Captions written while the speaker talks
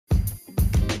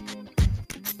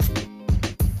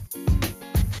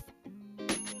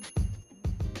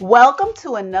Welcome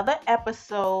to another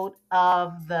episode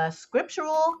of the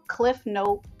Scriptural Cliff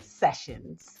Note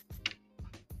Sessions.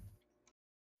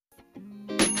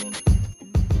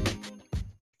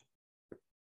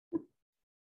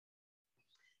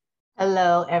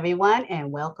 Hello, everyone,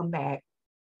 and welcome back.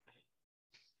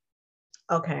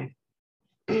 Okay.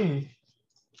 This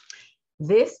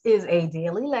is a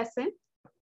daily lesson,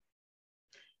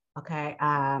 okay,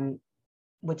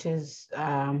 which is,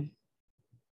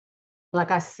 like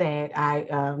I said,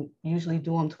 I usually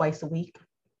do them twice a week.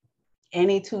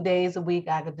 Any 2 days a week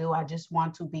I could do. I just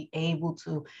want to be able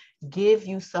to give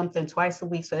you something twice a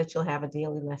week so that you'll have a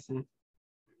daily lesson.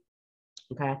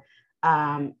 Okay.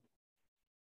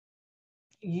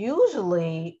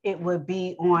 Usually it would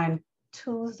be on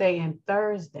Tuesday and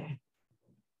Thursday,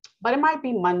 but it might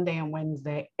be Monday and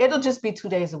Wednesday. It'll just be 2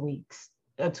 days a week.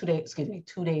 2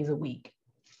 days a week.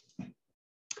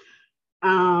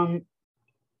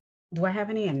 Do I have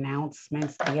any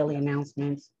announcements, daily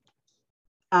announcements?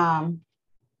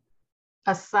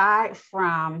 Aside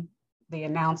from the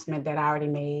announcement that I already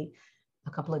made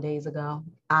a couple of days ago,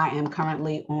 I am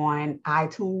currently on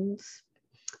iTunes.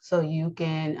 So you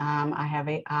can, I have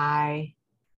an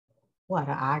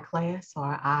iClass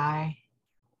or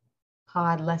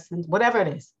iPod lessons, whatever it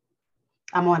is.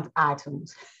 I'm on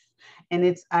iTunes and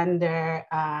it's under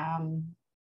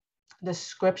the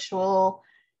Scriptural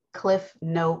Cliff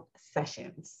Note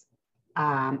Sessions.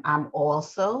 I'm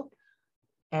also,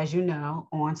 as you know,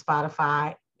 on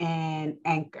Spotify and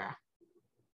Anchor.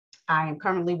 I am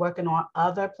currently working on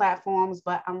other platforms,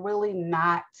 but I'm really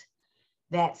not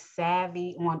that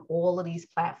savvy on all of these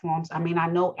platforms. I mean, I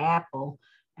know Apple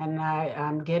and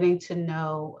I'm getting to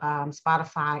know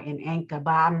Spotify and Anchor,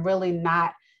 but I'm really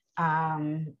not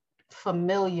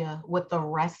familiar with the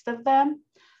rest of them.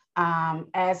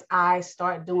 As I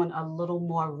start doing a little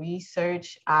more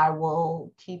research, I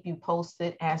will keep you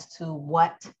posted as to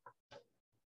what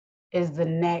is the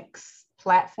next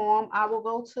platform I will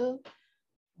go to.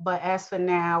 But as for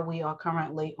now, we are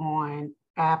currently on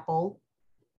Apple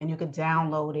and you can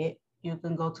download it. You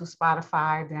can go to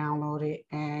Spotify, download it,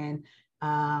 and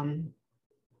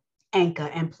Anchor.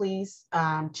 And please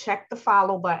check the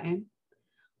follow button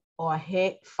or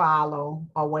hit follow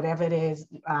or whatever it is.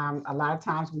 A lot of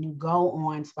times when you go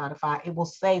on Spotify, it will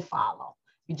say follow.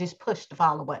 You just push the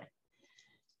follow button.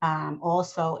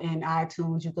 Also in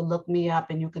iTunes, you can look me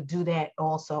up and you could do that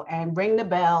also and ring the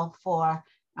bell for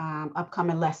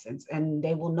upcoming lessons, and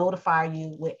they will notify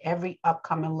you with every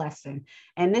upcoming lesson.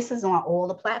 And this is on all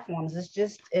the platforms. It's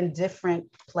just in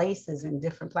different places and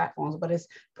different platforms, but it's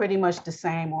pretty much the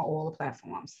same on all the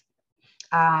platforms.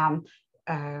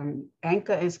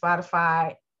 Anchor and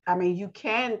Spotify, I mean, you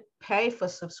can pay for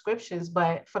subscriptions,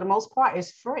 but for the most part,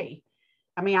 it's free.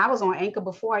 I mean, I was on Anchor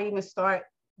before I even start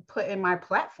putting my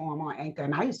platform on Anchor,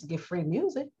 and I used to get free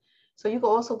music. So you can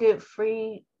also get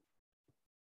free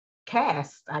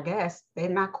cast, I guess. They're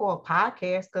not called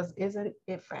podcasts because isn't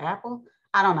it for Apple?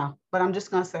 I don't know, but I'm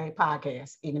just going to say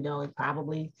podcast, even though it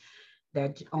probably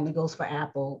that only goes for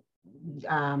Apple.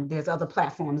 There's other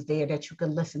platforms there that you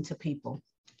can listen to people.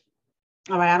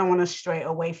 All right, I don't want to stray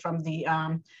away from the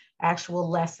actual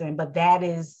lesson, but that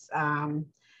is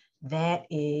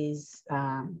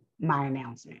my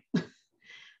announcement.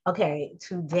 Okay,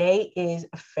 today is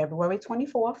February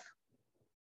 24th.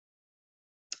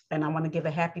 And I want to give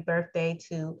a happy birthday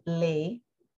to Lee.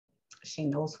 She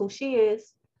knows who she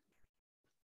is.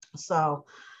 So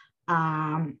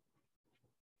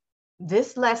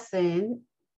this lesson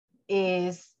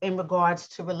is in regards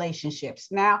to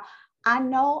relationships. Now, I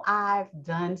know I've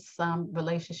done some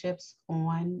relationships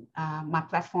on my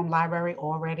platform library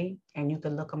already, and you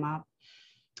can look them up,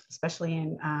 especially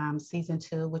in season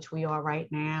 2, which we are right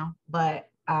now. But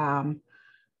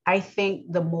I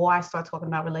think the more I start talking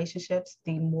about relationships,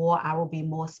 the more I will be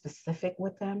more specific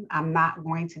with them. I'm not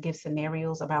going to give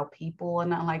scenarios about people or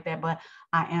nothing like that, but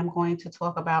I am going to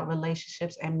talk about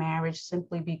relationships and marriage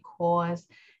simply because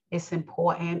it's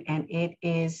important and it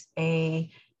is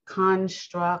a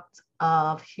construct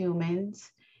of humans,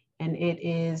 and it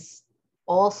is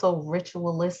also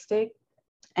ritualistic,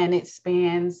 and it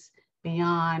spans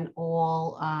beyond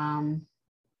all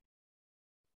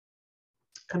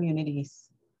communities.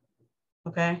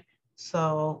 Okay,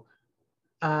 so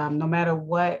no matter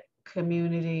what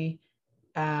community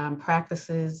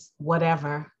practices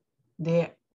whatever,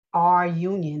 there are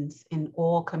unions in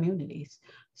all communities.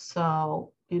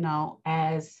 So,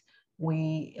 as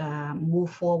we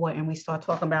move forward and we start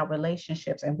talking about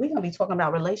relationships, and we're going to be talking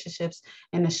about relationships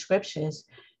in the scriptures.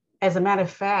 As a matter of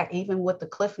fact, even with the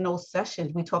Cliff Notes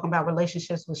sessions, we talk about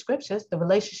relationships with scriptures, the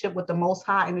relationship with the Most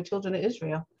High and the children of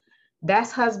Israel.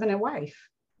 That's husband and wife.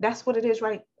 That's what it is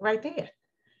right there.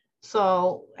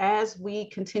 So as we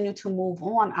continue to move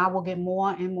on, I will get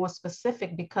more and more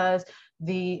specific, because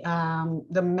the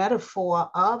metaphor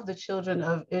of the children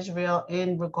of Israel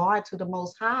in regard to the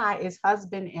Most High is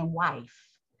husband and wife.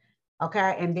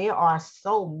 Okay, and there are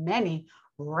so many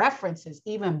references,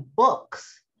 even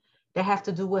books that have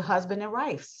to do with husband and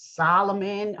wife.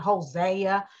 Solomon,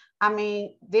 Hosea. I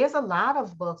mean, there's a lot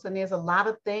of books and there's a lot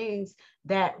of things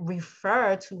that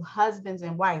refer to husbands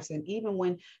and wives. And even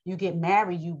when you get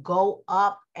married, you go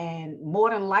up, and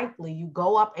more than likely you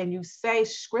go up and you say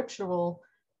scriptural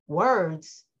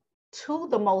words to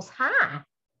the Most High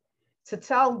to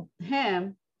tell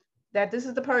him that this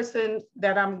is the person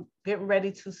that I'm getting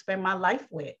ready to spend my life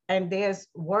with. And there's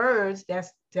words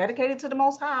that's dedicated to the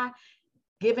Most High,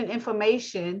 giving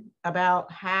information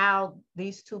about how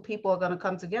these two people are going to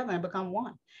come together and become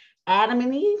one. Adam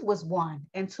and Eve was one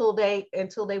until they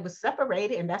were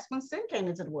separated, and that's when sin came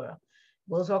into the world.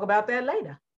 We'll talk about that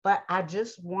later. But I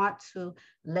just want to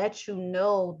let you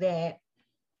know that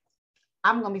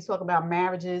I'm going to be talking about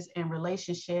marriages and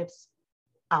relationships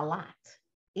a lot,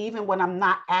 even when I'm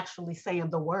not actually saying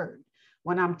the word.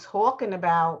 When I'm talking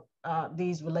about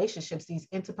these relationships, these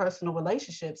interpersonal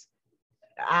relationships,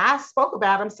 I spoke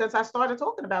about them since I started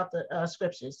talking about the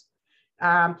scriptures.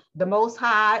 The Most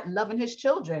High loving his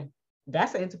children.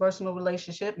 That's an interpersonal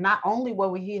relationship. Not only were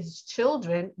we his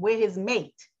children, we're his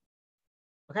mate.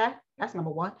 Okay, that's number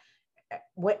one.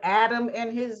 With Adam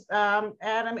and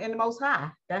the Most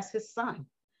High, that's his son,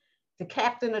 the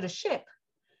captain of the ship.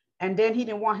 And then he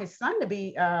didn't want his son to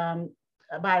be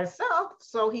by himself,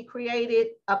 so he created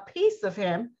a piece of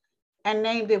him and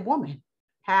named it woman.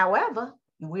 However,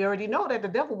 we already know that the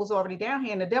devil was already down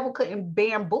here, and the devil couldn't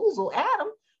bamboozle Adam,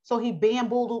 so he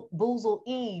bamboozled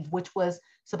Eve, which was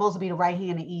supposed to be the right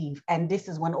hand of Eve. And this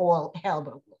is when all hell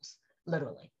broke loose,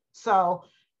 literally. So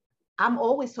I'm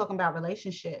always talking about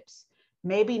relationships,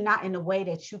 maybe not in a way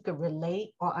that you could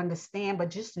relate or understand,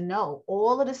 but just know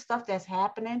all of the stuff that's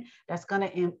happening, that's going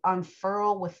to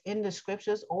unfurl within the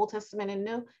scriptures, Old Testament and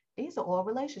New. These are all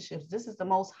relationships. This is the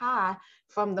Most High,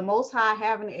 from the Most High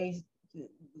having a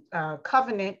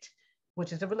covenant,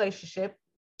 which is a relationship,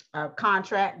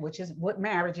 contract, which is what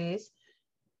marriage is,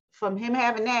 from him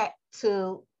having that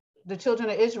to the children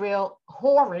of Israel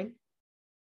whoring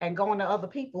and going to other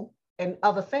people and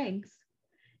other things,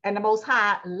 and the Most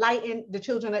High lighting the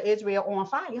children of Israel on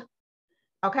fire.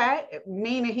 Okay,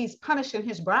 meaning he's punishing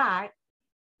his bride,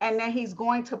 and then he's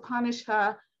going to punish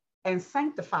her and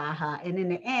sanctify her, and in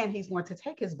the end he's going to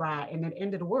take his bride, and the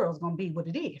end of the world is going to be what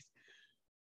it is.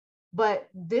 But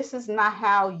this is not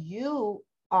how you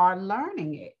are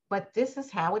learning it, but this is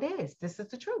how it is. This is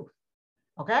the truth.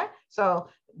 Okay, so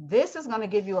this is going to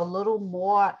give you a little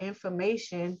more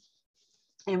information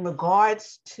in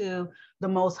regards to the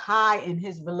Most High in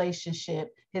his relationship,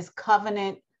 his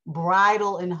covenant,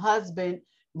 bridal and husband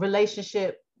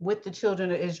relationship with the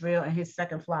children of Israel and his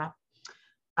second flock.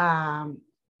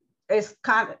 It's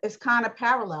kind of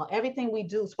parallel. Everything we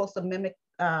do is supposed to mimic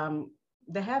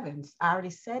the heavens. I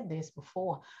already said this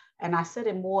before, and I said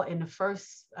it more in the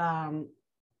first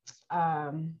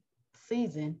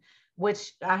season,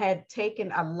 which I had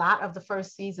taken a lot of the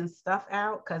first season stuff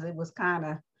out because it was kind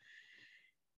of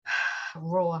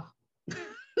raw.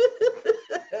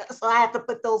 So I have to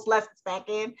put those lessons back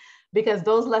in, because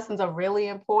those lessons are really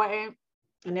important,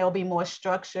 and they'll be more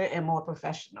structured and more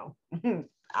professional.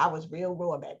 I was real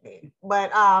raw back then,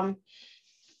 but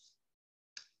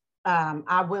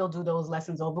I will do those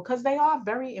lessons over because they are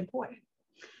very important.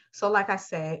 So like I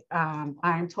said,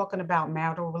 I'm talking about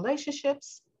marital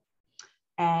relationships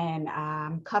and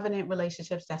covenant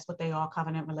relationships. That's what they are,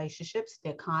 covenant relationships.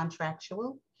 They're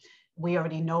contractual. We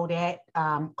already know that,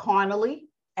 carnally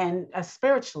and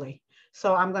spiritually.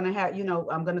 So I'm going to have,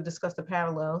 I'm going to discuss the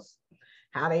parallels,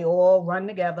 how they all run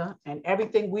together, and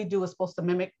everything we do is supposed to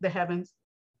mimic the heavens,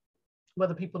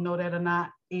 whether people know that or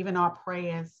not. Even our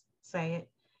prayers say it,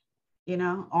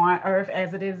 on earth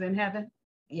as it is in heaven.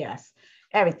 Yes,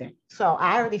 everything. So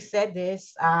I already said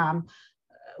this.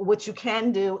 What you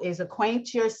can do is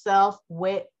acquaint yourself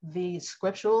with the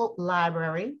scriptural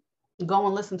library. Go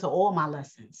and listen to all my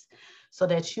lessons so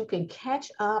that you can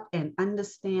catch up and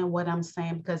understand what I'm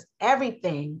saying, because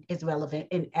everything is relevant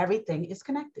and everything is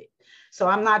connected. So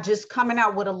I'm not just coming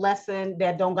out with a lesson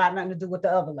that don't got nothing to do with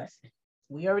the other lesson.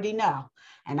 We already know.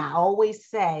 And I always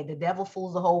say the devil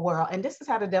fools the whole world. And this is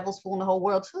how the devil's fooling the whole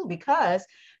world too, because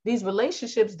these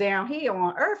relationships down here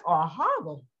on earth are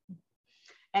horrible.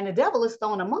 And the devil is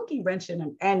throwing a monkey wrench in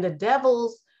them. And the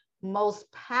devil's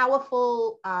most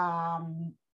powerful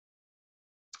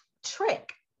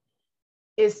trick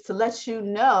is to let you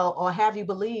know or have you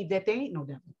believe that there ain't no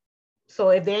devil. So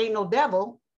if there ain't no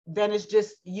devil, then it's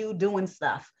just you doing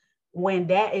stuff, when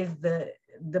that is the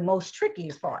most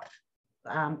trickiest part.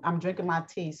 I'm drinking my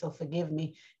tea, so forgive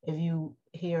me if you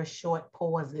hear short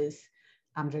pauses.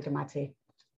 I'm drinking my tea.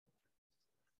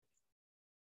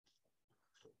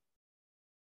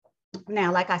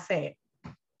 Now, like I said,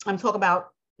 I'm talking about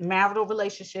marital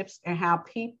relationships and how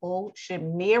people should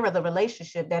mirror the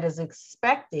relationship that is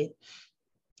expected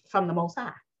from the Most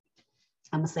High.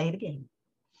 I'm going to say it again.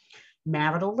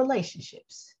 Marital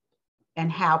relationships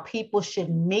and how people should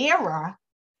mirror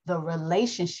the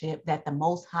relationship that the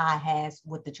Most High has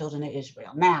with the children of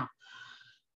Israel. Now,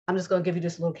 I'm just going to give you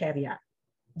this little caveat.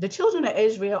 The children of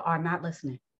Israel are not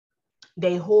listening.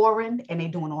 They whoring and they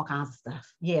doing all kinds of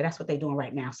stuff. Yeah, that's what they're doing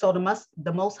right now. So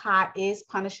the Most High is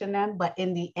punishing them, but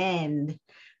in the end,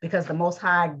 because the Most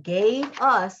High gave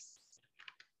us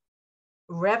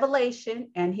revelation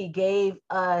and he gave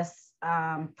us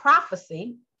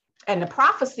prophecy, and the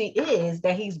prophecy is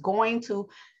that he's going to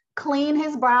clean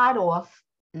his bride off.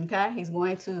 Okay, he's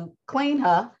going to clean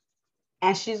her,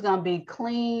 and she's going to be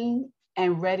clean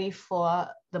and ready for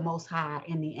the Most High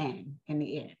in the end.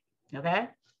 Okay.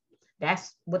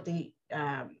 That's what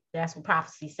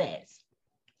prophecy says.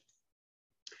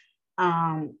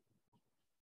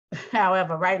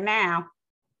 However, right now,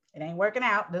 it ain't working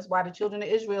out. That's why the children of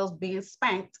Israel is being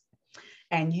spanked.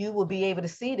 And you will be able to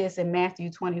see this in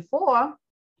Matthew 24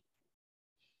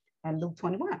 and Luke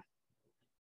 21.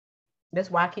 That's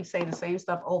why I keep saying the same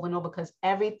stuff over and over, because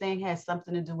everything has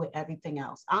something to do with everything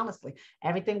else. Honestly,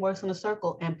 everything works in a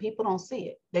circle and people don't see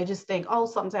it. They just think, oh,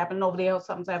 something's happening over there,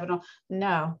 something's happening.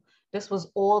 No. This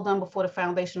was all done before the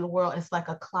foundation of the world. It's like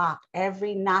a clock.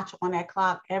 Every notch on that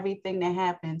clock, everything that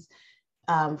happens,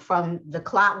 from the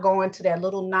clock going to that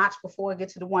little notch before it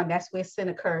gets to the one, that's where sin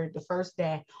occurred the first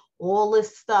day. All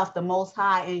this stuff, the Most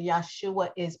High and Yeshua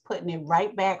is putting it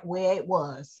right back where it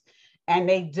was. And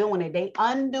they doing it. They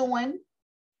undoing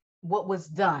what was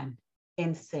done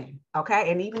in sin.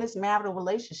 Okay. And even this marital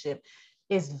relationship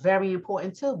is very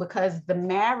important too, because the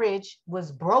marriage was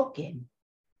broken.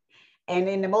 And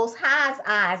in the Most High's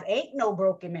eyes, ain't no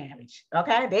broken marriage.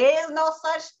 Okay. There is no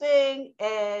such thing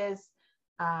as,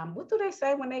 what do they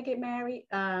say when they get married?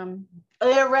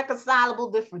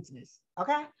 Irreconcilable differences.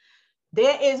 Okay.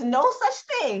 There is no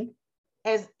such thing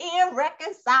as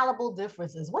irreconcilable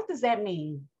differences. What does that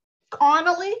mean?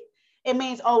 Carnally, it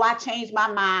means, oh, I changed my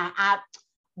mind.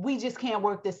 We just can't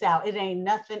work this out. It ain't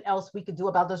nothing else we could do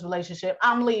about this relationship.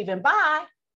 I'm leaving. Bye.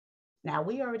 Now,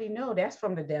 we already know that's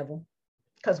from the devil,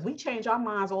 because we change our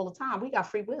minds all the time. We got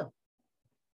free will.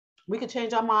 We could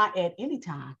change our mind at any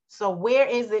time. So where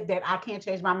is it that I can't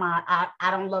change my mind? I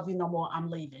don't love you no more. I'm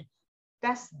leaving.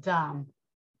 That's dumb.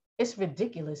 It's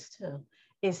ridiculous too.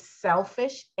 It's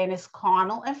selfish and it's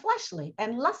carnal and fleshly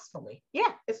and lustfully.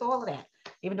 Yeah, it's all of that.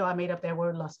 Even though I made up that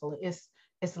word lustful, it's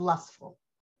lustful.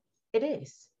 It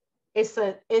is. It's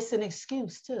an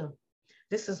excuse too.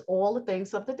 This is all the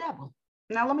things of the devil.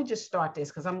 Now let me just start this,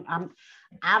 because I'm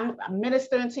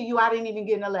ministering to you. I didn't even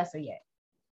get in a lesson yet.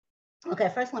 Okay,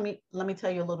 first let me tell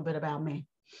you a little bit about me.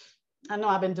 I know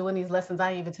I've been doing these lessons. I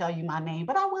didn't even tell you my name,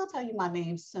 but I will tell you my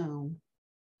name soon.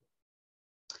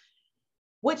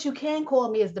 What you can call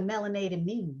me is the melanated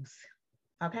muse.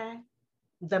 Okay,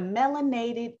 the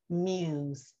melanated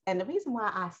muse. And the reason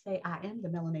why I say I am the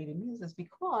melanated muse is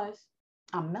because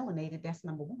I'm melanated. That's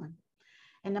number one.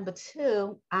 And number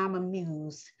two, I'm a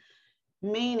muse,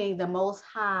 meaning the Most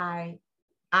High,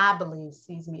 I believe,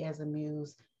 sees me as a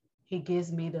muse. He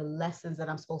gives me the lessons that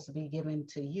I'm supposed to be giving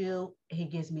to you. He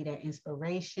gives me that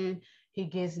inspiration. He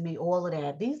gives me all of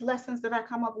that. These lessons that I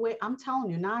come up with, I'm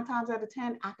telling you, 9 times out of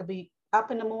 10, I could be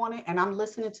up in the morning and I'm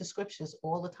listening to scriptures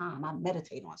all the time. I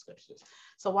meditate on scriptures.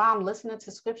 So while I'm listening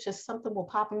to scriptures, something will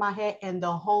pop in my head and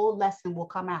the whole lesson will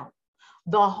come out.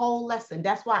 The whole lesson.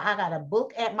 That's why I got a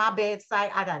book at my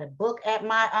bedside. I got a book at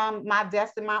my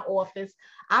desk in my office.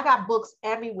 I got books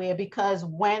everywhere, because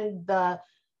when the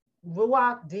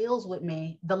Ruach deals with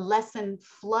me, the lesson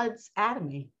floods out of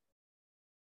me.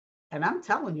 And I'm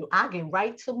telling you, I get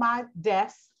right to my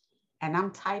desk and I'm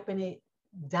typing it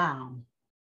down.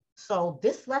 So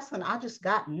this lesson I just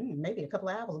got maybe a couple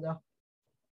of hours ago.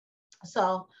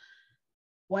 So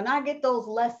when I get those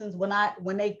lessons,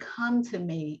 when they come to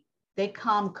me, they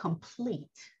come complete.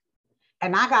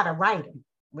 And I got to write them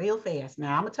real fast.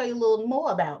 Now I'm going to tell you a little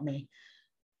more about me.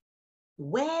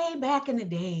 Way back in the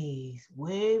days,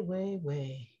 way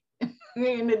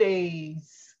in the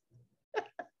days,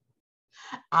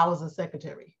 I was a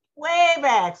secretary. Way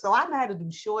back. So I know how to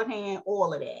do shorthand,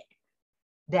 all of that.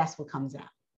 That's what comes out.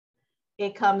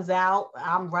 it comes out.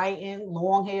 I'm writing,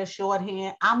 long hair, short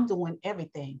hair. I'm doing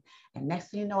everything. And next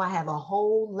thing you know, I have a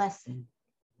whole lesson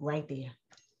right there.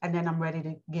 And then I'm ready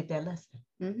to get that lesson.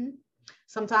 Mm-hmm.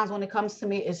 Sometimes when it comes to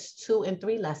me, it's 2 and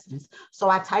 3 lessons. So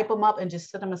I type them up and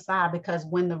just sit them aside, because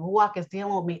when the Ruach is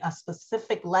dealing with me, a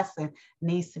specific lesson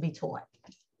needs to be taught.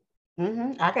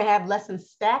 Mm-hmm. I can have lessons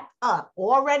stacked up,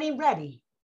 already ready,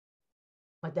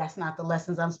 but that's not the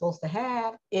lessons I'm supposed to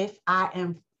have. If I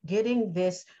am getting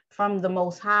this from the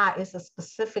Most High, it's a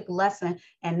specific lesson,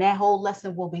 and that whole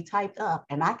lesson will be typed up,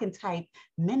 and I can type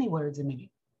many words a minute.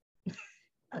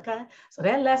 Okay, so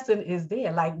that lesson is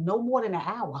there, like no more than an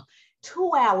hour,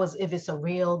 2 hours if it's a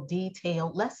real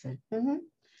detailed lesson. Mm-hmm.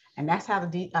 And that's how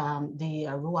the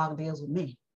Ruach deals with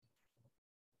me.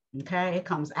 Okay, it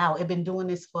comes out. I've been doing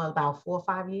this for about 4 or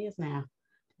 5 years now.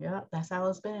 Yeah, that's how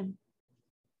it's been.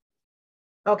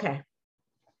 Okay,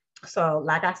 so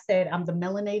like I said, I'm the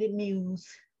melanated muse,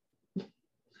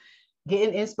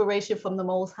 getting inspiration from the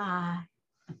Most High.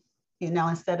 You know,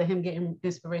 instead of him getting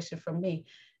inspiration from me,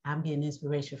 I'm getting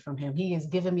inspiration from him. He is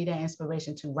giving me that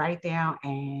inspiration to write down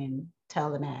and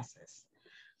tell the masses.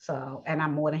 So, and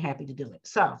I'm more than happy to do it.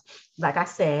 So, like I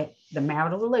said, the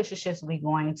marital relationships we're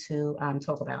going to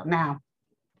talk about. Now,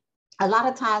 a lot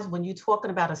of times when you're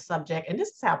talking about a subject, and this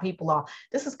is how people are,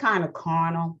 this is kind of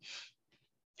carnal.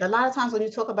 A lot of times when you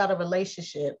talk about a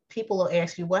relationship, people will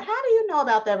ask you, well, how do you know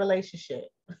about that relationship?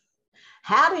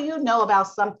 How do you know about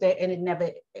something and you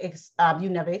never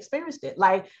experienced it?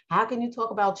 Like, how can you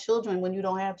talk about children when you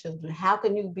don't have children? How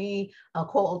can you be a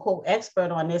quote unquote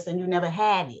expert on this and you never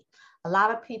had it? A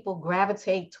lot of people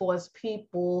gravitate towards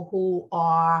people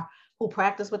who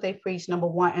practice what they preach, number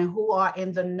one, and who are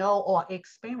in the know or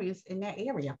experienced in that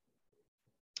area.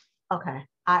 Okay,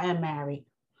 I am married.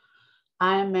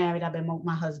 I've been with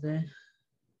my husband.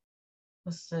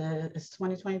 It's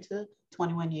 2022,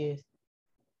 21 years.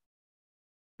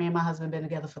 Me and my husband been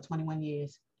together for 21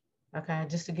 years. Okay,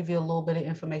 just to give you a little bit of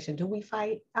information. Do we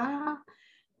fight?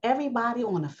 Everybody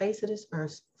on the face of this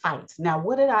earth fights. Now,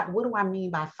 what do I mean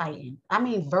by fighting? I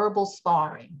mean verbal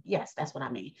sparring. Yes, that's what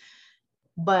I mean.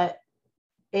 But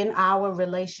in our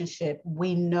relationship,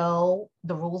 we know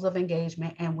the rules of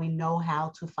engagement and we know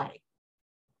how to fight.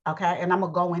 Okay, and I'm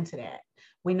gonna go into that.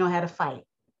 We know how to fight.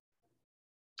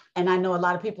 And I know a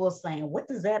lot of people are saying, what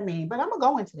does that mean? But I'm gonna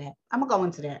go into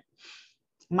that.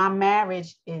 My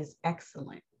marriage is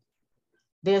excellent.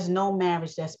 There's no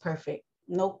marriage that's perfect.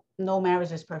 No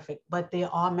marriage is perfect, but there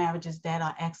are marriages that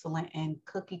are excellent and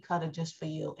cookie cutter just for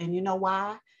you. And you know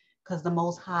why? Because the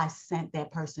Most High sent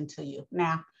that person to you.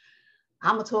 Now,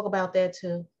 I'm gonna talk about that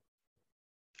too,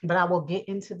 but I will get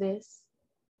into this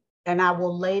and I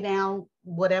will lay down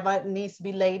whatever needs to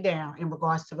be laid down in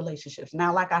regards to relationships.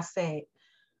 Now, like I said,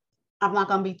 I'm not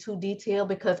going to be too detailed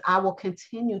because I will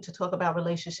continue to talk about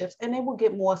relationships and they will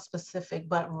get more specific.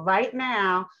 But right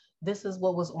now, this is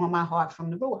what was on my heart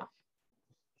from the Ruach.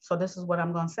 So this is what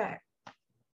I'm going to say.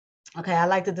 Okay, I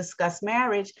like to discuss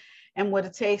marriage and what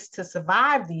it takes to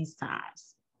survive these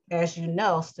times. As you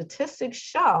know, statistics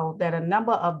show that a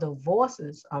number of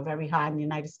divorces are very high in the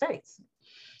United States.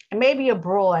 And maybe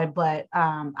abroad, but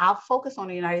I'll focus on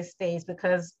the United States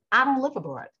because I don't live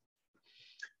abroad.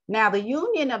 Now, the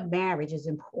union of marriage is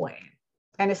important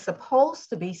and it's supposed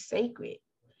to be sacred.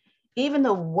 Even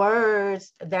the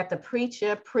words that the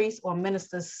preacher, priest, or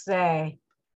minister say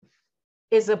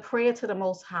is a prayer to the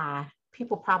Most High.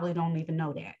 People probably don't even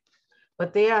know that.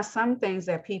 But there are some things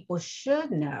that people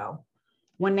should know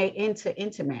when they enter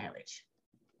into marriage.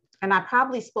 And I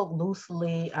probably spoke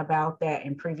loosely about that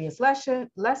in previous lessons,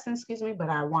 but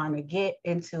I want to get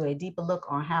into a deeper look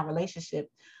on how relationship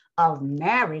of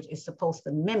marriage is supposed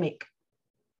to mimic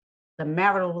the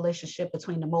marital relationship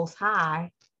between the Most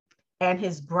High and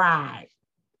his bride,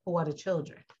 who are the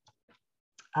children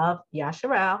of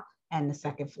Yisrael and the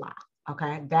second flock.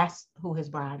 Okay, that's who his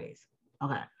bride is.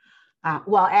 Okay.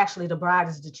 Well, actually, the bride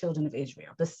is the children of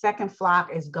Israel. The second flock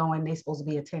is going, they're supposed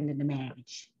to be attending the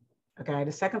marriage. Okay,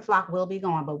 the second flock will be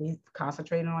gone, but we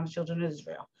concentrating on the children of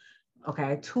Israel.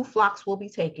 Okay, 2 flocks will be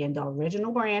taken, the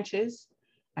original branches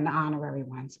and the honorary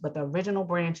ones, but the original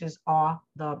branches are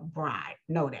the bride.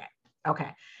 Know that.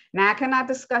 Okay, now I cannot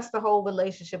discuss the whole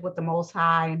relationship with the Most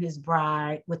High and his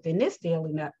bride within this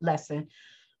daily lesson,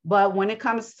 but when it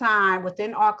comes time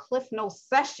within our Cliff Notes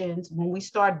sessions, when we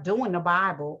start doing the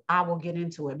Bible, I will get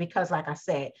into it because like I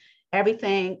said,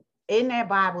 everything in that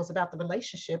Bible is about the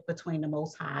relationship between the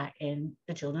Most High and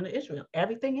the children of Israel.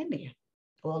 Everything in there,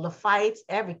 all the fights,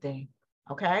 everything.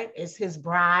 Okay, it's his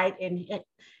bride and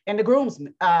the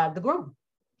groom.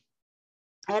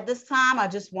 At this time, I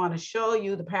just want to show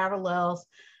you the parallels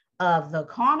of the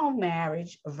carnal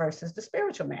marriage versus the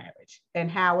spiritual marriage and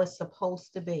how it's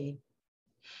supposed to be.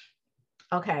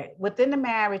 Okay, within the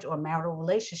marriage or marital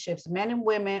relationships, men and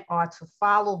women are to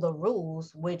follow the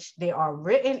rules, which there are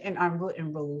written and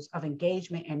unwritten rules of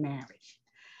engagement and marriage.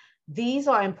 These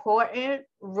are important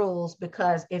rules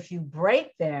because if you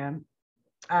break them,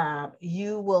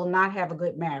 you will not have a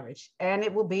good marriage and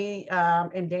it will be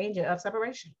in danger of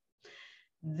separation.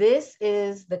 This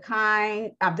is the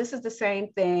same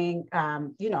thing,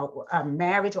 a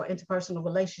marriage or interpersonal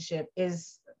relationship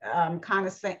is kind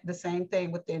of the same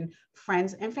thing within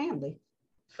friends and family.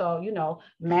 So,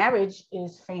 marriage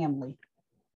is family.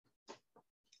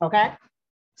 Okay.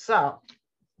 So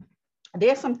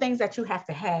there's some things that you have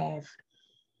to have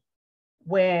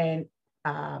when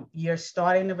you're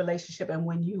starting the relationship and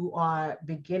when you are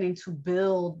beginning to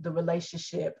build the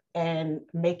relationship and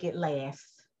make it last,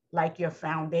 like your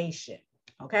foundation.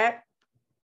 Okay.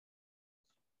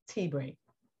 Tea break.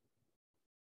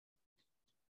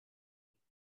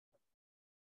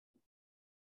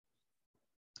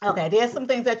 Okay, there's some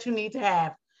things that you need to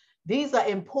have. These are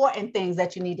important things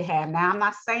that you need to have. Now, I'm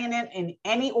not saying it in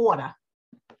any order.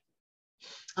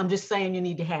 I'm just saying you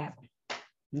need to have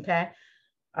them. Okay.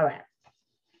 All right.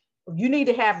 You need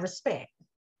to have respect.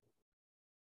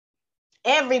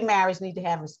 Every marriage needs to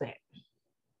have respect.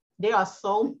 There are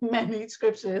so many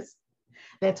scriptures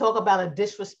that talk about a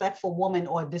disrespectful woman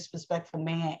or a disrespectful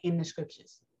man in the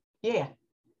scriptures. Yeah.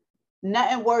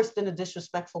 Nothing worse than a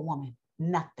disrespectful woman.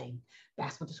 Nothing.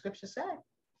 That's what the scriptures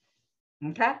say.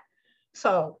 Okay.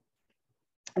 So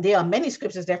there are many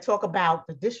scriptures that talk about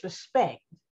the disrespect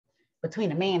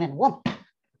between a man and a woman.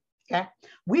 Okay.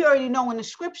 We already know in the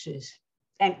scriptures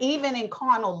and even in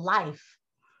carnal life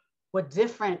with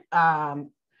different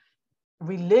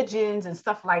religions and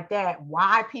stuff like that,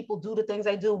 why people do the things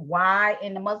they do, why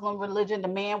in the Muslim religion, the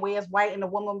man wears white and the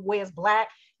woman wears black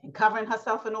and covering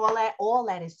herself and all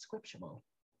that is scriptural.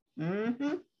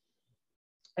 Mm-hmm.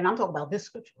 And I'm talking about this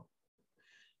scriptural.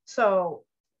 So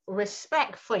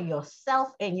respect for yourself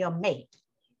and your mate.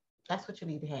 That's what you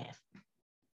need to have.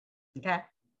 Okay.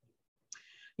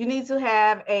 You need to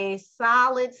have a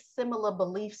solid, similar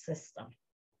belief system.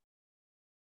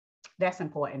 That's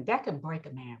important. That can break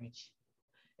a marriage.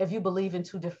 If you believe in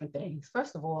two different things.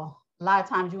 First of all, a lot of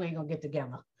times you ain't gonna get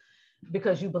together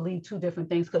because you believe two different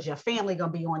things because your family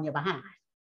gonna be on your behind.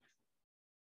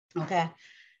 Okay.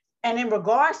 And in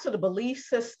regards to the belief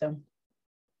system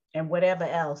and whatever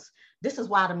else, this is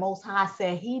why the Most High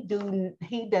said he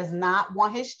does not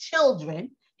want his children,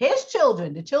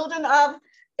 the children of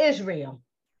Israel,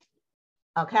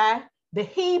 okay? The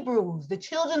Hebrews, the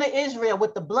children of Israel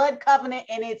with the blood covenant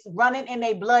and it's running in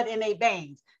their blood in their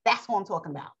veins. That's what I'm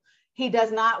talking about. He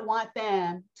does not want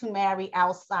them to marry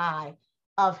outside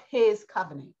of his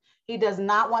covenant. He does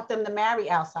not want them to marry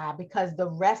outside because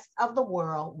the rest of the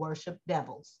world worship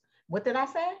devils. What did I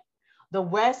say? The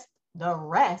rest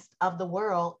of the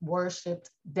world worshiped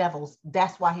devils.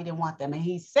 That's why he didn't want them. And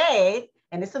he said,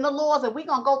 and it's in the laws that we're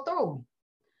going to go through,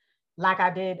 like I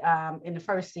did in the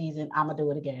first season, I'm going to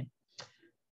do it again.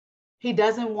 He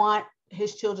doesn't want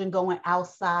his children going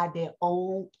outside their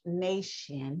own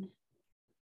nation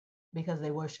because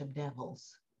they worship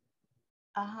devils.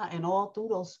 And all through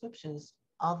those scriptures,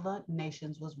 other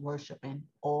nations was worshiping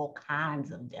all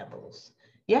kinds of devils.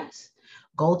 Yes.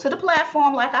 Go to the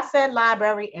platform, like I said,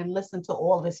 library, and listen to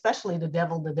all of it, especially the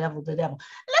devil. Listen to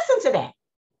that.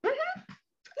 Mm-hmm.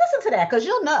 Listen to that, because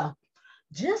you'll know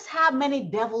just how many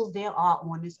devils there are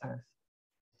on this earth.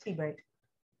 Tea break.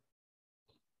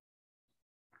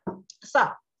 So,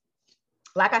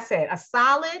 like I said, a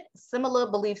solid, similar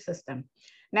belief system.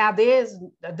 Now, this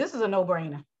is a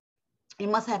no-brainer. You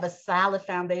must have a solid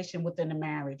foundation within the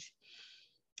marriage.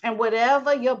 And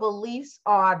whatever your beliefs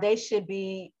are, they should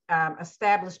be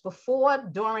established before,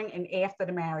 during, and after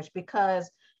the marriage, because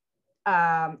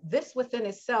this within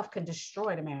itself can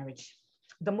destroy the marriage.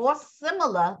 The more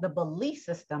similar the belief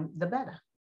system, the better.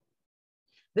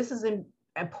 This is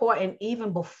important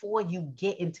even before you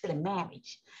get into the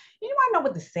marriage. You want to know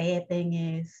what the sad thing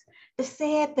is? The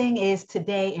sad thing is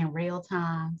today in real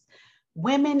times,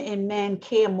 women and men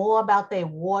care more about their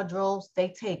wardrobes. They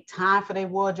take time for their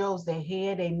wardrobes, their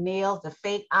hair, their nails, the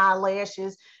fake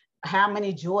eyelashes, how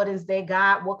many Jordans they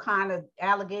got, what kind of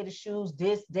alligator shoes,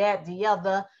 this, that, the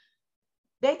other.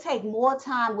 They take more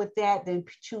time with that than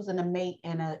choosing a mate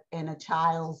and a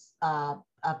child's, a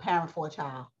parent for a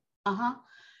child.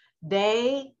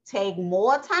 They take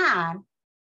more time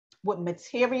with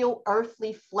material,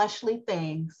 earthly, fleshly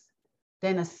things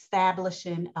than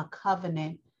establishing a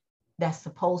covenant that's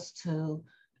supposed to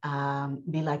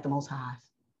be like the Most High.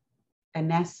 And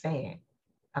that's sad.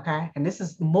 Okay. And this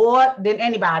is more than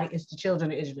anybody. It's the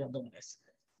children of Israel doing this.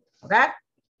 Okay.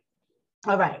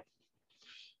 All right.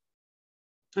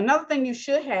 Another thing you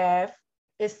should have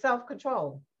is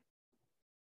self-control.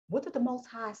 What did the Most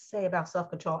High say about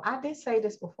self-control? I did say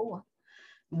this before.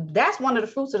 That's one of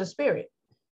the fruits of the Spirit.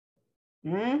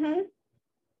 Mm-hmm.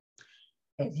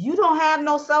 If you don't have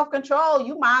no self-control,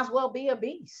 you might as well be a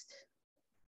beast.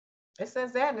 It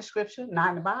says that in the scripture, not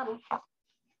in the Bible.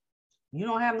 You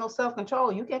don't have no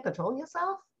self-control. You can't control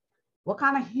yourself. What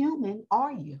kind of human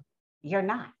are you? You're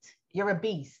not. You're a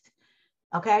beast.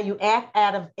 Okay? You act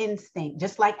out of instinct,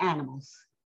 just like animals.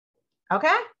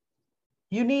 Okay?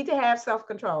 You need to have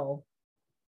self-control.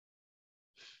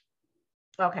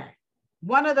 Okay.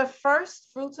 One of the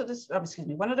fruits of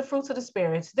the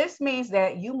spirits, this means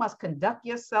that you must conduct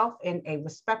yourself in a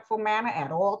respectful manner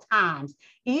at all times,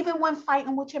 even when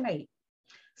fighting with your mate.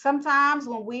 Sometimes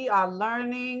when we are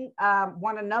learning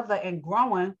one another and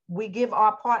growing, we give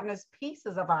our partners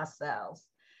pieces of ourselves,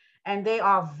 and they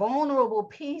are vulnerable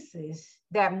pieces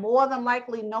that more than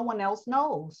likely no one else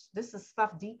knows. This is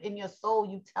stuff deep in your soul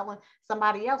you telling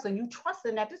somebody else, and you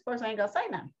trusting that this person ain't gonna say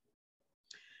nothing.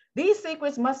 These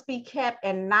secrets must be kept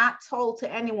and not told to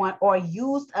anyone or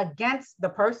used against the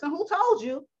person who told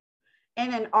you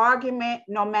in an argument,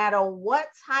 no matter what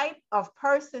type of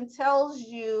person tells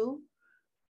you,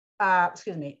 you're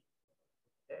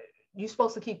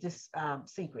supposed to keep this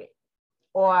secret,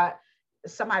 or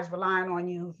somebody's relying on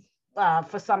you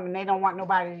for something. They don't want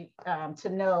nobody to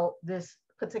know this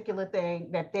particular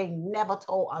thing that they never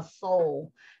told a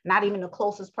soul, not even the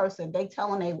closest person. They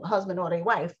telling their husband or their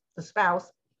wife, the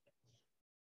spouse,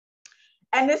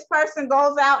 and this person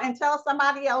goes out and tells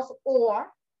somebody else, or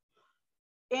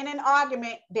in an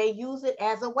argument, they use it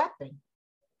as a weapon.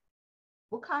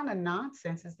 What kind of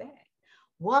nonsense is that?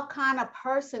 What kind of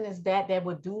person is that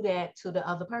would do that to the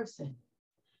other person?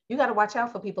 You got to watch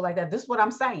out for people like that. This is what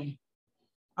I'm saying.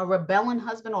 A rebelling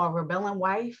husband or a rebelling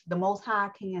wife, the Most High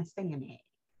can't stand it.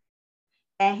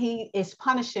 And he is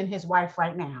punishing his wife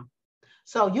right now.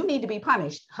 So you need to be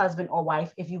punished, husband or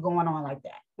wife, if you're going on like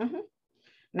that. Mm-hmm.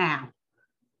 Now,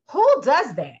 who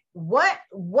does that? What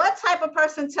type of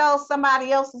person tells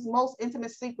somebody else's most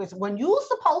intimate secrets when you're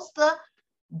supposed to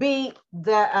be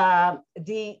the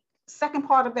second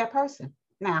part of that person?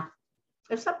 Now,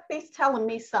 if somebody's telling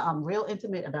me something real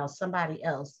intimate about somebody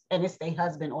else and it's their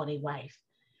husband or their wife,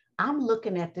 I'm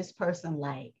looking at this person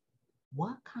like,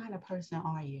 what kind of person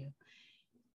are you?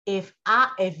 If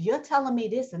you're telling me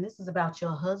this and this is about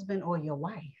your husband or your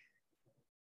wife,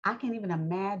 I can't even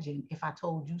imagine if I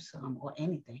told you something or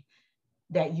anything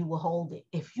that you will hold it.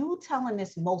 If you telling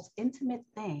this most intimate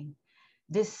thing,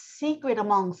 this secret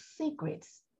among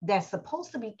secrets that's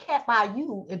supposed to be kept by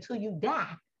you until you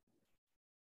die,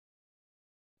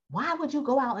 why would you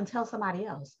go out and tell somebody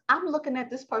else? I'm looking at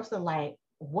this person like,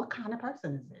 what kind of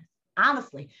person is this?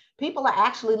 Honestly, people are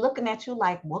actually looking at you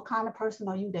like, what kind of person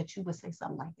are you that you would say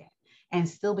something like that and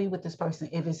still be with this person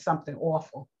if it's something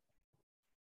awful?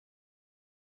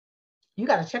 You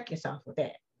got to check yourself with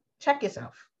that. Check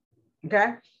yourself.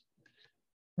 Okay.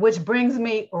 Which brings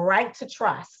me right to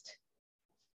trust.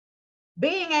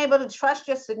 Being able to trust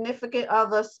your significant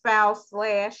other, spouse,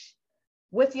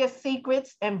 / with your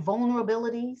secrets and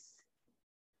vulnerabilities,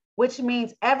 which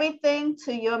means everything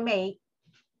to your mate,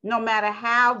 no matter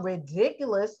how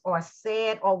ridiculous or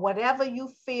sad or whatever you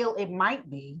feel it might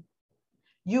be.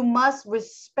 You must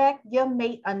respect your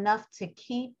mate enough to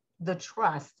keep the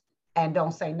trust and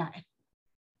don't say nothing.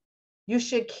 You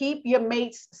should keep your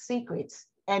mate's secrets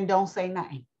and don't say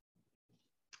nothing.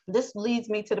 This leads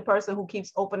me to the person who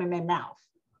keeps opening their mouth.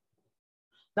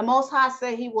 The Most High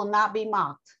said he will not be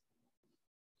mocked.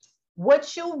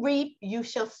 What you reap, you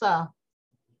shall sow.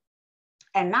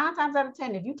 And 9 times out of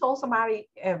 10, if you told somebody,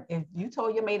 if you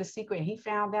told your mate a secret and he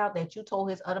found out that you told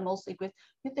his uttermost secrets,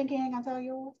 you think he ain't gonna tell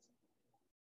yours?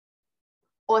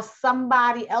 Or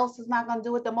somebody else is not gonna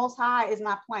do it? The Most High is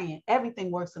not playing.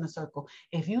 Everything works in a circle.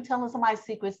 If you telling somebody's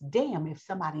secrets, damn if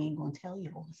somebody ain't gonna tell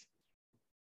yours.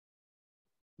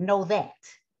 Know that.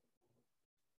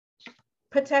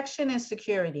 Protection and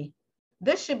security.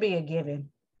 This should be a given.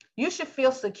 You should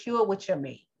feel secure with your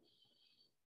mate.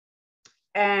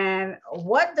 And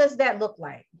what does that look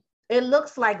like? It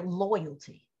looks like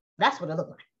loyalty. That's what it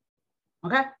looks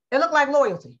like. Okay? It looks like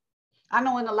loyalty. I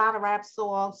know in a lot of rap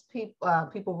songs,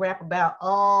 people rap about,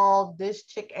 oh, this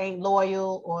chick ain't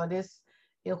loyal, or this,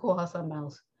 he'll call her something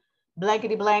else.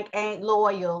 Blankety blank ain't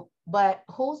loyal. But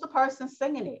who's the person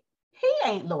singing it? He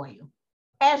ain't loyal.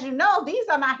 As you know, these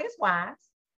are not his wives.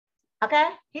 Okay?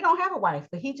 He don't have a wife,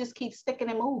 but he just keeps sticking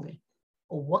and moving.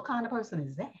 Well, what kind of person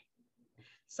is that?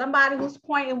 Somebody who's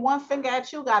pointing one finger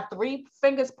at you got three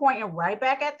fingers pointing right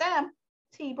back at them.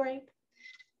 Tea break.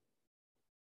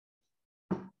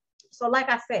 So like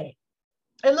I said,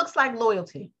 it looks like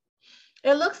loyalty.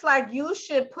 It looks like you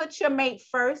should put your mate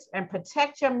first and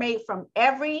protect your mate from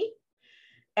every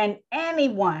and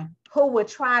anyone who would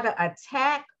try to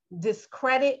attack,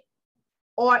 discredit,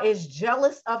 or is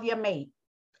jealous of your mate.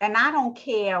 And I don't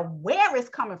care where it's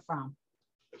coming from.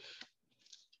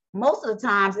 Most of the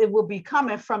times it will be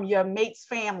coming from your mate's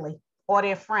family or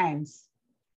their friends.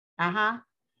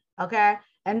 Okay.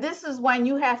 And this is when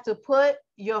you have to put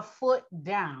your foot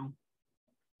down.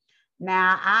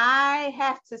 Now, I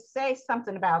have to say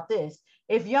something about this.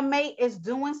 If your mate is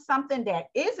doing something that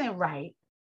isn't right,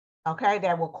 okay,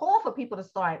 that will call for people to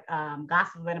start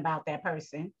gossiping about that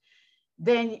person,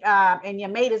 then, and your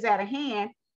mate is at a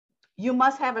hand, you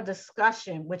must have a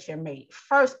discussion with your mate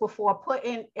first before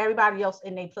putting everybody else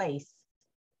in their place,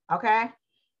 okay?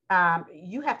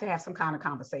 You have to have some kind of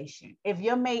conversation. If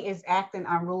your mate is acting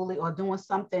unruly or doing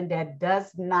something that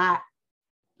does not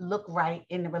look right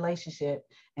in the relationship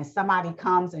and somebody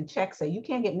comes and checks it, you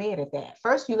can't get mad at that.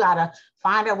 First, you got to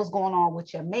find out what's going on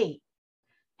with your mate.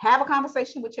 Have a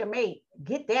conversation with your mate,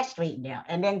 get that straightened out,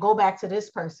 and then go back to this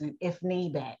person if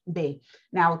need be.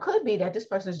 Now, it could be that this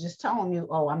person is just telling you,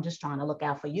 oh, I'm just trying to look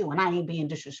out for you, and I ain't being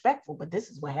disrespectful, but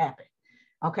this is what happened.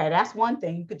 Okay, that's one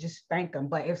thing. You could just thank them.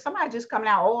 But if somebody just coming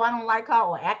out, oh, I don't like her,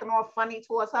 or acting all funny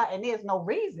towards her, and there's no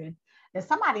reason, then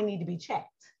somebody need to be checked.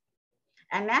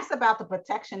 And that's about the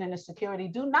protection and the security.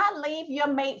 Do not leave your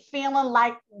mate feeling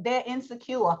like they're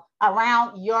insecure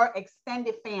around your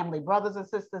extended family, brothers and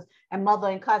sisters, and mother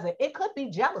and cousin. It could be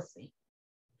jealousy.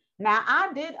 Now,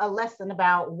 I did a lesson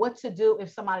about what to do if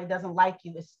somebody doesn't like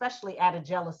you, especially out of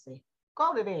jealousy.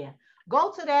 Go to there.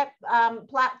 Go to that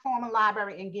platform and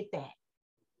library and get that.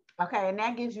 Okay, and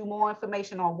that gives you more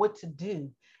information on what to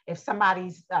do if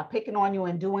somebody's picking on you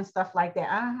and doing stuff like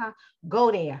that.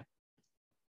 Go there.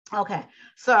 Okay,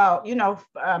 so,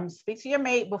 speak to your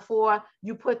mate before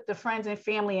you put the friends and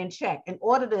family in check in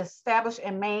order to establish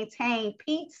and maintain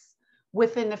peace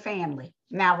within the family.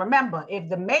 Now, remember,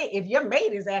 if your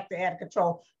mate is acting out of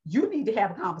control, you need to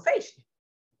have a conversation.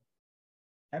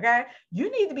 Okay, you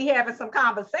need to be having some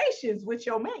conversations with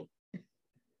your mate.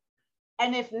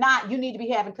 And if not, you need to be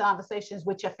having conversations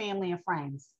with your family and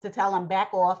friends to tell them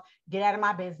back off, get out of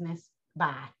my business,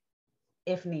 bye,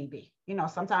 if need be.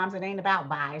 Sometimes it ain't about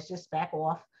bye, it's just back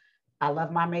off. I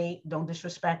love my mate, don't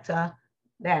disrespect her.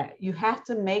 That you have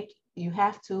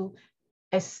to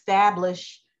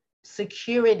establish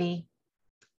security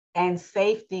and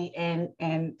safety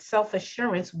and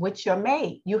self-assurance with your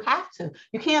mate. You have to.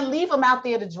 You can't leave them out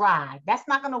there to dry. That's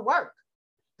not going to work.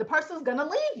 The person's going to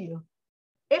leave you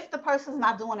if the person's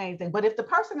not doing anything. But if the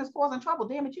person is causing trouble,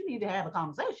 damn it, you need to have a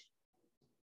conversation.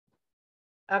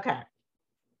 Okay.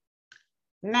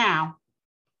 Now,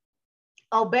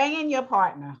 obeying your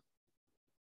partner,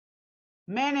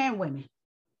 men and women.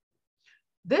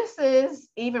 This is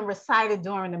even recited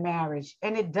during the marriage,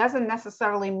 and it doesn't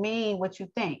necessarily mean what you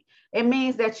think. It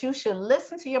means that you should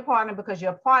listen to your partner because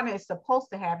your partner is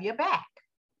supposed to have your back.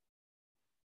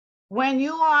 When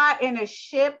you are in a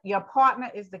ship, your partner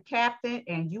is the captain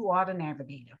and you are the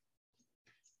navigator.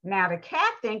 Now, the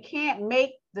captain can't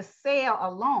make the sail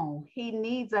alone. He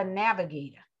needs a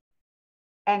navigator.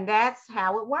 And that's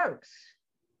how it works.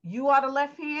 You are the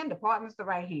left hand, the partner's the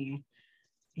right hand.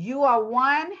 You are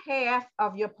one half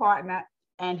of your partner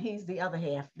and he's the other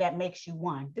half. That makes you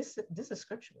one. This is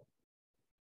scriptural.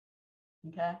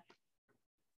 Okay.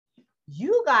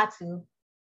 You got to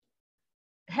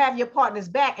have your partner's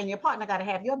back and your partner got to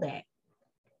have your back.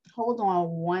 Hold on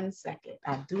 1 second.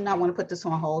 I do not want to put this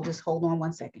on hold. Just hold on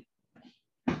 1 second.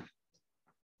 Come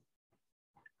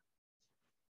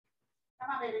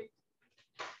on, baby.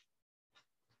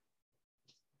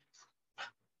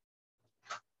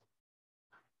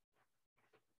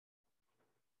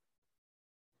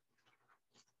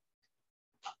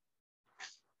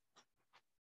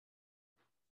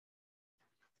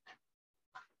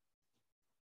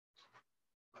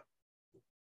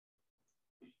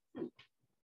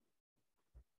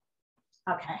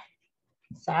 Okay.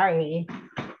 Sorry.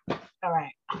 All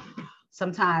right.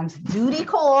 Sometimes duty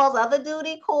calls, other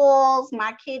duty calls.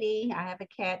 My kitty, I have a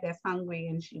cat that's hungry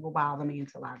and she will bother me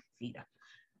until I feed her.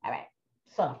 All right.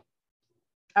 So,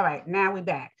 all right. Now we're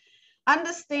back.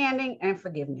 Understanding and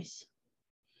forgiveness.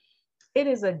 It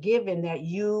is a given that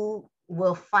you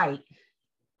will fight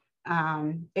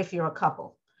if you're a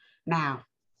couple. Now,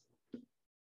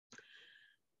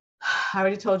 I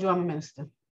already told you I'm a minister.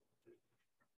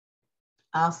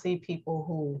 I'll see people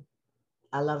who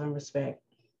I love and respect.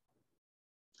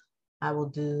 I will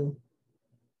do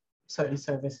certain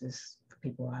services for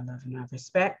people I love and I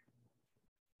respect.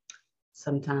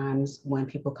 Sometimes when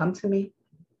people come to me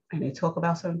and they talk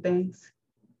about certain things,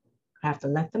 I have to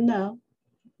let them know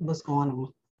what's going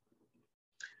on.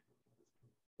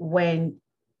 When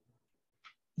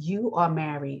you are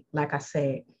married, like I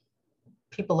said,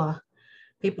 people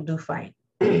do fight.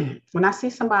 When I see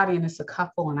somebody and it's a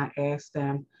couple and I ask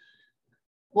them,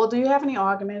 well, do you have any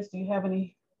arguments? Do you have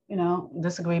any,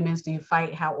 disagreements? Do you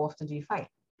fight? How often do you fight?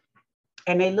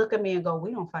 And they look at me and go,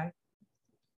 we don't fight.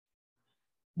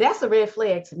 That's a red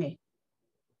flag to me,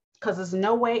 because there's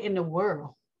no way in the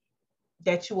world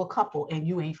that you a couple and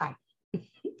you ain't fighting.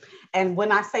 And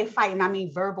when I say fighting, I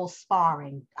mean verbal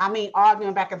sparring. I mean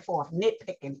arguing back and forth,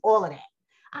 nitpicking, all of that.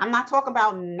 I'm not talking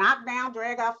about knockdown,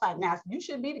 drag out fight. Now, you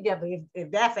should be together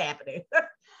if that's happening.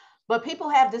 But people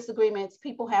have disagreements.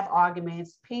 People have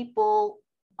arguments. People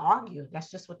argue. That's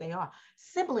just what they are.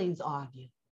 Siblings argue.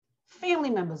 Family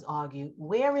members argue.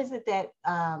 Where is it that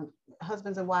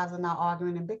husbands and wives are not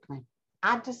arguing and bickering?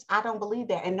 I don't believe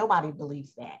that. And nobody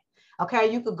believes that.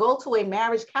 Okay. You could go to a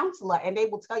marriage counselor and they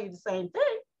will tell you the same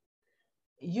thing.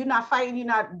 You're not fighting,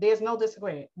 there's no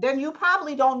disagreement. Then you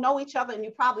probably don't know each other and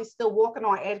you're probably still walking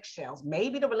on eggshells.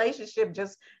 Maybe the relationship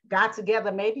just got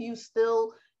together. Maybe you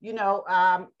still, in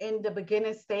the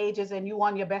beginning stages and you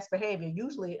on your best behavior.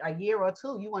 Usually a year or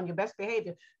two, you on your best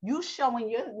behavior. You showing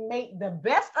your mate the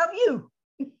best of you.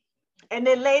 And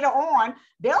then later on,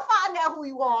 they'll find out who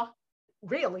you are,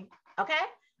 really, okay?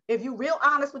 If you're real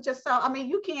honest with yourself,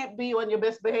 you can't be on your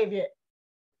best behavior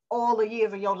all the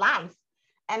years of your life.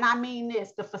 And I mean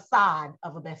this, the facade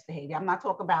of a best behavior. I'm not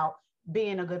talking about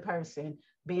being a good person,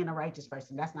 being a righteous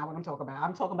person. That's not what I'm talking about.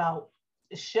 I'm talking about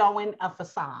showing a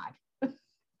facade.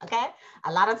 Okay?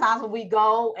 A lot of times when we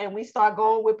go and we start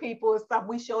going with people and stuff,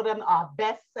 we show them our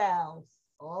best selves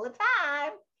all the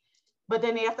time. But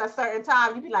then after a certain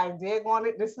time, you be like, they're going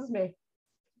it, this is me.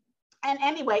 And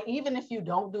anyway, even if you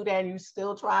don't do that and you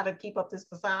still try to keep up this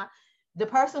facade, the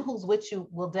person who's with you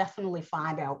will definitely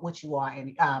find out what you are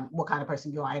and what kind of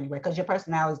person you are anyway, because your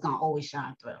personality is going to always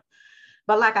shine through.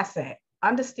 But like I said,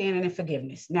 understanding and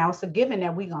forgiveness. Now, it's a given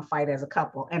that we're going to fight as a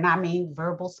couple. And I mean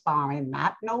verbal sparring,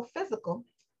 not no physical.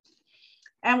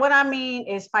 And what I mean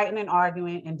is fighting and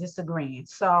arguing and disagreeing.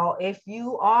 So if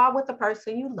you are with the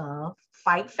person you love,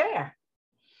 fight fair.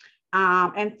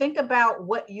 And think about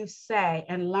what you say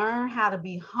and learn how to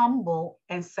be humble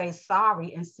and say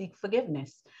sorry and seek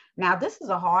forgiveness. Now, this is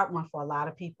a hard one for a lot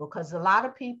of people because a lot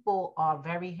of people are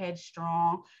very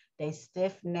headstrong, they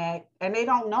stiff-necked, and they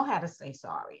don't know how to say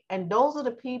sorry. And those are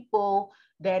the people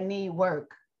that need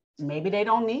work. Maybe they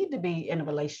don't need to be in a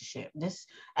relationship.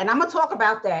 And I'm going to talk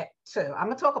about that too. I'm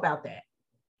going to talk about that.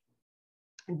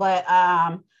 But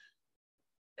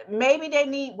maybe they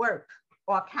need work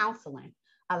or counseling.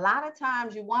 A lot of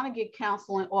times you want to get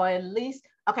counseling, or at least,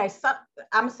 okay, so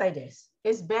I'm going to say this.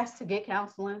 It's best to get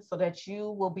counseling so that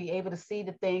you will be able to see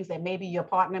the things that maybe your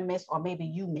partner missed or maybe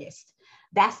you missed.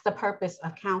 That's the purpose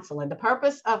of counseling. The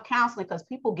purpose of counseling, because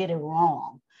people get it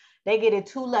wrong. They get it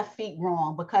 2 left feet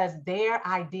wrong because their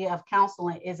idea of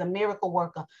counseling is a miracle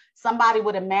worker. Somebody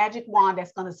with a magic wand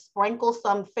that's going to sprinkle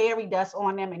some fairy dust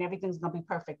on them and everything's going to be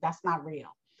perfect. That's not real.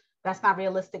 That's not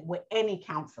realistic with any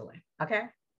counseling. Okay?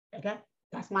 Okay?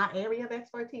 That's my area of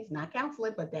expertise, not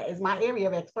counseling, but that is my area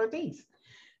of expertise.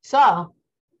 So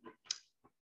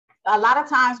a lot of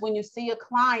times when you see a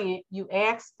client, you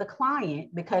ask the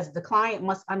client, because the client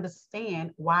must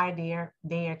understand why they're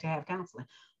there to have counseling.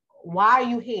 Why are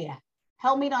you here?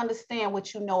 Help me to understand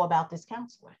what you know about this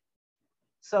counselor.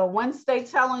 So once they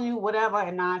telling you whatever,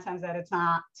 and 9 times out of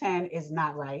 10 is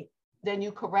not right, then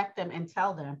you correct them and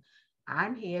tell them,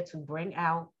 I'm here to bring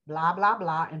out blah, blah,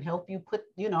 blah, and help you put,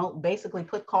 basically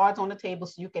put cards on the table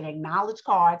so you can acknowledge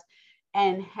cards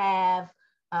and have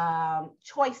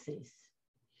choices.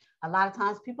 A lot of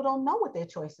times people don't know what their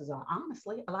choices are.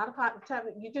 Honestly, a lot of times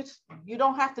you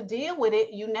don't have to deal with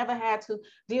it. You never had to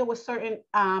deal with certain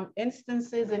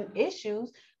instances and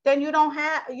issues. Then you don't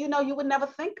have, you would never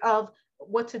think of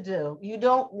what to do. You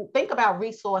don't think about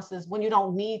resources when you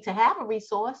don't need to have a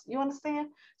resource. You understand?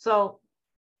 So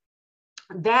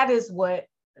that is what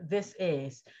this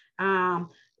is.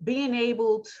 Being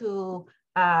able to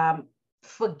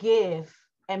forgive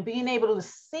and being able to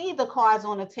see the cards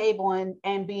on the table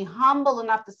and be humble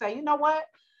enough to say, you know what?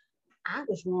 I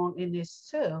was wrong in this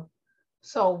too.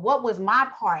 So what was my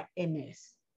part in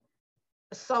this?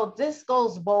 So this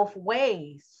goes both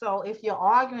ways. So if you're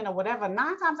arguing or whatever,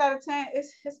 9 times out of 10,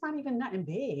 it's not even nothing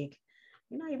big.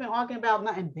 You're not even arguing about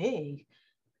nothing big.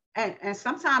 And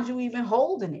sometimes you even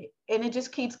holding it and it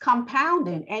just keeps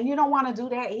compounding, and you don't want to do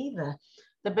that either.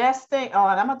 The best thing, oh,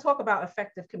 and I'm going to talk about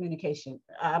effective communication.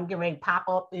 I'm getting ready to pop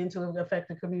up into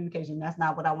effective communication. That's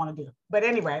not what I want to do. But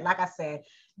anyway, like I said,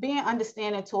 being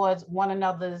understanding towards one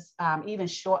another's even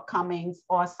shortcomings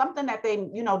or something that they,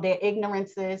 you know, their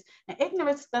ignorance is. And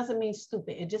ignorance doesn't mean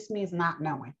stupid. It just means not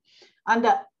knowing.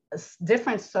 Under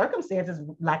different circumstances,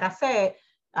 like I said,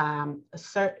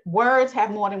 words have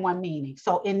more than one meaning.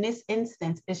 So in this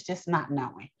instance, it's just not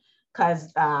knowing,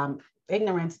 because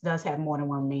ignorance does have more than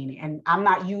one meaning. And I'm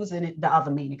not using it the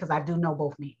other meaning, because I do know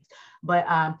both meanings, but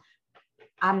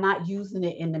I'm not using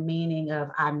it in the meaning of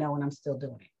I know and I'm still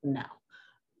doing it. No.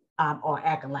 Or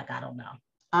acting like I don't know.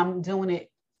 I'm doing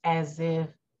it as if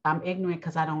I'm ignorant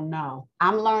because I don't know.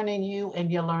 I'm learning you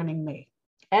and you're learning me.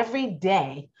 Every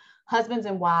day, husbands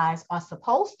and wives are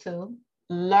supposed to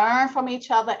learn from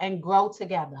each other and grow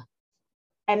together.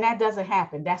 And that doesn't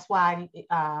happen. That's why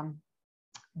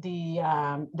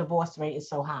the divorce rate is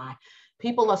so high.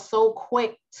 People are so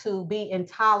quick to be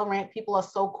intolerant. People are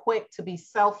so quick to be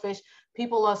selfish.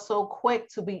 People are so quick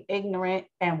to be ignorant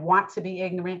and want to be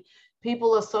ignorant.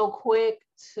 People are so quick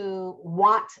to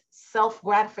want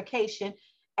self-gratification,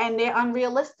 and they're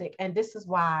unrealistic. And this is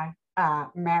why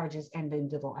marriages end in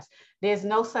divorce. There's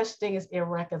no such thing as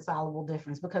irreconcilable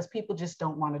difference, because people just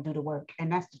don't want to do the work.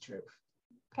 And that's the truth.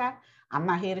 Okay. I'm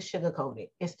not here to sugarcoat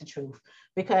it. It's the truth,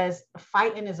 because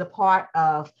fighting is a part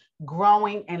of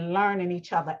growing and learning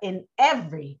each other in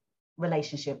every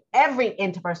relationship, every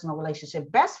interpersonal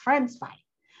relationship. Best friends fight,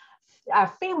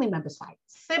 family members fight,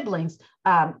 siblings,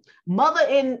 mother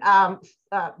and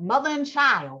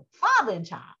child, father and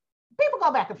child. People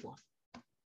go back and forth.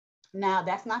 Now,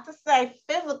 that's not to say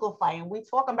physical fighting. We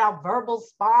talk about verbal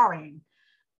sparring,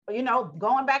 you know,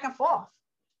 going back and forth.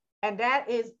 And that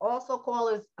is also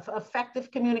called as effective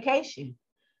communication,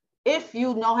 if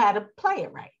you know how to play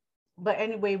it right. But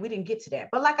anyway, we didn't get to that.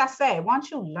 But like I said, once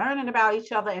you learning about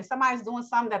each other and somebody's doing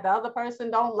something that the other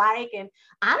person don't like, and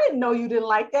I didn't know you didn't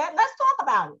like that, let's talk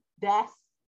about it. That's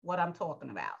what I'm talking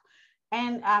about.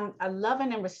 And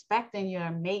loving and respecting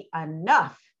your mate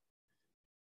enough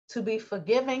to be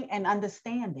forgiving and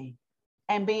understanding,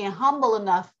 and being humble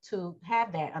enough to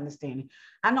have that understanding.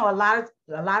 I know a lot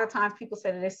of times people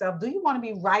say to themselves, do you want to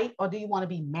be right or do you want to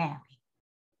be married?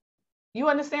 You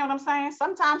understand what I'm saying?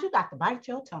 Sometimes you got to bite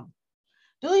your tongue.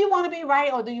 Do you want to be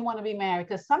right or do you want to be married?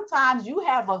 Because sometimes you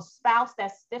have a spouse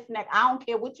that's stiff-necked. I don't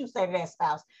care what you say to that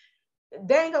spouse.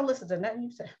 They ain't going to listen to nothing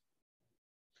you say.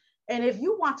 And if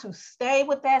you want to stay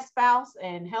with that spouse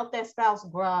and help that spouse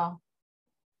grow,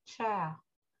 child,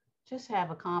 just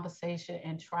have a conversation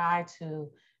and try to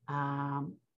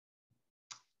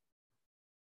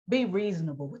be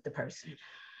reasonable with the person,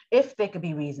 if they could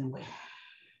be reasoned with.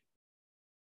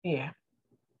 Yeah.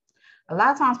 A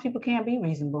lot of times people can't be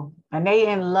reasonable, and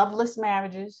they in loveless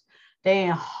marriages. They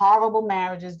in horrible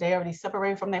marriages. They already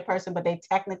separated from their person, but they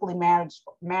technically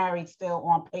married still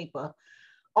on paper,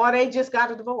 or they just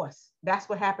got a divorce. That's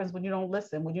what happens when you don't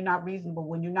listen, when you're not reasonable,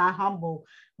 when you're not humble,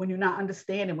 when you're not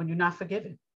understanding, when you're not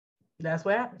forgiving. That's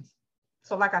what happens.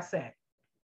 So like I said,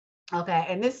 okay,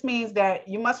 and this means that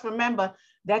you must remember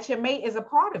that your mate is a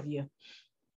part of you.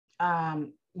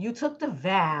 You took the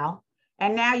vow,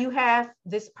 and now you have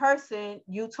this person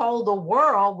you told the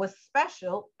world was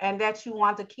special, and that you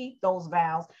want to keep those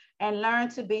vows and learn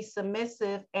to be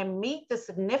submissive and meet the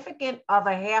significant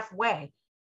other halfway,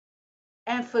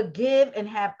 and forgive and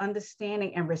have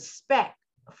understanding and respect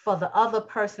for the other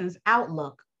person's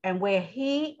outlook and where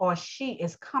he or she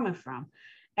is coming from.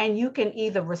 And you can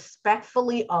either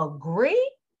respectfully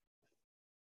agree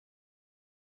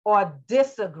or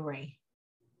disagree,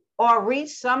 or reach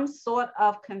some sort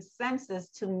of consensus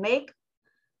to make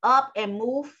up and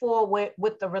move forward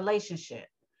with the relationship.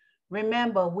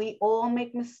 Remember, we all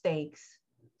make mistakes,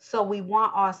 so we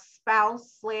want our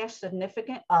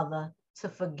spouse/significant other to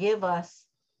forgive us.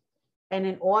 And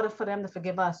in order for them to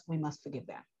forgive us, we must forgive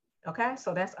them. Okay,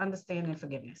 so that's understanding and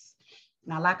forgiveness.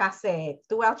 Now, like I said,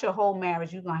 throughout your whole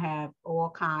marriage, you're going to have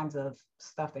all kinds of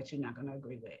stuff that you're not going to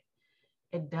agree with.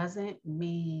 It doesn't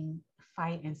mean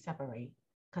fight and separate,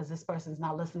 because this person's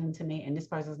not listening to me and this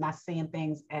person's not seeing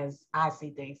things as I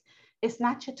see things. It's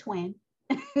not your twin.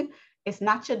 It's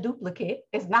not your duplicate.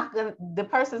 The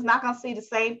person's not going to see the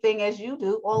same thing as you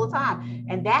do all the time.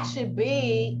 And that should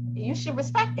be, you should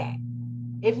respect that.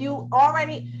 If you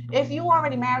already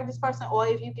married this person, or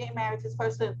if you get married to this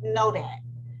person, know that.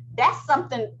 That's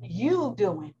something you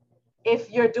doing.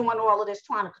 If you're doing all of this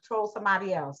trying to control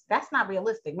somebody else, that's not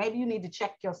realistic. Maybe you need to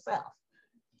check yourself.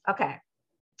 Okay.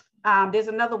 There's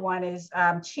another one is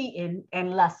cheating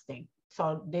and lusting.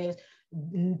 So there's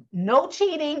no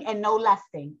cheating and no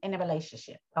lusting in a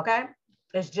relationship. Okay.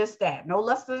 It's just that. No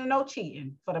lusting and no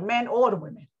cheating for the men or the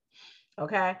women.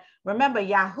 Okay. Remember,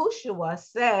 Yahushua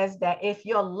says that if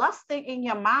you're lusting in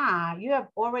your mind, you have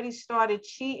already started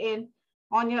cheating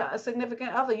on your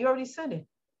significant other. You already sinned it.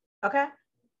 Okay.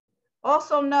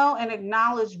 Also know and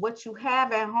acknowledge what you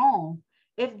have at home.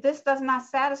 If this does not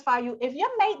satisfy you, if your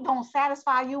mate don't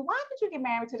satisfy you, why did you get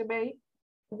married to the mate?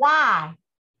 Why?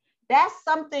 That's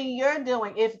something you're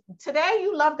doing. If today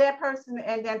you love that person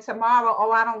and then tomorrow,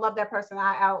 oh, I don't love that person,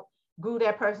 I outgrew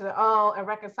that person, oh,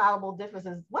 irreconcilable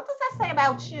differences. What does that say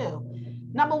about you?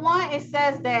 Number one, it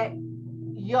says that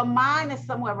your mind is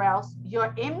somewhere else.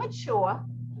 You're immature.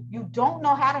 You don't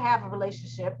know how to have a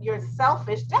relationship. You're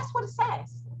selfish. That's what it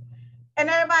says. And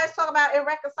everybody's talking about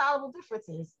irreconcilable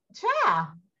differences. Child,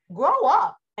 grow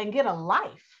up and get a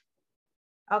life.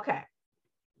 Okay.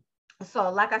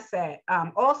 So like I said,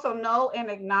 also know and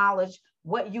acknowledge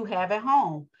what you have at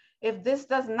home. If this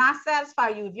does not satisfy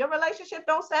you, if your relationship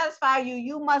don't satisfy you,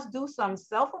 you must do some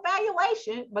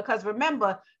self-evaluation, because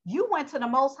remember, you went to the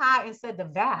Most High and said the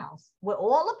vows with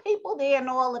all the people there and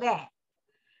all of that.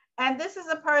 And this is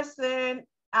a person,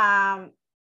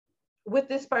 with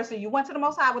this person, you went to the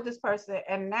Most High with this person,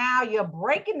 and now you're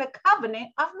breaking the covenant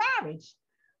of marriage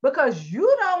because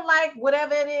you don't like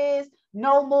whatever it is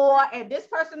no more, and this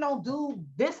person don't do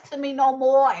this to me no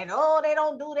more, and oh, they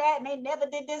don't do that, and they never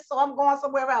did this, so I'm going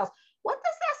somewhere else. What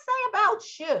does that say about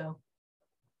you?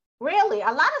 Really,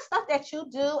 a lot of stuff that you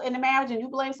do in the marriage and you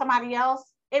blame somebody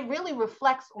else, it really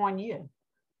reflects on you.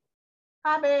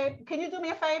 Hi, babe. Can you do me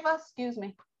a favor? Excuse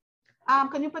me.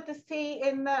 Can you put this tea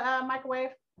in the microwave?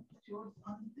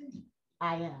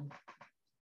 I am.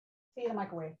 Tea in the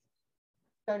microwave.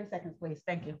 30 seconds, please.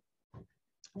 Thank you.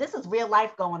 This is real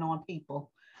life going on,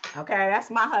 people. Okay, that's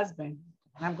my husband.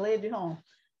 I'm glad you're home.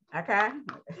 Okay,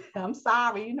 I'm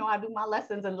sorry. You know, I do my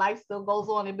lessons and life still goes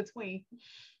on in between.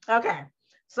 Okay,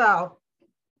 so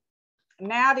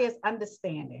now there's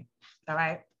understanding. All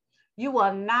right, you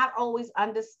will not always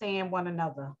understand one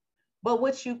another, but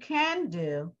what you can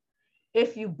do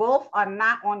if you both are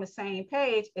not on the same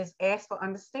page is ask for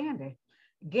understanding.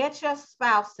 Get your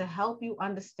spouse to help you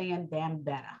understand them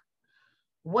better,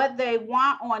 what they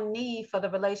want or need for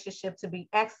the relationship to be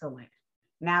excellent.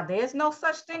 Now, there's no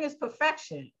such thing as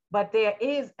perfection, but there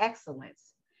is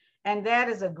excellence. And that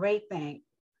is a great thing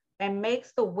and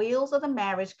makes the wheels of the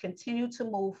marriage continue to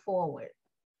move forward.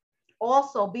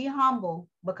 Also, be humble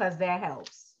because that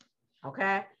helps.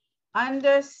 Okay.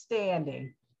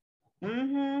 Understanding.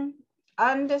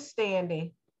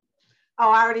 Understanding. Oh,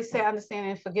 I already said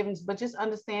understanding and forgiveness, but just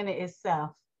understanding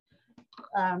itself.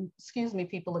 Excuse me,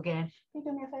 people, again. Can you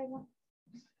do me a favor?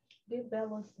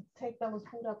 Take Bella's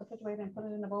food out the refrigerator and put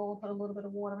it in the bowl, put a little bit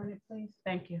of water in it, please.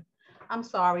 Thank you. I'm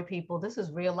sorry, people. This is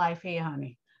real life here,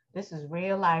 honey. This is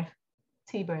real life.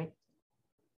 Tea break.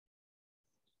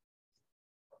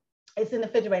 It's in the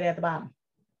refrigerator at the bottom.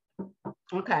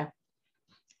 Okay.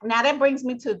 Now that brings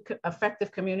me to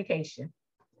effective communication.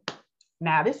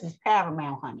 Now this is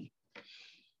paramount, honey.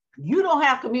 You don't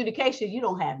have communication, you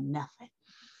don't have nothing.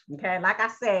 Okay, like I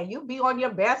said, you be on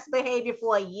your best behavior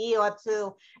for a year or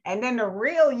two, and then the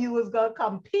real you is gonna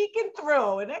come peeking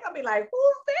through, and they're gonna be like,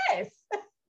 "Who's this?"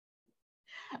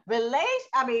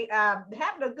 Having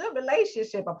a good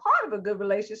relationship, a part of a good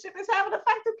relationship is having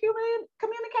effective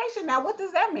communication. Now, what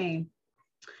does that mean?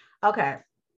 Okay.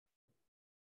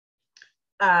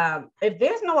 If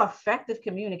there's no effective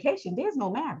communication, there's no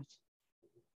marriage.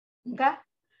 Okay.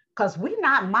 Because we're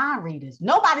not mind readers.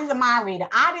 Nobody's a mind reader.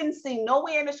 I didn't see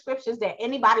nowhere in the scriptures that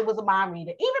anybody was a mind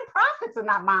reader. Even prophets are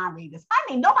not mind readers. I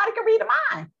mean, nobody can read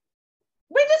a mind.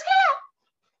 We just can't.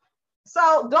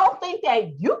 So don't think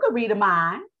that you can read a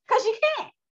mind, because you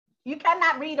can't. You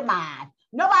cannot read a mind.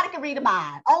 Nobody can read a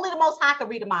mind. Only the Most High can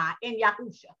read a mind in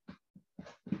Yahusha.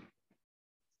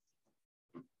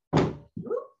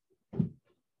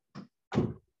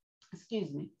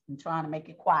 Excuse me. I'm trying to make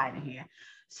it quiet in here.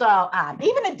 So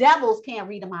even the devils can't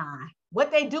read a mind.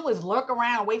 What they do is lurk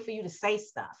around and wait for you to say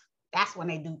stuff. That's when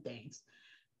they do things.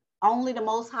 Only the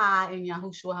Most High and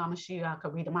Yahushua HaMashiach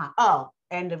can read a mind. Oh,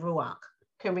 and the Ruach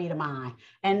can read a mind.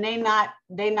 And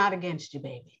they're not against you,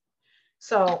 baby.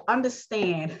 So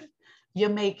understand, your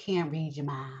mate can't read your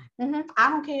mind. I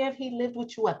don't care if he lived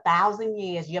with you 1,000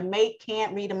 years. Your mate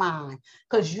can't read a mind,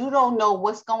 because you don't know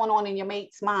what's going on in your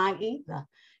mate's mind either.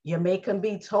 Your mate can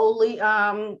be totally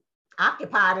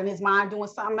occupied in his mind doing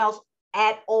something else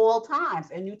at all times,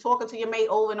 and you talking to your mate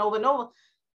over and over and over,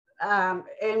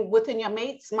 and within your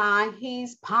mate's mind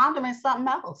he's pondering something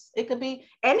else. It could be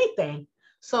anything.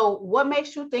 So what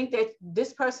makes you think that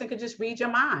this person could just read your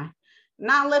mind?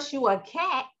 Not unless you a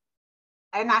cat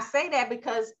And I say that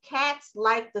because cats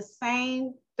like the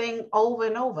same thing over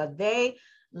and over. They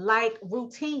like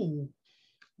routine.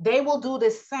 They will do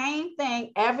the same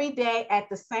thing every day at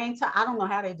the same time. I don't know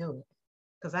how they do it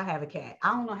because I have a cat.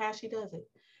 I don't know how she does it.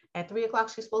 At 3 o'clock,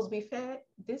 she's supposed to be fed.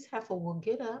 This heifer will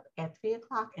get up at 3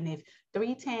 o'clock. And if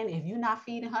 3:10, if you're not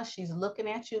feeding her, she's looking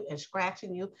at you and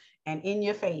scratching you and in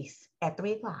your face at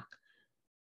 3 o'clock.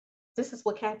 This is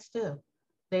what cats do.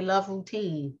 They love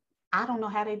routine. I don't know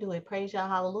how they do it. Praise y'all,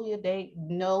 hallelujah. They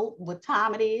know what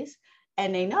time it is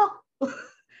and they know.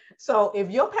 So if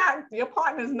your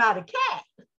partner is not a cat,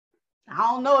 I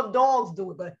don't know if dogs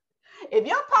do it, but if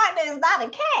your partner is not a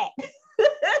cat,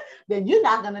 then you're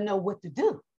not going to know what to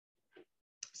do.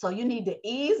 So you need to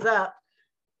ease up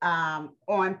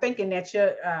on thinking that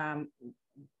your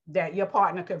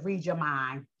partner could read your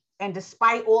mind. And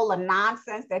despite all the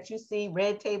nonsense that you see,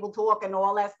 red table talk and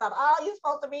all that stuff, oh, you're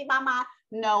supposed to read my mind.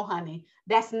 No, honey,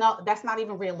 that's not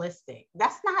even realistic.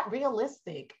 That's not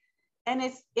realistic. And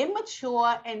it's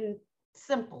immature and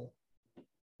simple.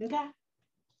 Okay.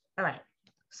 All right.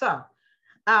 So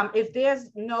if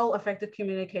there's no effective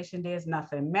communication, there's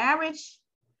nothing. Marriage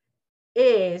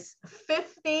is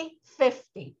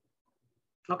 50-50.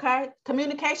 Okay.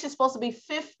 Communication is supposed to be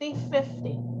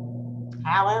 50-50.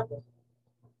 However,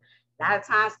 a lot of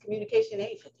times communication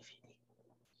ain't 50-50.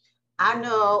 I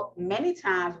know many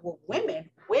times with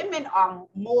women are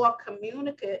more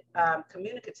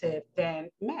communicative than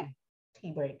men.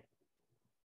 Tea break.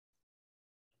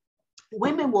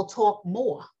 Women will talk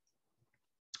more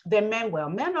than men will.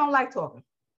 Men don't like talking.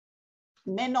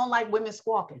 Men don't like women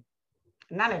squawking.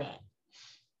 None of that.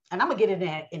 And I'm gonna get into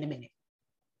that in a minute.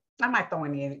 I might throw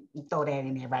that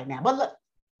in there right now. But look,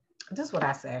 this is what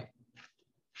I said.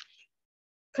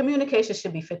 Communication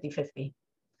should be 50-50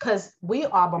 because we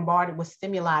are bombarded with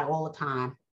stimuli all the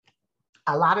time.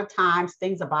 A lot of times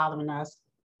things are bothering us,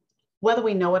 whether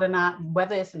we know it or not,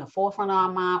 whether it's in the forefront of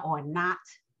our mind or not.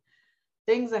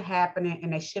 Things are happening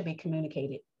and they should be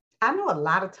communicated. I know a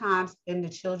lot of times in the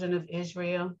children of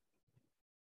Israel,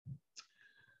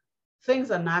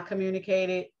 things are not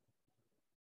communicated.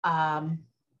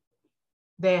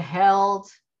 They're held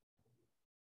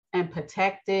and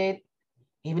protected,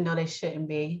 even though they shouldn't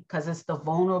be, because it's the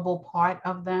vulnerable part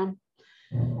of them.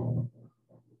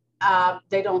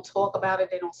 They don't talk about it.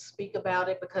 They don't speak about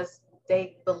it because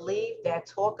they believe that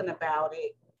talking about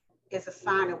it is a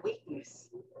sign of weakness.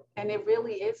 And it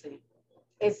really isn't.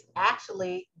 It's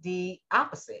actually the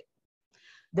opposite.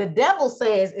 The devil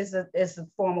says it's a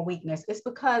form of weakness. It's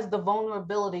because the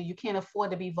vulnerability, you can't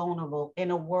afford to be vulnerable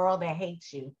in a world that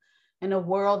hates you, in a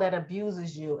world that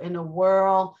abuses you, in a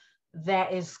world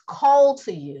that is cold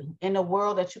to you, in a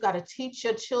world that you got to teach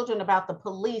your children about the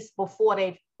police before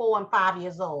they're 4 and 5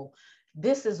 years old.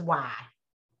 This is why,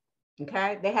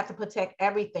 okay? They have to protect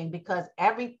everything because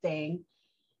everything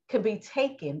could be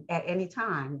taken at any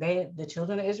time. The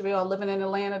children of Israel are living in the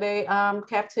land of their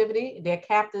captivity. Their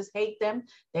captors hate them.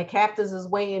 Their captors is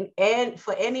waiting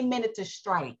for any minute to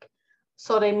strike.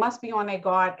 So they must be on their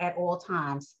guard at all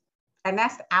times. And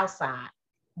that's outside.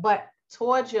 But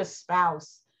towards your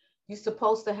spouse, you're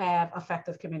supposed to have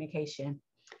effective communication.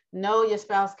 No, your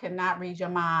spouse cannot read your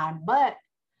mind, but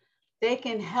they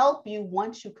can help you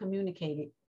once you communicate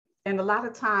it. And a lot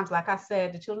of times, like I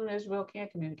said, the children of Israel can't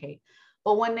communicate.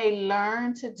 But when they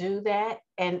learn to do that,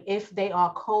 and if they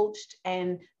are coached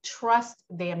and trust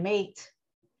their mate,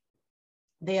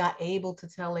 they are able to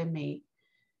tell their mate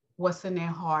what's in their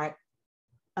heart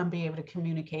and be able to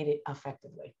communicate it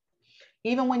effectively.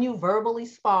 Even when you verbally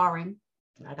sparring,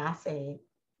 like I said,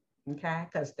 okay,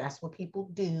 because that's what people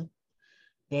do.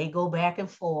 They go back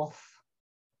and forth.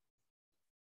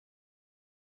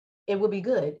 It would be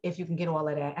good if you can get all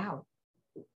of that out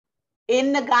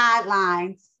in the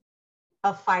guidelines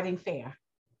of fighting fair,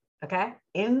 okay?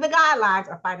 In the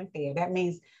guidelines of fighting fair. That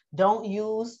means don't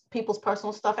use people's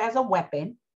personal stuff as a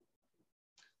weapon.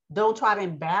 Don't try to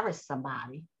embarrass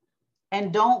somebody.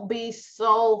 And don't be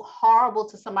so horrible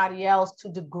to somebody else to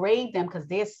degrade them because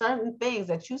there's certain things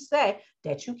that you say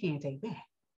that you can't take back.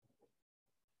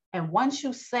 And once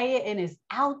you say it and it's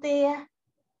out there,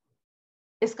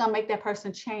 it's going to make that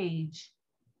person change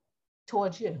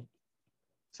towards you.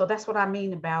 So that's what I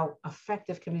mean about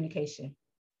effective communication.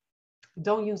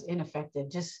 Don't use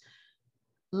ineffective. Just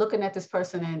looking at this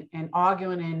person and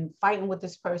arguing and fighting with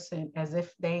this person as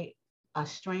if they are a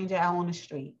stranger out on the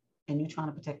street and you're trying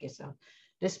to protect yourself.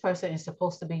 This person is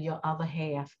supposed to be your other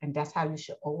half, and that's how you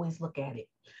should always look at it.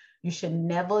 You should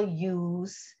never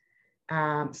use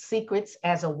secrets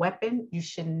as a weapon. You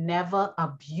should never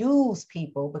abuse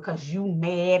people because you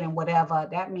mad and whatever.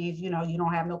 That means, you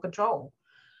don't have no control.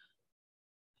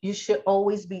 You should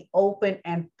always be open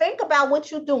and think about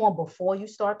what you're doing before you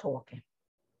start talking.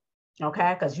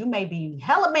 Okay, because you may be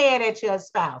hella mad at your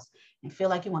spouse and feel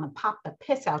like you want to pop the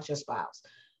piss out your spouse,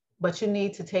 but you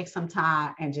need to take some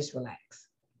time and just relax.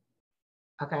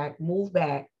 Okay, move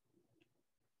back,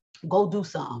 go do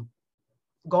something,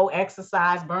 go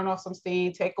exercise, burn off some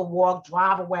steam, take a walk,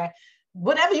 drive away,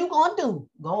 whatever you're going to do,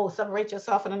 go separate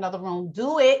yourself in another room,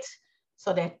 do it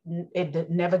so that it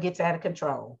never gets out of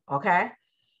control. Okay.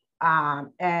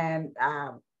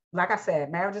 Like I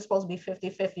said, marriage is supposed to be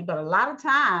 50-50, but a lot of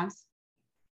times,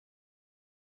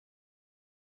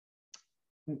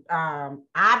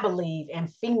 I believe, and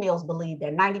females believe,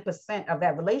 that 90% of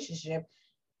that relationship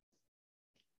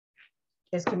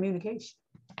is communication.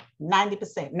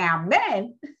 90%. Now,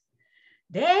 men,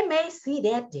 they may see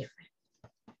that different.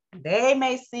 They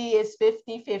may see it's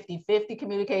 50-50, 50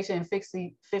 communication and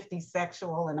 50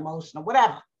 sexual and emotional,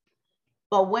 whatever.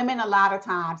 But women, a lot of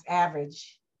times,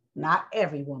 average, not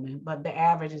every woman, but the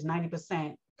average is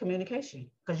 90% communication,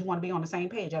 because you want to be on the same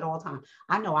page at all times.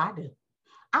 I know I do.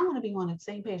 I want to be on the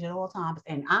same page at all times.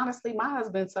 And honestly, my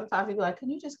husband, sometimes he'd be like, can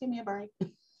you just give me a break?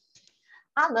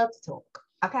 I love to talk,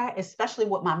 okay? Especially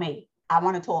with my mate. I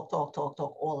want to talk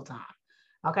all the time,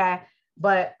 okay?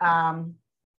 But I'm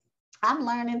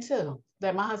learning too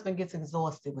that my husband gets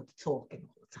exhausted with the talking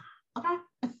all the time,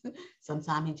 okay?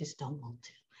 Sometimes he just don't want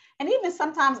to. And even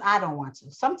sometimes I don't want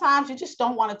to. Sometimes you just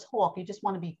don't want to talk. You just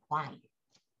want to be quiet.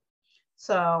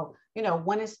 So,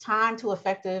 when it's time to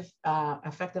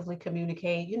effectively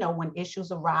communicate, when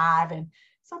issues arrive, and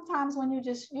sometimes when you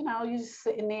just, you're just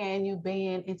sitting there and you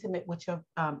being intimate with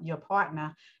your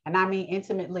partner. And I mean,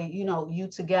 intimately, you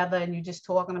together and you're just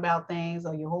talking about things,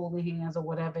 or you're holding hands or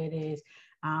whatever it is.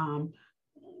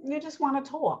 You just want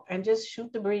to talk and just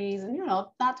shoot the breeze and,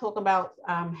 not talk about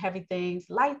heavy things,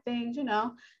 light things,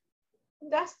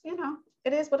 that's,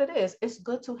 it is what it is. It's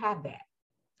good to have that.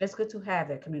 It's good to have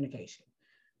that communication.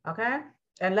 Okay.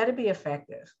 And let it be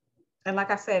effective. And like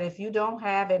I said, if you don't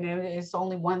have it and it's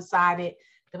only one-sided,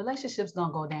 the relationship's going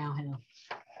to go downhill.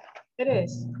 It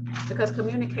is, because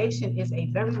communication is a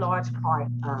very large part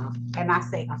of, and I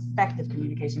say effective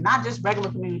communication, not just regular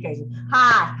communication.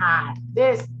 Hi,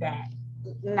 this, that.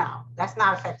 No, that's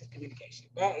not effective communication.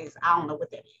 That is, I don't know what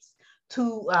that is.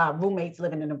 Two roommates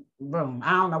living in a room.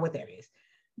 I don't know what that is.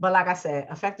 But like I said,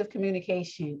 effective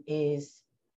communication is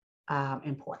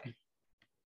important.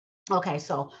 Okay,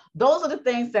 so those are the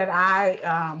things that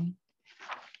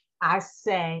I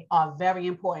say are very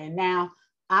important. Now,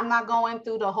 I'm not going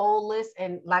through the whole list.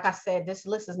 And like I said, this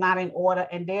list is not in order.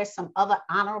 And there's some other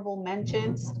honorable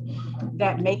mentions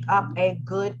that make up a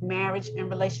good marriage and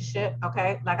relationship.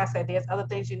 Okay, like I said, there's other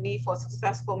things you need for a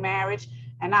successful marriage.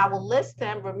 And I will list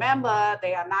them. Remember,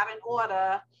 they are not in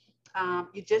order.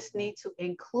 You just need to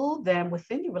include them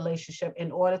within your relationship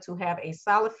in order to have a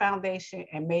solid foundation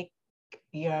and make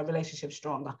your relationship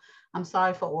stronger. I'm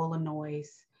sorry for all the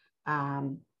noise.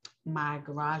 My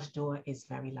garage door is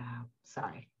very loud.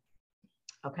 Sorry.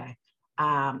 Okay.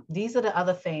 These are the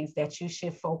other things that you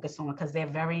should focus on because they're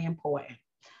very important.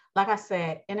 Like I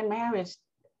said, in a marriage,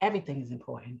 everything is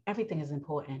important. Everything is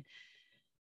important.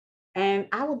 And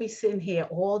I will be sitting here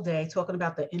all day talking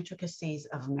about the intricacies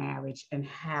of marriage and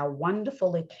how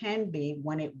wonderful it can be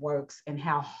when it works and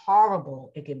how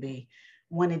horrible it can be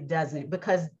when it doesn't.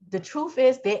 Because the truth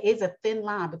is, there is a thin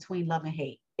line between love and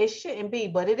hate. It shouldn't be,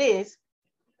 but it is.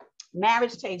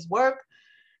 Marriage takes work.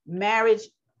 Marriage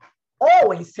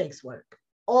always takes work.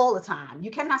 All the time.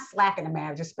 You cannot slack in a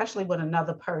marriage, especially with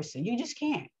another person. You just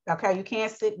can't. Okay. You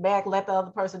can't sit back, let the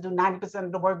other person do 90%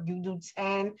 of the work. You do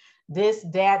 10, this,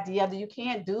 that, the other. You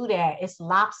can't do that. It's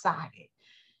lopsided.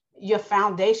 Your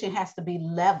foundation has to be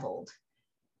leveled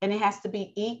and it has to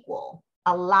be equal.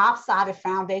 A lopsided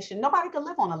foundation. Nobody can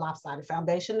live on a lopsided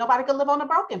foundation. Nobody can live on a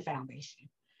broken foundation.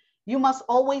 You must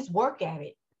always work at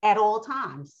it at all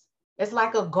times. It's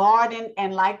like a garden,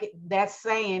 and like that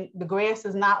saying, the grass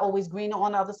is not always greener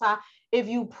on the other side. If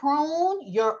you prune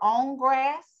your own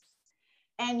grass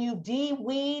and you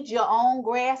de-weed your own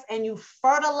grass and you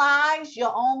fertilize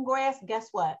your own grass, guess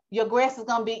what? Your grass is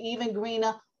going to be even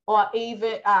greener, or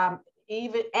even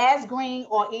as green,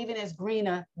 or even as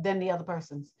greener than the other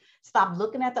person's. Stop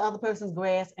looking at the other person's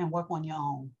grass and work on your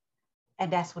own.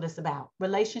 And that's what it's about.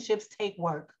 Relationships take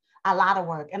work. A lot of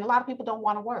work. And a lot of people don't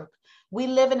want to work. We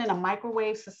living in a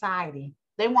microwave society.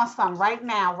 They want something right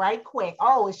now, right quick.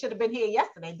 Oh, it should have been here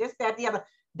yesterday. This, that, the other.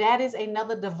 That is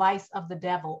another device of the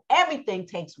devil. Everything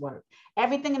takes work.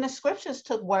 Everything in the scriptures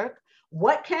took work.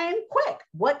 What came quick?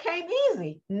 What came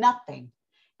easy? Nothing.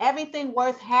 Everything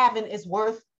worth having is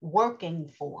worth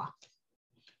working for.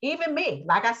 Even me,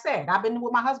 like I said, I've been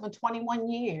with my husband 21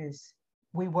 years.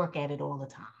 We work at it all the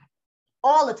time.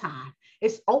 All the time.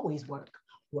 It's always work.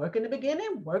 Work in the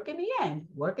beginning, work in the end,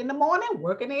 work in the morning,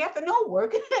 work in the afternoon,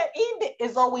 work in the evening.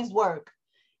 It's always work.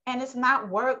 And it's not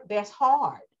work that's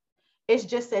hard. It's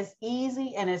just as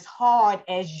easy and as hard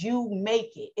as you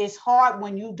make it. It's hard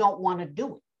when you don't want to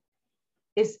do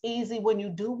it. It's easy when you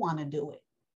do want to do it.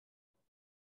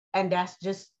 And that's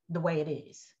just the way it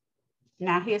is.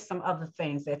 Now, here's some other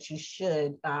things that you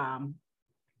should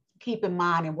keep in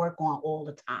mind and work on all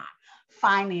the time.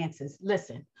 Finances.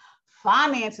 Listen,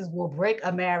 finances will break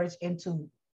a marriage into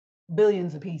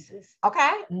billions of pieces.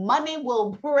 Okay? Money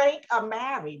will break a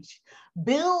marriage.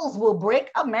 Bills will break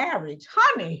a marriage.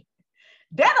 Honey,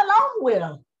 that alone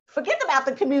will. Forget about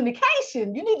the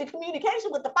communication. You need the communication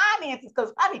with the finances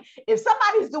because, honey, if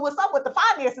somebody's doing something with the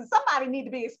finances, somebody need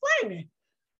to be explaining.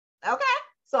 Okay?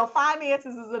 So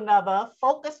finances is another.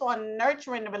 Focus on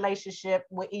nurturing the relationship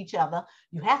with each other.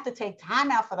 You have to take time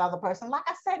out for the other person. Like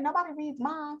I said, nobody reads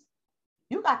minds.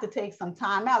 You got to take some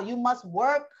time out. You must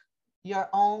work your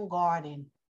own garden.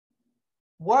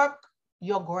 Work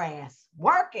your grass.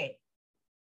 Work it.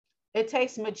 It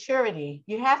takes maturity.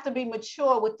 You have to be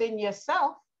mature within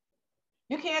yourself.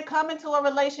 You can't come into a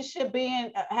relationship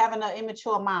having an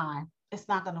immature mind. It's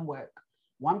not going to work.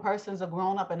 One person's a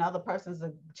grown-up, another person's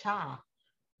a child.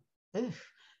 Oof.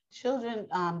 Children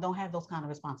don't have those kind of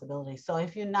responsibilities. So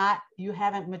if you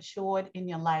haven't matured in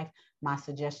your life, my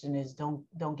suggestion is don't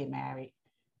get married.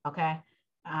 Okay.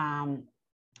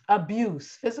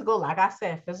 Abuse, physical, like I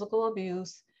said, physical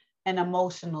abuse and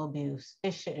emotional abuse.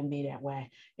 It shouldn't be that way.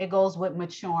 It goes with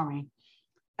maturing.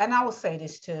 And I will say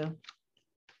this too.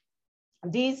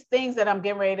 These things that I'm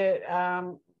getting ready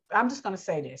to, I'm just going to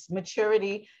say this: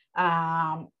 maturity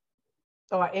or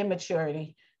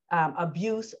immaturity,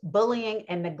 abuse, bullying,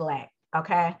 and neglect.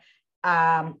 Okay.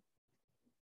 I'm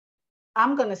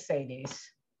going to say this.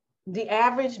 The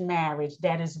average marriage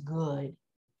that is good,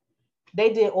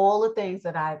 they did all the things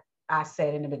that I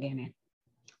said in the beginning.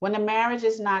 When the marriage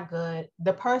is not good,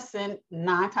 the person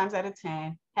 9 times out of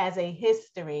 10 has a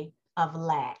history of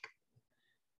lack.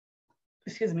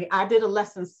 Excuse me. I did a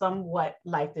lesson somewhat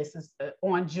like this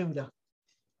on Judah.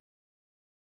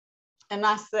 And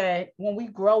I said, when we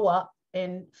grow up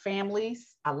in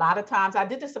families, a lot of times, I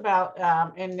did this about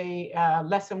in the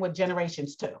lesson with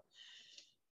generations too.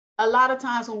 A lot of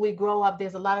times when we grow up,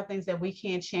 there's a lot of things that we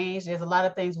can't change. There's a lot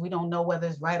of things we don't know whether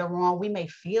it's right or wrong. We may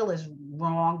feel is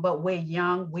wrong, but we're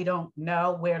young. We don't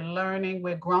know. We're learning.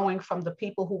 We're growing from the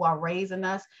people who are raising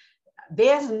us.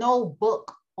 There's no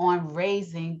book on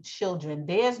raising children.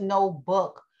 There's no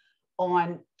book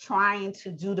on trying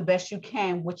to do the best you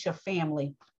can with your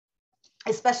family,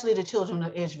 especially the children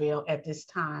of Israel at this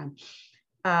time.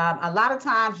 A lot of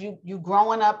times you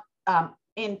growing up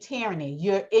in tyranny,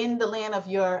 you're in the land of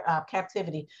your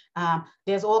captivity.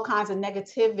 There's all kinds of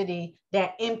negativity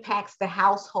that impacts the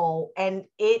household, and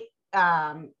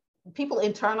people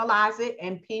internalize it,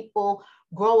 and people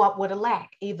grow up with a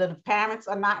lack. Either the parents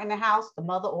are not in the house, the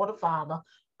mother or the father,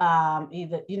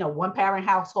 either one parent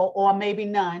household or maybe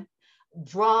none.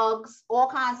 Drugs, all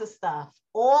kinds of stuff.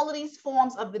 All of these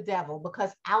forms of the devil,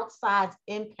 because outside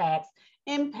impacts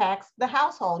the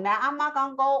household. Now, I'm not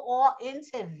going to go all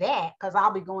into that because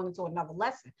I'll be going into another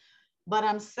lesson. But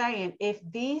I'm saying if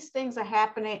these things are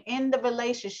happening in the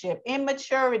relationship,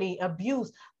 immaturity,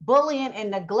 abuse, bullying,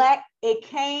 and neglect, it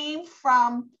came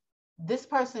from this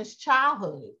person's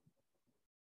childhood.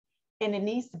 And it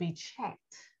needs to be checked.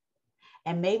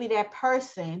 And maybe that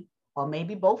person, or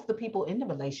maybe both the people in the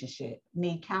relationship,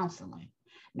 need counseling.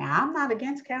 Now, I'm not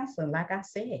against counseling, like I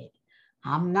said.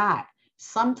 I'm not.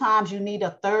 Sometimes you need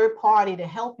a third party to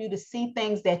help you to see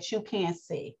things that you can't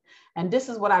see. And this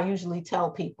is what I usually tell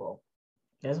people.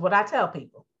 This is what I tell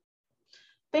people.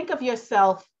 Think of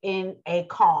yourself in a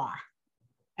car,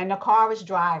 and the car is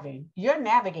driving. You're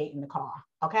navigating the car,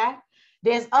 okay?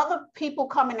 There's other people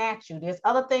coming at you. There's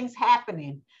other things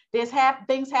happening. There's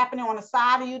things happening on the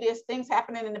side of you. There's things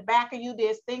happening in the back of you.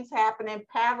 There's things happening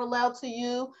parallel to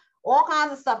you, all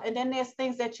kinds of stuff. And then there's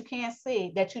things that you can't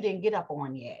see that you didn't get up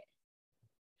on yet.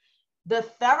 The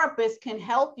therapist can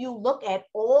help you look at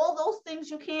all those things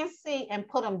you can't see and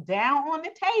put them down on the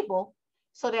table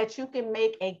so that you can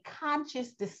make a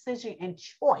conscious decision and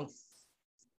choice.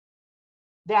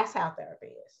 That's how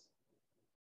therapy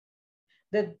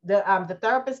is. The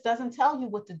therapist doesn't tell you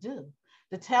what to do.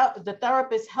 The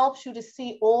therapist helps you to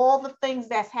see all the things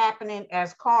that's happening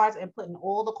as cards and putting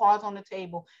all the cards on the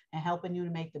table and helping you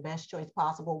to make the best choice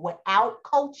possible without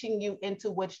coaching you into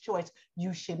which choice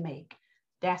you should make.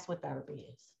 That's what therapy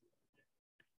is.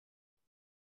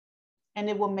 and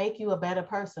it will make you a better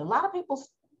person. A lot of people,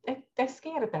 they're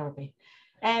scared of therapy.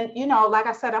 And, you know, like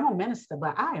I said, I'm a minister,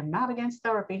 but I am not against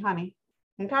therapy, honey.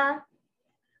 Okay?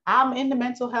 I'm in the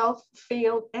mental health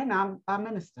field and I'm a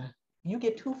minister. You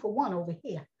get 2 for 1 over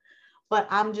here. But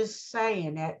I'm just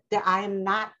saying that I am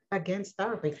not against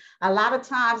therapy. A lot of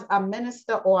times a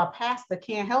minister or a pastor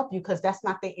can't help you because that's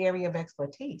not their area of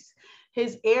expertise.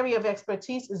 His area of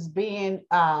expertise is being,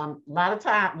 a lot of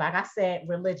time, like I said,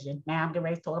 religion. Now I'm getting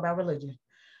ready to talk about religion.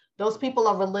 Those people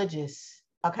are religious,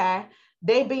 okay?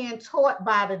 They being taught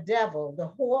by the devil, the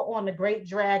whore on the great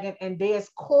dragon, and there's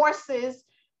courses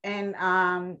and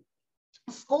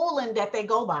schooling that they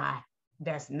go by.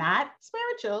 That's not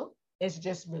spiritual. It's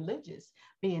just religious,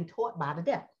 being taught by the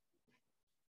devil.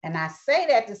 And I say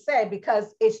that to say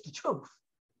because it's the truth.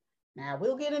 Now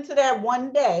we'll get into that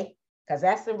one day because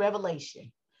that's in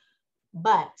Revelation.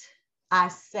 But I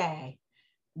say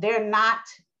they're not,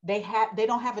 they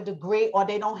don't have a degree or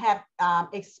they don't have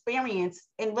experience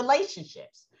in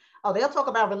relationships. Oh, they'll talk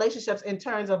about relationships in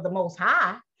terms of the Most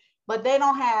High, but they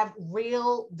don't have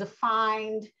real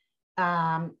defined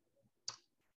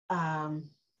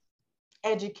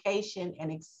education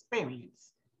and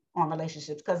experience on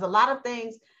relationships, because a lot of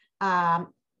things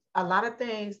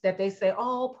that they say,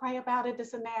 oh, pray about it,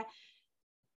 this and that,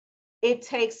 it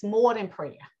takes more than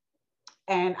prayer.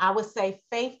 And I would say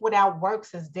faith without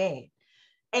works is dead,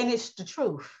 and it's the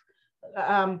truth.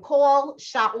 Paul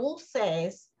Shaul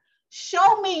says,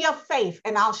 show me your faith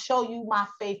and I'll show you my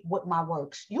faith with my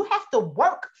works. You have to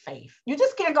work faith. You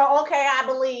just can't go, okay, I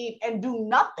believe, and do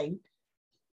nothing.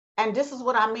 And this is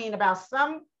what I mean about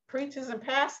some preachers and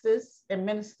pastors and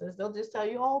ministers. They'll just tell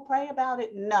you, oh, pray about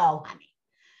it. No, honey,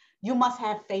 you must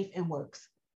have faith and works.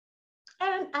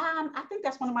 And I think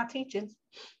that's one of my teachings.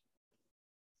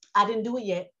 I didn't do it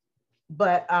yet,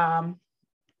 but I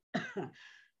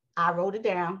wrote it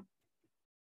down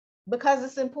because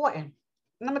it's important.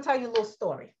 And I'm going to tell you a little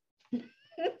story.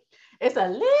 It's a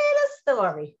little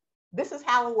story. This is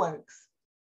how it works.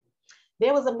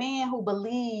 There was a man who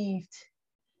believed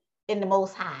in the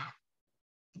Most High.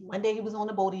 One day he was on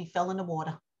the boat, he fell in the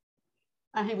water.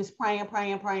 And he was praying.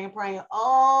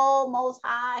 Oh, Most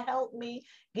High, help me.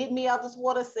 Get me out this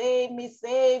water. Save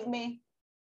me.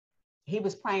 He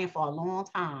was praying for a long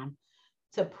time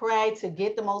to pray to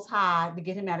get the Most High to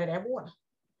get him out of that water.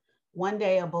 One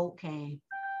day a boat came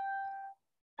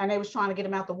and they was trying to get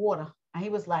him out the water. And he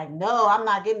was like, no, I'm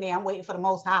not getting there. I'm waiting for the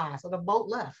Most High. So the boat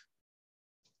left.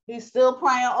 He's still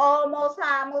praying, oh, Most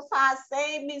High,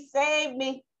 save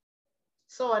me.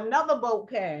 So another boat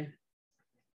came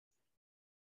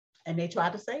and they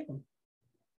tried to save him.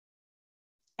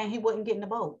 And he wouldn't get in the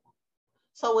boat.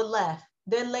 So it left.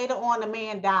 Then later on, the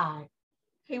man died.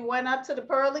 He went up to the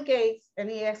pearly gates and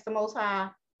he asked the Most High,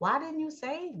 why didn't you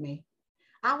save me?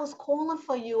 I was calling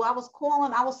for you. I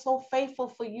was so faithful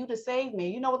for you to save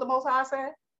me. You know what the Most High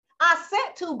said? I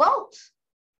sent 2 boats.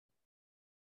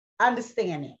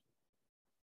 Understand it.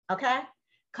 Okay?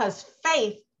 Because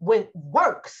faith with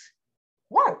works.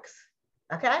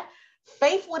 Okay?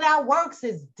 Faith without works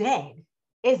is dead.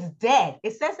 It's dead.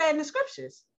 It says that in the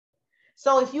scriptures.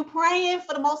 So if you're praying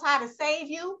for the Most High to save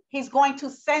you, he's going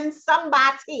to send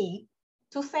somebody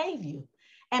to save you.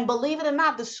 And believe it or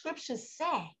not, the scriptures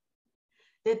say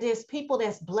that there's people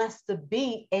that's blessed to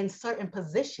be in certain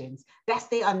positions. That's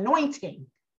their anointing.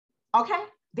 Okay?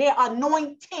 Their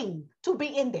anointing to be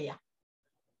in there.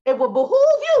 It will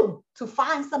behoove you to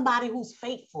find somebody who's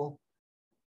faithful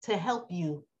to help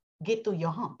you get through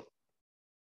your hump.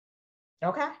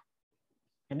 Okay?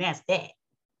 And that's that.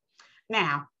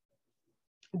 Now,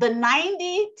 the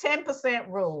 90-10%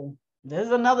 rule, this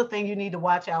is another thing you need to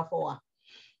watch out for.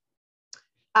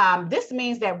 This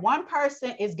means that one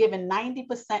person is given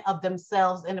 90% of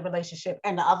themselves in a relationship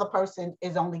and the other person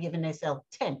is only giving themselves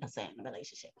 10% in a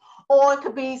relationship. Or it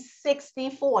could be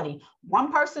 60-40.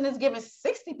 One person is giving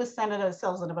 60% of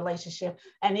themselves in a relationship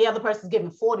and the other person is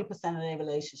giving 40% of their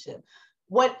relationship.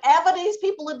 Whatever these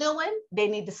people are doing, they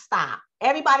need to stop.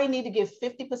 Everybody need to give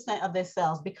 50% of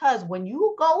themselves, because when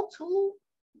you go to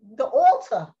the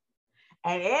altar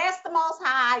and ask the Most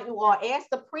High, or ask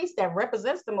the priest that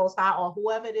represents the Most High, or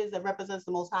whoever it is that represents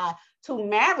the Most High to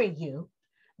marry you,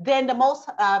 then the most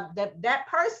that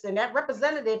person, that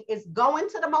representative, is going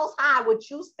to the Most High with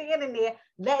you standing there,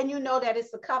 letting you know that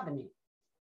it's a covenant.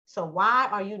 So why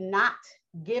are you not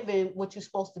giving what you're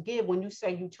supposed to give when you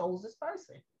say you chose this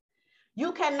person?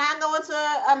 You cannot go into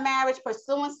a marriage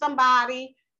pursuing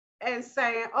somebody and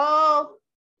saying, oh,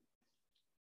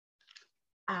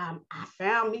 I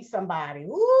found me somebody.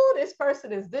 Ooh, this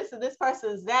person is this and this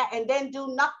person is that, and then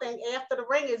do nothing after the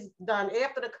ring is done,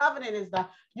 after the covenant is done.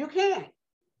 You can't.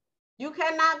 You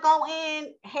cannot go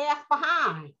in half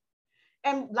behind.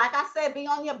 And like I said, be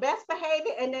on your best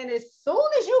behavior. And then as soon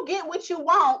as you get what you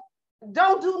want,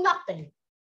 don't do nothing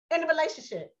in a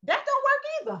relationship. That don't work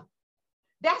either.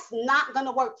 That's not going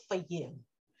to work for you.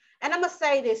 And I'm going to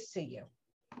say this to you.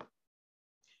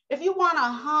 If you want a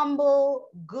humble,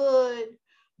 good,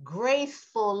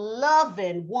 graceful,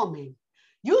 loving woman,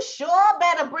 you sure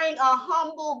better bring a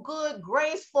humble, good,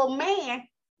 graceful man.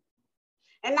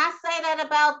 And I say that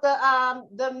about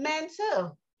the men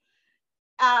too.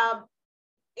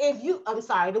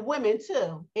 The women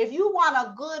too. If you want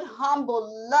a good,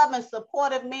 humble, loving,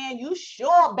 supportive man, you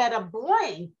sure better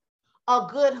bring a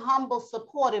good, humble,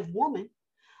 supportive woman.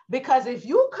 Because if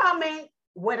you come in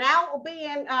without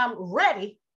being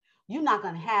ready, you're not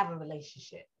going to have a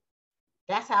relationship.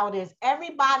 That's how it is.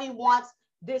 Everybody wants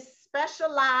this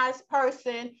specialized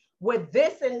person with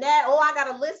this and that. Oh, I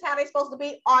got a list how they're supposed to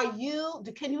be.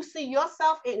 Can you see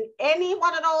yourself in any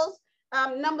one of those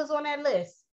numbers on that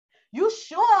list? You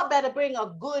sure better bring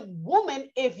a good woman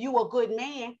if you a good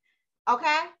man,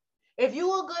 okay? If you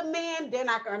a good man, then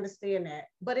I can understand that.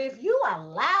 But if you a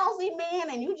lousy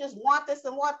man and you just want this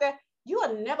and want that, you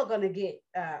are never going to get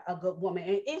a good woman.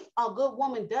 And if a good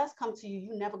woman does come to you,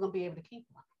 you're never going to be able to keep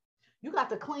her. You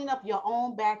got to clean up your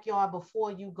own backyard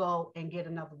before you go and get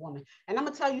another woman. And I'm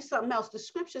going to tell you something else. The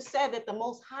scripture said that the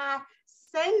Most High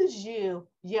sends you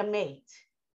your mate.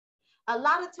 A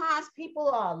lot of times people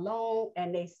are alone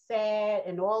and they sad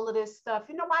and all of this stuff.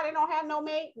 You know why they don't have no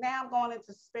mate? Now I'm going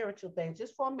into spiritual things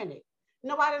just for a minute. You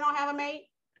know why they don't have a mate?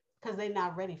 Because they're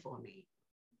not ready for a mate.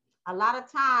 A lot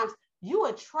of times you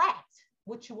attract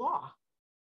what you are.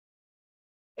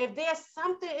 If there's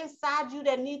something inside you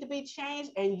that needs to be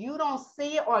changed and you don't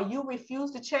see it or you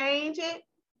refuse to change it,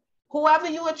 whoever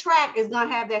you attract is going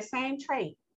to have that same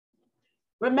trait.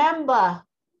 Remember,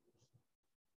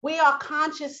 we are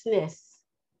consciousness.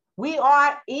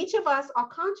 Each of us are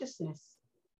consciousness.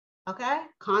 Okay?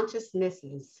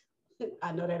 Consciousnesses.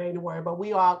 I know that ain't a word, but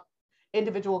we are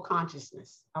individual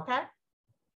consciousness. Okay?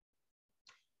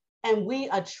 And we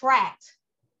attract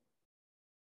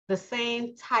the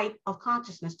same type of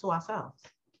consciousness to ourselves.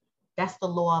 That's the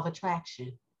law of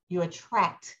attraction. You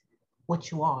attract what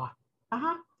you are.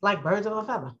 Like birds of a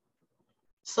feather.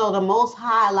 So the Most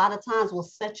High a lot of times will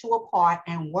set you apart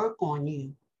and work on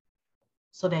you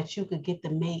so that you could get the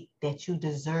mate that you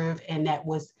deserve and that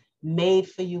was made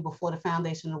for you before the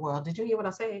foundation of the world. Did you hear what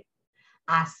I said?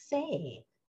 I said,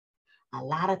 a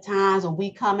lot of times when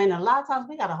we come in, a lot of times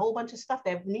we got a whole bunch of stuff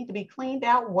that need to be cleaned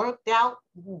out, worked out,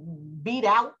 beat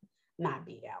out. Not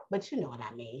beat out, but you know what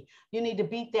I mean. You need to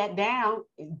beat that down,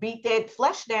 beat that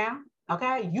flesh down,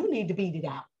 okay? You need to beat it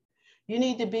out. You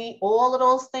need to beat all of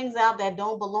those things out that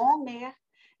don't belong there.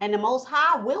 And the Most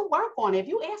High will work on it. If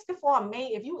you asking for a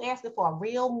mate, if you asking for a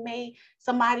real mate,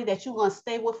 somebody that you're going to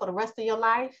stay with for the rest of your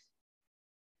life,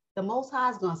 the Most High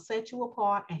is going to set you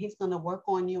apart and he's going to work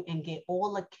on you and get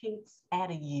all the kinks out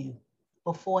of you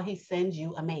before he sends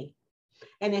you a mate.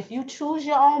 And if you choose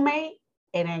your own mate,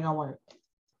 it ain't going to work.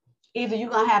 Either you're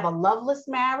going to have a loveless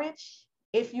marriage.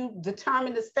 If you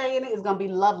determine to stay in it, it's going to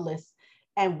be loveless.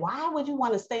 And why would you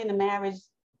want to stay in a marriage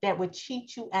that would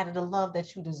cheat you out of the love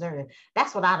that you deserve?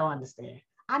 That's what I don't understand.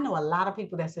 I know a lot of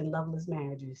people that's in loveless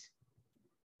marriages.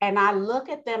 And I look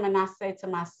at them and I say to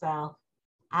myself,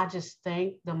 I just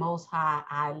thank the Most High.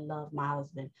 I love my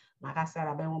husband. Like I said,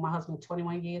 I've been with my husband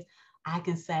 21 years. I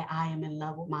can say I am in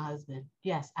love with my husband.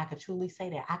 Yes, I could truly say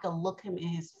that. I could look him in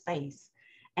his face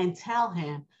and tell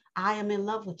him, I am in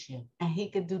love with you. And he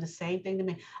could do the same thing to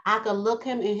me. I could look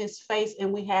him in his face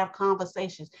and we have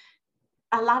conversations.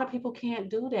 A lot of people can't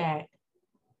do that.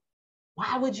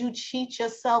 Why would you cheat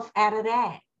yourself out of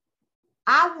that?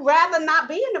 I'd rather not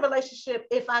be in a relationship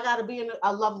if I got to be in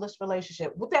a loveless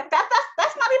relationship. That's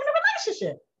not even a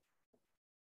relationship.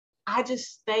 I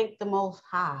just thank the Most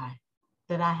High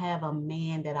that I have a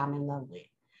man that I'm in love with,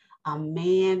 a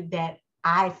man that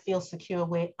I feel secure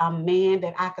with, a man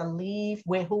that I can leave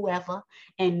with whoever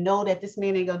and know that this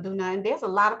man ain't gonna do nothing. There's a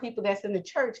lot of people that's in the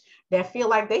church that feel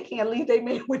like they can't leave their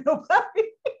man with nobody.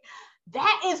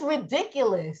 That is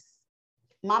ridiculous.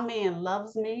 My man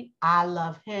loves me. I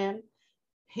love him.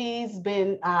 He's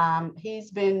been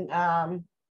the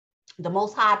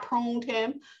Most High pruned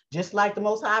him, just like the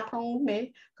Most High pruned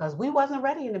me, because we wasn't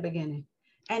ready in the beginning.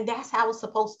 And that's how it's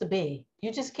supposed to be.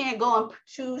 You just can't go and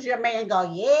choose your man and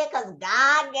go, yeah, because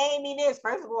God gave me this.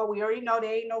 First of all, we already know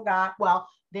there ain't no God. Well,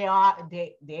 there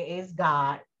is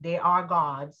God. There are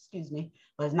gods, excuse me,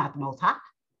 but it's not the Most High.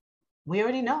 We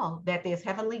already know that there's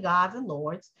heavenly gods and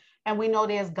lords, and we know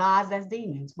there's gods that's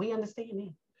demons. We understand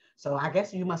that. So I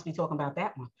guess you must be talking about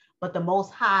that one. but the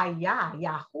Most High Yah,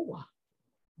 Yahuwah,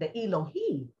 the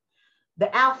Elohim,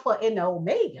 the Alpha and the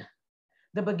Omega,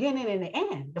 the beginning and the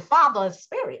end, the Father of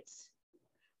spirits,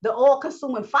 the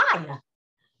all-consuming fire.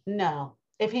 No,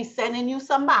 if he's sending you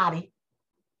somebody,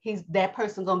 that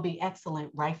person gonna be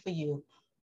excellent, right for you.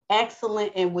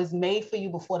 Excellent and was made for you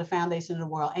before the foundation of the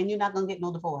world, and you're not gonna get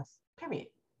no divorce, period.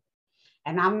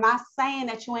 And I'm not saying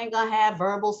that you ain't gonna have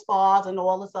verbal spars and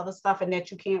all this other stuff, and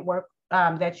that you can't work,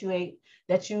 that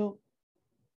you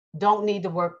don't need to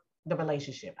work the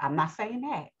relationship. I'm not saying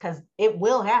that, because it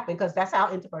will happen, because that's how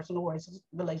interpersonal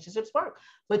relationships work.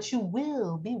 But you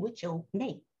will be with your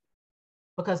mate,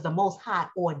 because the Most High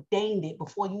ordained it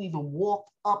before you even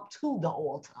walked up to the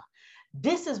altar.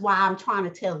 This is why I'm trying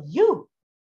to tell you,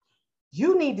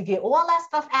 you need to get all that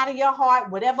stuff out of your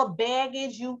heart, whatever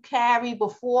baggage you carry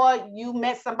before you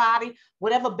met somebody,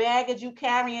 whatever baggage you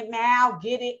carrying now,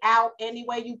 get it out any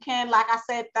way you can. Like I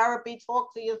said, therapy,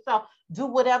 talk to yourself, do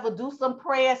whatever, do some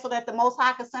prayer so that the Most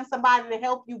High can send somebody to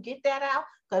help you get that out.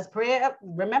 Because prayer,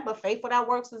 remember, faith without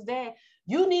works is dead.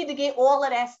 You need to get all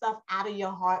of that stuff out of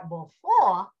your heart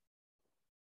before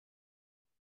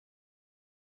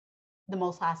the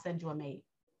Most High sends you a mate.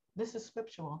 This is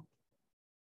scriptural.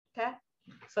 Okay,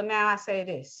 so now I say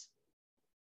this.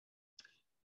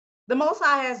 The Most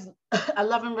High has a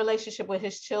loving relationship with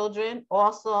his children.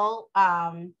 Also,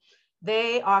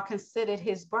 they are considered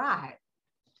his bride.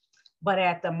 But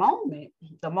at the moment,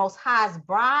 the Most High's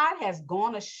bride has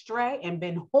gone astray and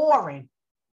been whoring.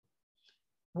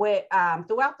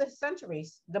 Throughout the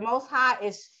centuries, the Most High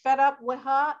is fed up with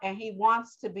her, and he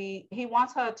wants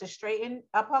her to straighten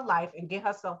up her life and get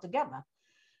herself together.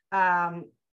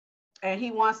 And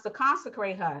he wants to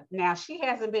consecrate her. Now, she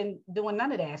hasn't been doing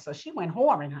none of that. So she went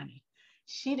whoring, honey.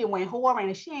 She didn't went whoring,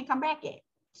 and she ain't come back yet.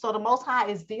 So the Most High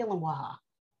is dealing with her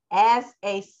as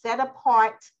a set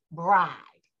apart bride.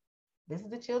 This is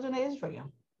the children of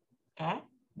Israel. Okay?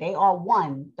 They are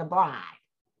one, the bride.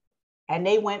 And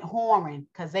they went whoring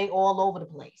because they all over the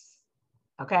place.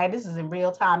 Okay? This is in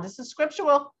real time. This is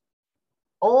scriptural.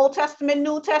 Old Testament,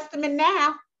 New Testament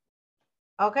now.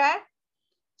 Okay?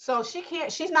 So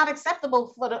she's not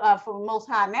acceptable for the Most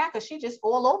High now, because she's just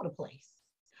all over the place.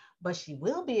 But she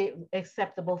will be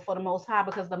acceptable for the Most High,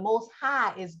 because the Most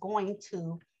High is going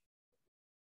to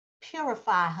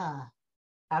purify her.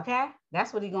 Okay,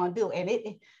 that's what he's going to do. And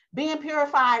being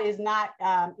purified is not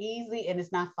easy, and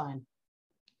it's not fun.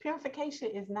 Purification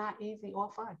is not easy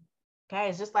or fun. Okay,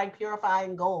 it's just like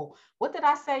purifying gold. What did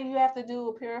I say you have to do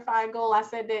with purifying gold? I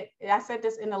said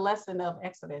this in the lesson of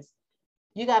Exodus.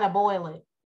 You got to boil it.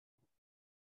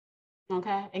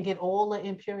 Okay, and get all the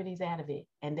impurities out of it.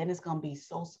 And then it's going to be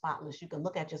so spotless. You can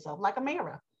look at yourself like a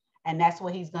mirror. And that's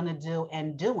what he's going to do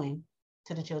and doing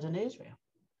to the children of Israel.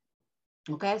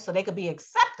 Okay, so they could be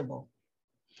acceptable.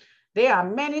 There are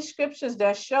many scriptures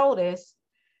that show this.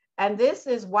 And this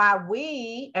is why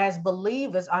we as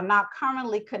believers are not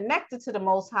currently connected to the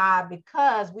Most High,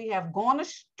 because we have gone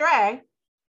astray.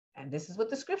 And this is what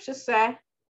the scriptures say.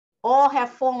 All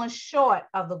have fallen short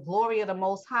of the glory of the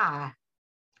Most High.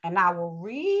 And I will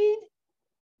read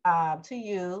to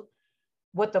you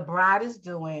what the bride is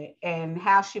doing and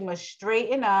how she must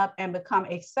straighten up and become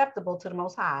acceptable to the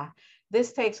Most High.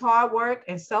 This takes hard work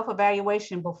and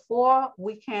self-evaluation before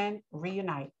we can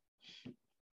reunite.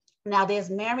 Now, there's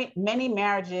many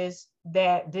marriages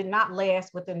that did not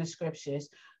last within the scriptures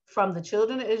from the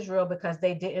children of Israel because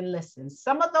they didn't listen.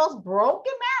 Some of those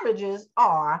broken marriages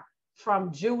are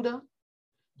from Judah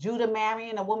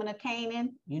marrying a woman of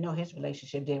Canaan. You know, his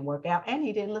relationship didn't work out, and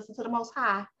he didn't listen to the Most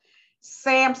High.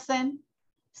 Samson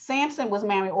was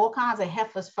marrying all kinds of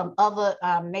heifers from other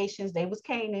nations. They was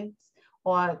Canaans,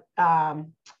 or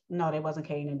no, they wasn't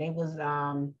Canaan. They was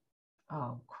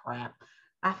oh crap,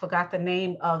 I forgot the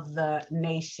name of the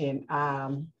nation.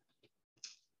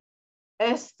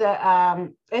 It's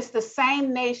the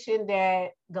same nation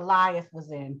that Goliath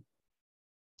was in.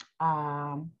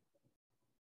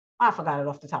 I forgot it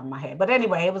off the top of my head, but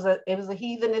anyway, it was a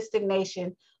heathenistic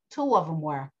nation. Two of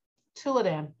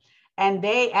them, and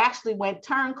they actually went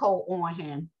turncoat on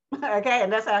him. Okay,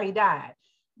 and that's how he died.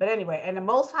 But anyway, and the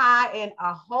Most High in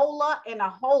Aholah and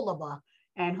Aholibah.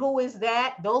 And who is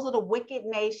that? Those are the wicked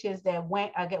nations that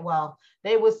went again. Well,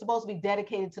 they were supposed to be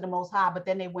dedicated to the Most High, but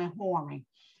then they went whoring.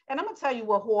 And I'm gonna tell you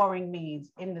what whoring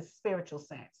means in the spiritual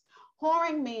sense.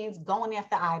 Whoring means going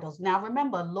after idols. Now,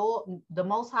 remember, the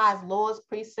Most High's laws,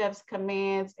 precepts,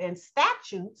 commands, and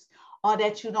statutes are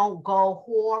that you don't go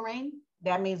whoring.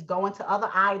 That means going to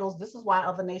other idols. This is why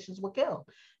other nations were killed,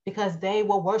 because they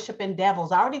were worshiping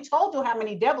devils. I already told you how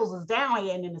many devils is down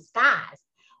here and in the skies.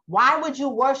 Why would you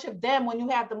worship them when you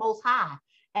have the Most High?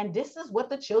 And this is what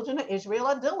the children of Israel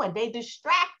are doing. They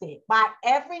distracted by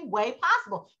every way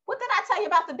possible. What did I tell you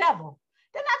about the devil?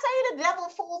 Didn't I tell you the devil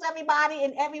fools everybody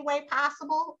in every way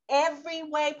possible? Every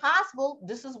way possible.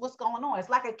 This is what's going on. It's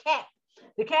like a cat.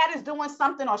 The cat is doing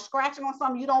something or scratching on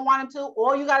something you don't want it to.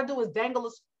 All you got to do is dangle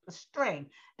a string.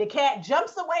 The cat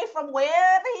jumps away from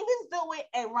wherever he was doing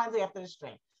and runs after the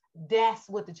string. That's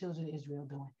what the children of Israel are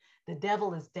doing. The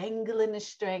devil is dangling the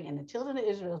string and the children of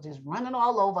Israel is just running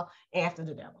all over after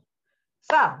the devil.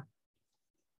 So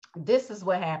this is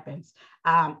what happens.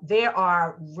 There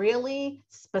are really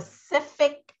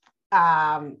specific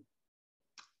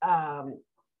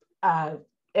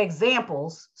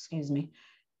examples,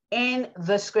 in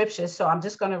the scriptures. So I'm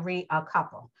just going to read a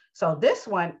couple. So this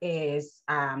one is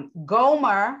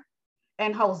Gomer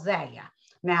and Hosea.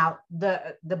 Now,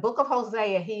 the book of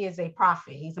Hosea, he is a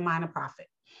prophet. He's a minor prophet.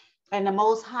 And the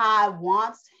Most High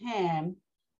wants him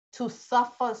to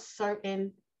suffer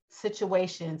certain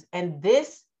situations. And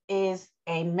this is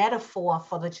a metaphor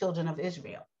for the children of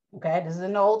Israel. Okay, this is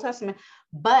in the Old Testament.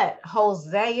 But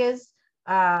Hosea's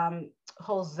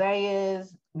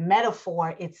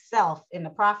metaphor itself in the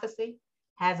prophecy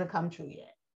hasn't come true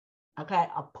yet. Okay,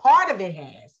 a part of it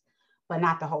has, but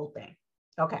not the whole thing.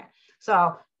 Okay,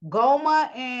 so Gomer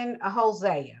and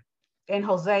Hosea. In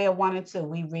Hosea 1 and 2,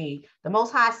 we read, the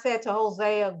Most High said to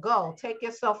Hosea, go, take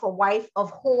yourself a wife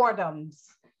of whoredoms.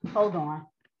 Hold on.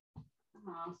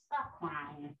 Oh, stop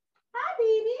crying. Hi,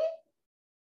 baby.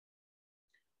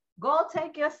 Go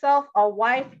take yourself a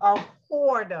wife of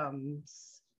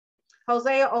whoredoms.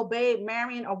 Hosea obeyed,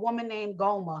 marrying a woman named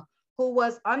Gomer, who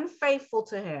was unfaithful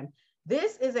to him.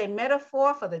 This is a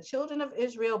metaphor for the children of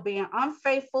Israel being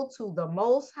unfaithful to the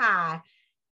Most High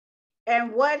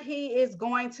and what he is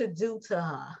going to do to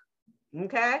her.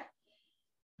 Okay?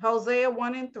 Hosea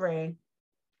 1 and 3.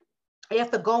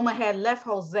 After Gomer had left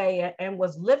Hosea and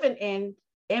was living in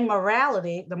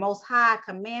immorality, the Most High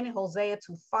commanded Hosea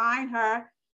to find her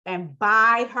and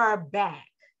buy her back.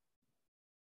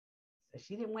 So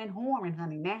she didn't win whoring,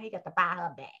 honey. Now he got to buy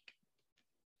her back.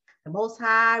 The Most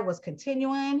High was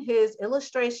continuing his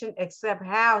illustration, except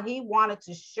how he wanted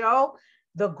to show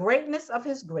the greatness of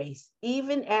his grace,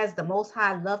 even as the Most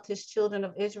High loved his children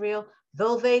of Israel,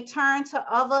 though they turned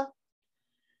to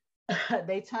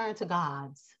they turned to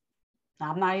gods.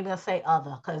 Now, I'm not even gonna say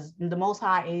other, because the Most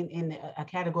High ain't in a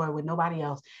category with nobody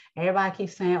else. Everybody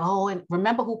keeps saying, oh, and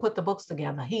remember who put the books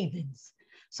together? Heathens.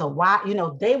 So why,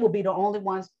 they will be the only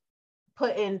ones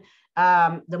putting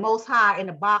the Most High in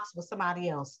the box with somebody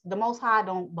else. The Most High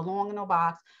don't belong in no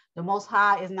box. The Most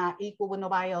High is not equal with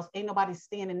nobody else. Ain't nobody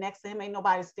standing next to him. Ain't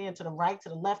nobody standing to the right, to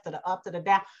the left, to the up, to the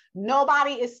down.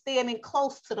 Nobody is standing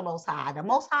close to the Most High. The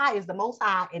Most High is the Most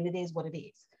High, and it is what it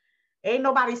is. Ain't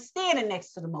nobody standing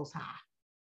next to the Most High.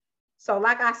 So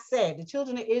like I said, the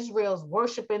children of Israel's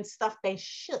worshiping stuff they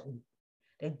shouldn't.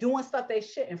 They're doing stuff they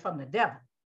shouldn't from the devil.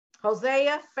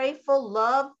 Hosea's faithful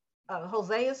love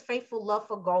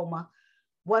for Gomer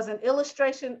was an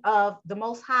illustration of the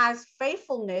Most High's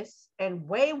faithfulness and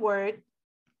wayward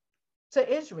to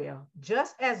Israel.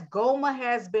 Just as Gomer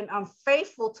has been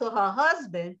unfaithful to her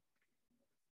husband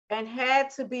and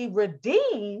had to be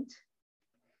redeemed,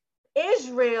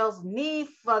 Israel's need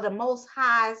for the Most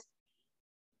High's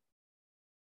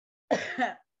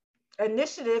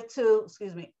initiative to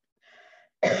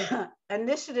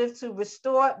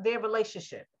restore their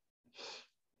relationship.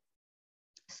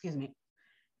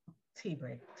 Tea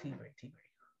break.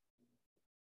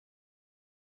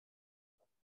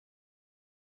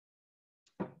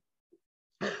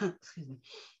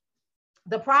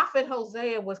 The prophet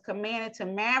Hosea was commanded to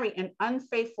marry an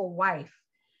unfaithful wife,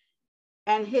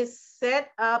 and he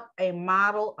set up a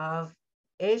model of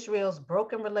Israel's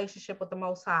broken relationship with the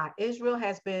Most High. Israel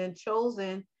has been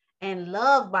chosen and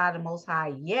loved by the Most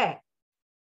High, yet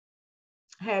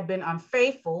had been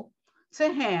unfaithful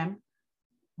to him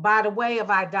by the way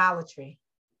of idolatry.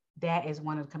 That is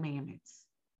one of the commandments.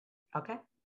 Okay?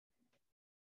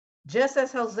 Just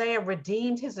as Hosea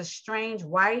redeemed his estranged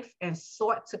wife and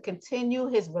sought to continue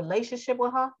his relationship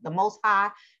with her, the Most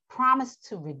High promised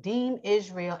to redeem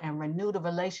Israel and renew the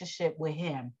relationship with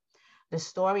him. The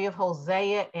story of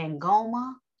Hosea and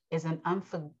Gomer is an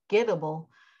unforgettable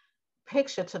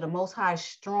picture to the Most High's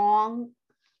strong,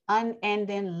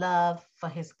 unending love for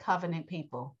his covenant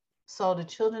people. So the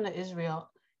children of Israel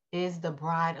is the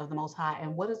bride of the Most High.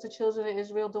 And what is the children of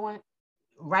Israel doing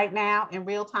right now in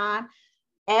real time?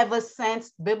 Ever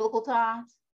since biblical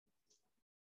times?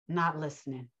 Not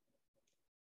listening.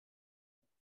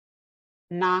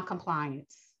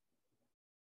 Non-compliance.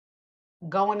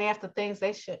 Going after things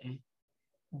they shouldn't.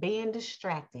 Being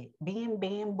distracted. Being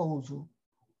bamboozled.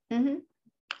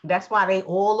 That's why they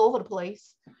all over the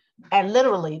place. And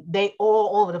literally, they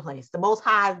all over the place. The Most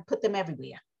High put them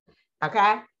everywhere.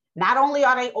 Okay? Not only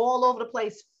are they all over the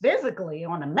place physically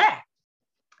on the map,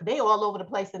 they all over the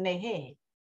place in their head.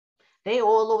 They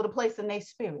all over the place in their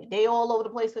spirit. They all over the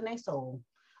place in their soul.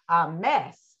 A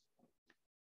mess.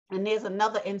 And there's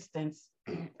another instance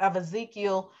of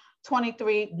Ezekiel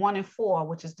 23, 1 and 4,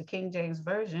 which is the King James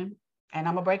Version. And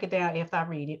I'm going to break it down after I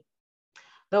read it.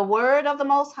 The word of the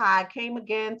Most High came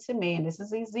again to me, and this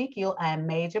is Ezekiel, a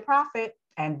major prophet,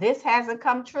 and this hasn't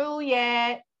come true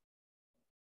yet,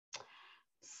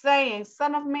 saying,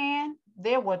 Son of man,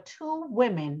 there were two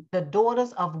women, the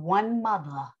daughters of one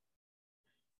mother,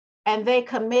 and they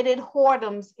committed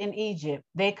whoredoms in Egypt.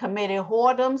 They committed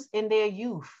whoredoms in their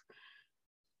youth.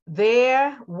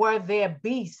 There were their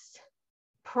beasts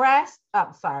pressed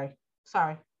up,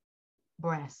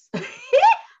 breasts.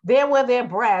 There were their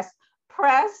breasts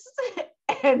pressed,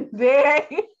 and there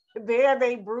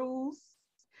they bruised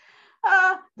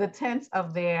the tents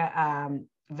of their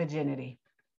virginity.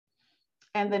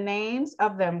 And the names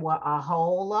of them were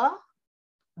Aholah,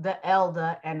 the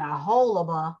elder, and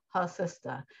Aholibah, her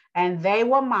sister. And they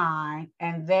were mine,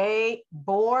 and they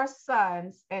bore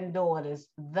sons and daughters.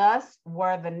 Thus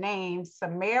were the names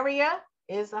Samaria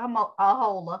is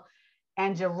Aholah,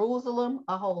 and Jerusalem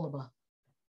Aholibah.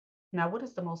 Now, what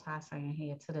is the Most High saying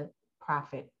here to the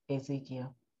prophet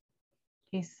Ezekiel?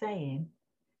 He's saying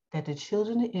that the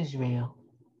children of Israel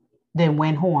then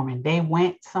went whoring. They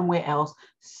went somewhere else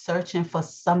searching for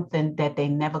something that they're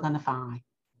never going to find.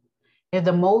 If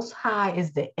the Most High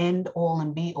is the end all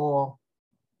and be all,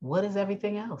 what is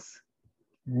everything else?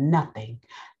 Nothing.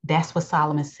 That's what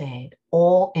Solomon said.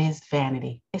 All is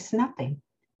vanity. It's nothing.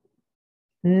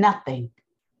 Nothing.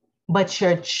 But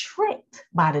you're tricked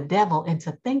by the devil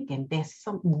into thinking there's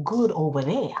something good over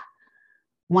there,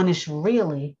 when it's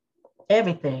really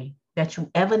everything that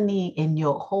you ever need in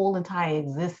your whole entire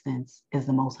existence is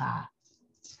the Most High.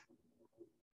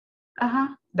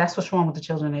 That's what's wrong with the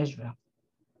children of Israel.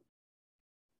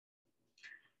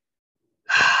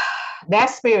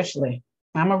 That's spiritually.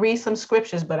 I'm going to read some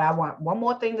scriptures, but I want one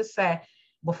more thing to say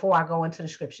before I go into the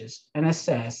scriptures. And it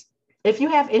says, if you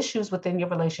have issues within your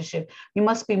relationship, you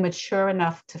must be mature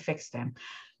enough to fix them.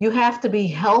 You have to be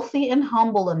healthy and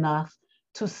humble enough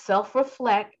to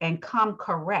self-reflect and come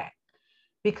correct.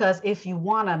 Because if you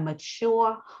want a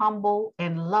mature, humble,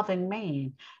 and loving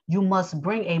man, you must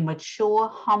bring a mature,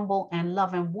 humble, and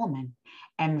loving woman,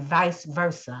 and vice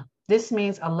versa. This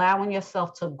means allowing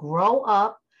yourself to grow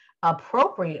up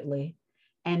appropriately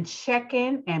and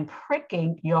checking and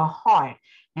pricking your heart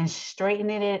and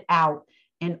straightening it out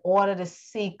in order to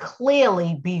see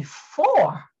clearly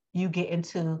before you get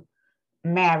into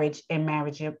marriage and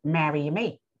marry your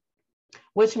mate.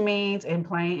 Which means, in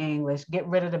plain English, get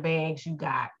rid of the bags you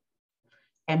got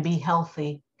and be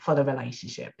healthy for the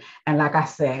relationship. And like I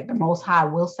said, the Most High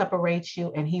will separate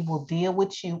you and he will deal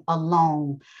with you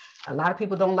alone. A lot of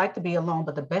people don't like to be alone,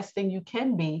 but the best thing you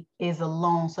can be is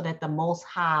alone so that the Most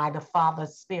High, the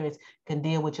Father's spirits, can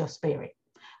deal with your spirit.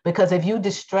 Because if you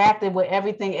distracted with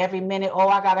everything every minute, oh,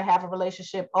 I got to have a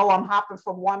relationship. Oh, I'm hopping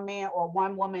from one man or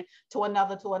one woman to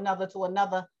another, to another, to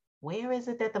another. Where is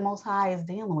it that the Most High is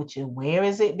dealing with you? Where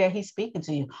is it that he's speaking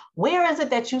to you? Where is it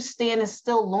that you standing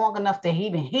still long enough to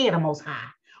even hear the Most High?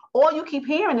 All you keep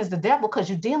hearing is the devil because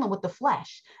you're dealing with the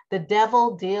flesh. The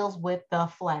devil deals with the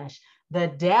flesh. The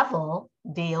devil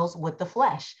deals with the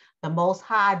flesh. The Most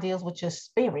High deals with your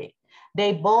spirit.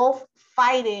 They both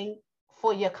fighting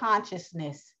for your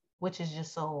consciousness, which is your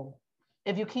soul.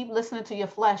 If you keep listening to your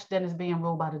flesh, then it's being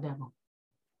ruled by the devil.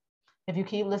 If you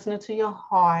keep listening to your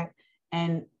heart,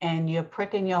 and you're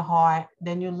pricking your heart,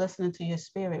 then you're listening to your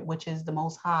spirit, which is the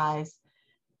Most High's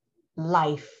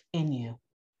life in you.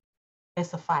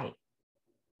 It's a fight.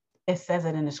 It says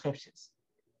it in the scriptures.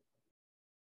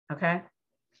 Okay.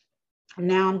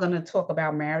 Now I'm going to talk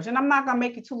about marriage, and I'm not going to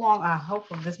make it too long. I hope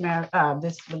this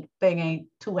thing ain't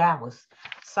 2 hours.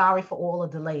 Sorry for all the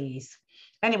delays.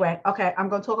 Anyway, okay, I'm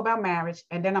going to talk about marriage,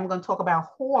 and then I'm going to talk about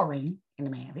whoring in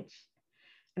the marriage,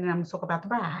 and then I'm going to talk about the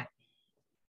bride.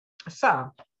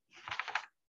 So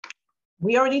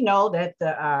we already know that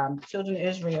the children of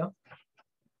Israel,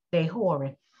 they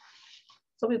whoring.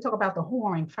 So we'll talk about the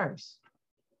whoring first.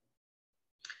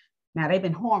 Now they've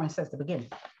been whoring since the beginning.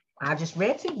 I just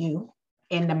read to you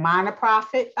in the minor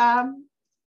prophet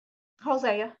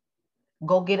Hosea,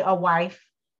 go get a wife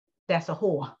that's a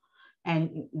whore.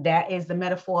 And that is the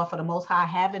metaphor for the Most High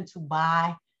having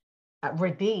to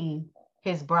redeem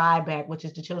his bride back, which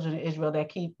is the children of Israel that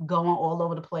keep going all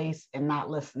over the place and not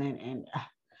listening.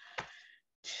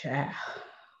 And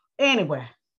anyway,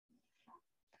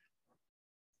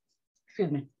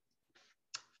 excuse me,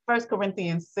 1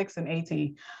 Corinthians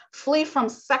 6:18. Flee from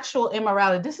sexual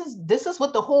immorality. This is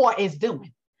what the whore is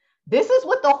doing. This is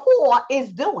what the whore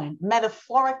is doing,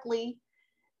 metaphorically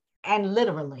and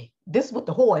literally. This is what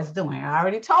the whore is doing. I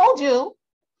already told you.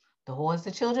 The whore is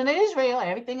the children of Israel.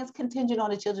 Everything is contingent on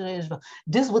the children of Israel.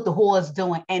 This is what the whore is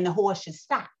doing, and the whore should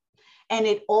stop. And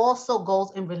it also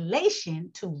goes in relation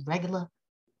to regular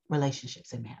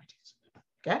relationships and marriages.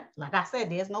 Okay, like I said,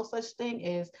 there's no such thing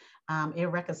as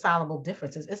irreconcilable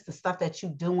differences. It's the stuff that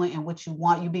you're doing and what you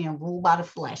want. You being ruled by the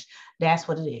flesh. That's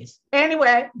what it is.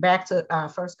 Anyway, back to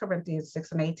 1 Corinthians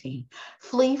 6:18.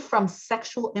 Flee from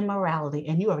sexual immorality.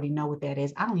 And you already know what that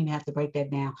is. I don't even have to break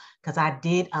that down because I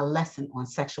did a lesson on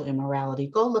sexual immorality.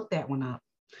 Go look that one up.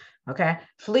 Okay,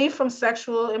 flee from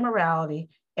sexual immorality.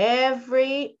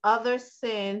 Every other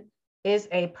sin is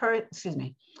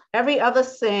every other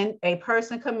sin a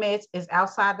person commits is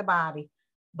outside the body,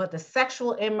 but the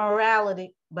sexual immoral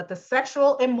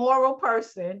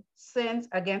person sins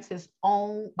against his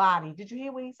own body. Did you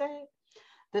hear what he said?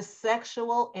 The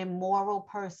sexual immoral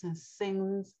person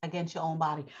sins against your own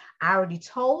body. I already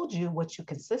told you what you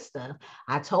consist of.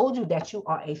 I told you that you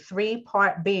are a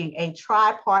three-part being, a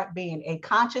tripart being, a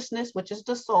consciousness, which is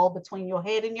the soul between your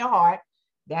head and your heart.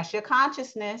 That's your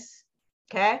consciousness.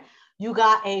 Okay. You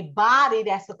got a body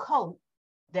that's a coat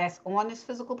that's on this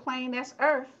physical plane, that's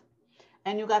earth.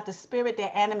 And you got the spirit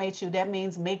that animates you. That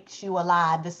means makes you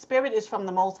alive. The spirit is from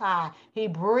the Most High. He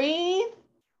breathed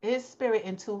his spirit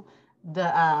into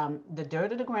the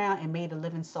dirt of the ground and made a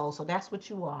living soul. So that's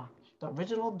what you are. The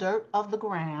original dirt of the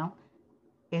ground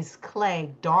is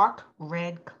clay, dark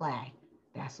red clay.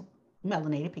 That's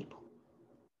melanated people.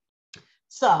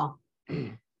 So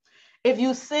if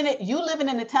you sin it, you living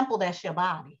in the temple, that's your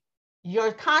body.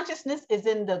 Your consciousness is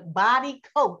in the body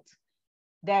coat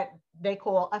that they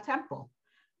call a temple.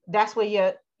 That's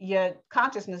where your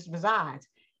consciousness resides.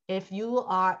 If you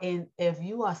are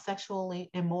sexually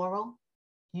immoral,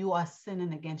 you are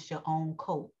sinning against your own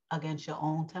coat, against your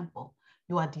own temple.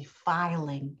 You are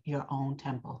defiling your own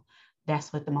temple.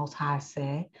 That's what the Most High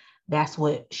said. That's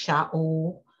what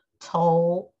Shaul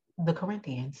told the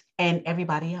Corinthians and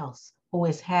everybody else who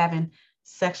is having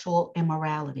sexual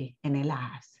immorality in their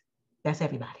lives. That's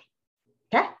everybody.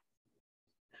 Okay?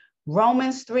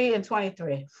 Romans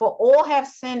 3:23. For all have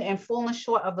sinned and fallen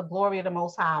short of the glory of the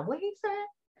Most High. What he said?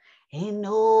 Ain't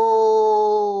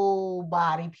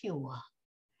nobody pure.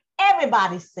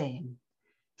 Everybody sin.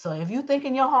 So if you think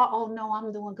in your heart, oh no,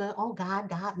 I'm doing good. Oh, God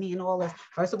got me and all this.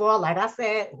 First of all, like I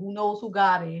said, who knows who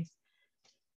God is?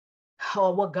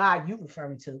 Or what God you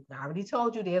referring to? I already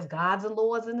told you there's gods and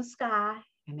lords in the sky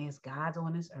and there's gods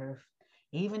on this earth.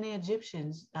 Even the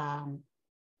Egyptians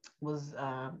was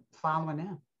following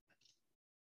them.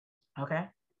 Okay?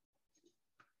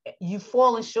 You've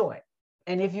fallen short.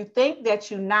 And if you think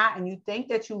that you're not and you think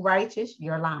that you're righteous,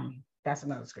 you're lying. That's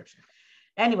another scripture.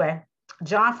 Anyway,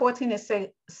 John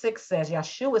 14:6 says,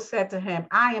 Yeshua said to him,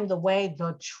 I am the way,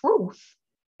 the truth,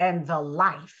 and the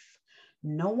life.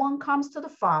 No one comes to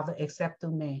the Father except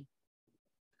through me.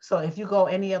 So if you go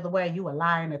any other way, you a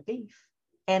liar and a thief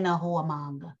and a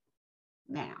whoremonger.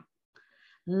 Now,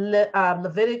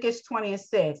 Leviticus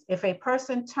 20:6, if a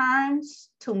person turns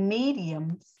to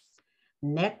mediums,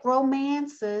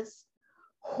 necromancers,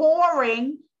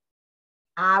 whoring,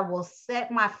 I will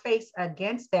set my face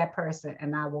against that person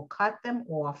and I will cut them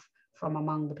off from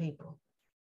among the people.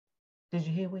 Did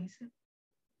you hear what he said?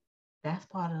 That's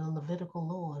part of the Levitical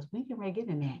laws. We can get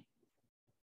in that.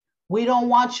 We don't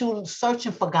want you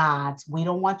searching for gods. We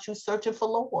don't want you searching for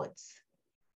lords.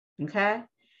 Okay?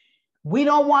 We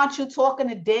don't want you talking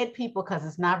to dead people because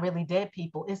it's not really dead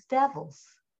people. It's devils.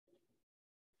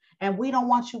 And we don't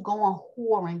want you going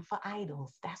whoring for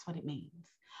idols. That's what it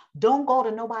means. Don't go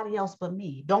to nobody else but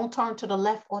me. Don't turn to the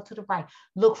left or to the right.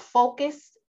 Look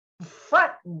focused,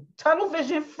 front, tunnel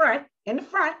vision front, in the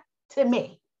front to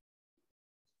me.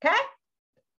 Okay?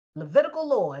 Levitical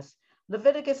laws.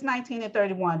 Leviticus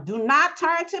 19:31. Do not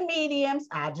turn to mediums.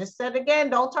 I just said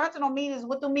again, don't turn to no mediums.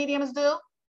 What do mediums do?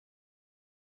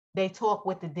 They talk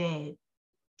with the dead.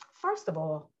 First of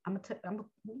all,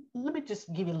 let me just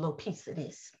give you a little piece of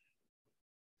this.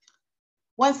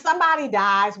 When somebody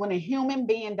dies, when a human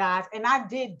being dies, and I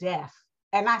did death,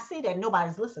 and I see that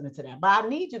nobody's listening to that, but I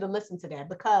need you to listen to that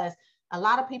because a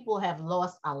lot of people have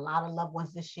lost a lot of loved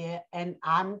ones this year, and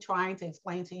I'm trying to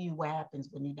explain to you what happens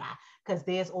when you die because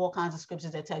there's all kinds of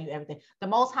scriptures that tell you everything. The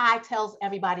Most High tells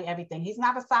everybody everything. He's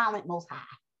not a silent Most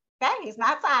High. Okay? He's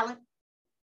not silent.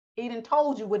 He done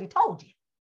told you what he told you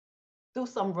through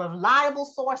some reliable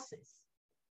sources.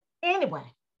 Anyway,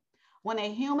 when a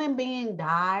human being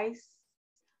dies,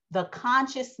 the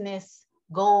consciousness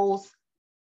goes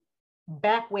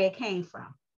back where it came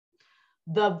from.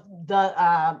 The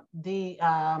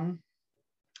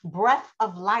breath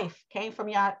of life came from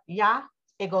Yah,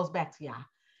 it goes back to Yah.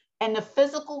 And the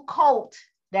physical coat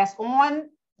that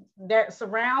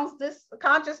surrounds this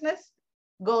consciousness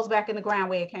goes back in the ground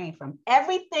where it came from.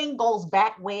 Everything goes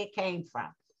back where it came from.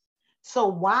 So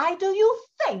why do you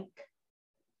think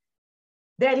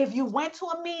that if you went to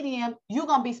a medium, you're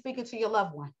going to be speaking to your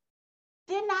loved one?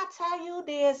 Didn't I tell you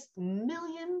there's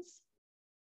millions,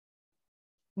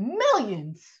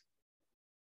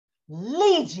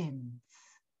 legions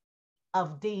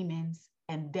of demons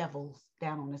and devils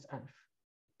down on this earth?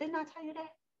 Didn't I tell you that?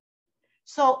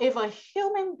 So if a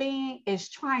human being is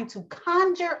trying to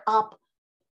conjure up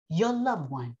your loved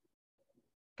one,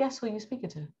 guess who you're speaking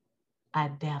to? A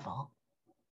devil.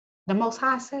 The Most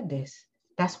High said this.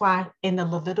 That's why in the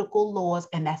Levitical laws,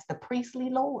 and that's the priestly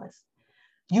laws,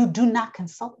 you do not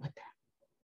consult with them.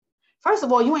 First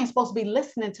of all, you ain't supposed to be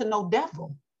listening to no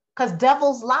devil, because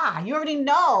devils lie. You already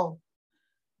know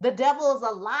the devil is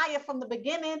a liar from the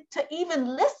beginning. To even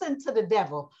listen to the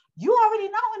devil, you already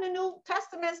know in the New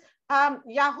Testament,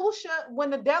 Yahusha, when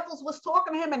the devils was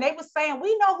talking to him and they was saying,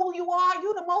 we know who you are,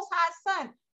 you the Most High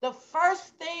Son. The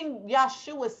first thing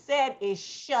Yahshua said is,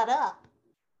 shut up.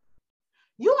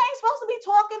 You ain't supposed to be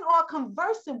talking or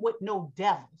conversing with no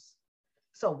devils.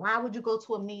 So why would you go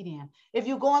to a medium? If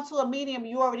you go into a medium,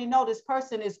 you already know this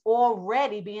person is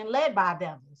already being led by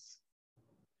devils.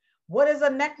 What is a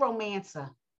necromancer?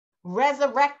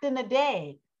 Resurrecting the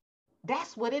dead.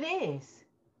 That's what it is.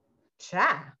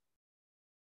 Child.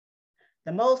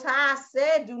 The Most High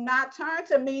said, do not turn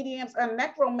to mediums or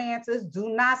necromancers. Do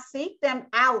not seek them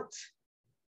out.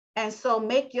 And so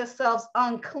make yourselves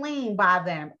unclean by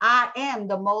them. I am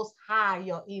the Most High,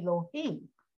 your Elohim.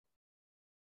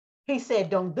 He said,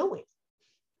 don't do it,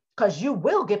 because you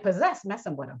will get possessed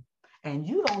messing with them. And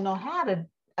you don't know how to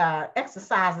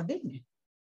exercise a demon.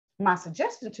 My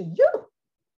suggestion to you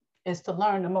is to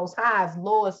learn the Most High's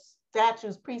laws,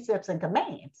 statutes, precepts, and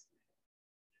commands,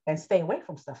 and stay away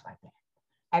from stuff like that.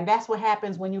 And that's what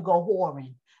happens when you go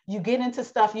whoring. You get into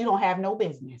stuff you don't have no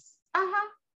business.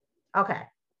 Okay.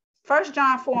 1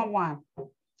 John 4:1.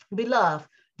 Beloved,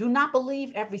 do not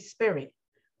believe every spirit,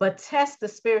 but test the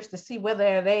spirits to see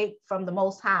whether they from the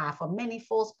Most High. For many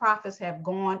false prophets have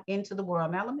gone into the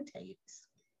world. Now, let me tell you this.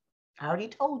 I already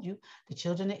told you the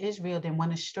children of Israel didn't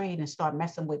went astray and start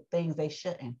messing with things they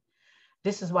shouldn't.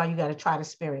 This is why you got to try the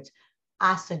spirits.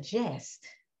 I suggest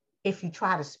if you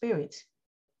try the spirits,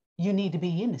 you need to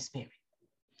be in the spirit,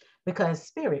 because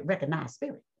spirit recognize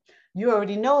spirit. You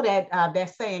already know that they're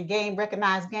saying game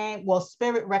recognize game. Well,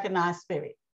 spirit recognize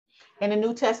spirit. In the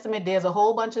New Testament, there's a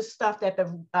whole bunch of stuff that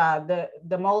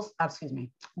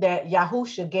that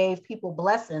Yahusha gave people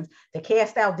blessings to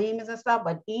cast out demons and stuff.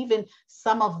 But even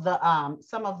some of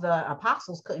the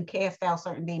apostles couldn't cast out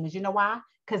certain demons. You know why?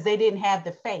 Because they didn't have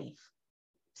the faith.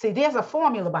 See, there's a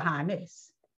formula behind this.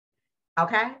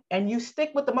 Okay, and you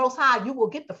stick with the Most High, you will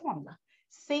get the formula.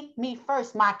 Seek me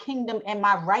first, my kingdom and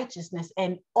my righteousness,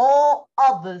 and all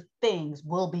other things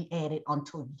will be added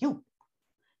unto you.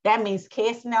 That means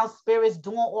casting out spirits,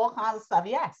 doing all kinds of stuff.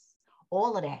 Yes,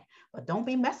 all of that. But don't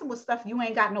be messing with stuff you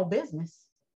ain't got no business.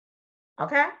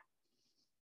 Okay?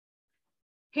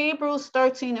 Hebrews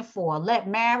 13:4. Let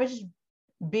marriage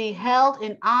be held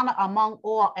in honor among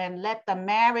all, and let the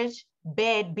marriage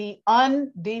bed be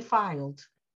undefiled.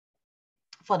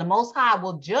 For the Most High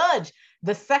will judge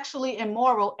the sexually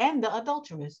immoral and the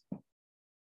adulterous.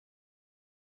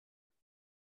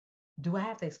 Do I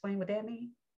have to explain what that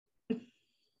means?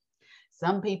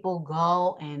 Some people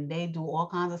go and they do all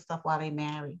kinds of stuff while they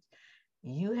married.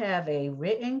 You have a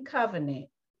written covenant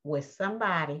with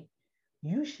somebody.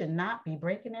 You should not be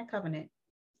breaking that covenant.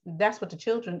 That's what the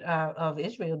children of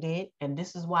Israel did. And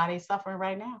this is why they're suffering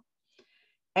right now.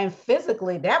 And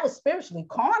physically, that was spiritually.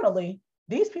 Carnally,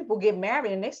 these people get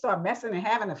married and they start messing and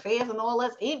having affairs and all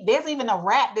this. There's even a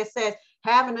rap that says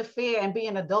have an affair and be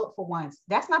an adult for once.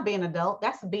 That's not being an adult.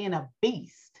 That's being a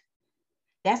beast.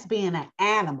 That's being an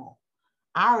animal.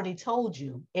 I already told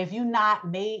you, if you're not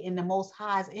made in the Most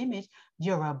High's image,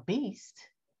 you're a beast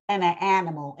and an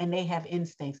animal, and they have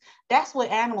instincts. That's what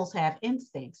animals have,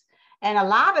 instincts. And a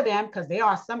lot of them, because there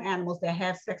are some animals that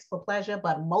have sex for pleasure,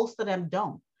 but most of them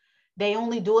don't. They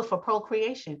only do it for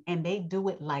procreation, and they do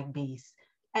it like beasts.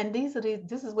 And this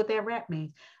is what their rap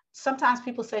means. Sometimes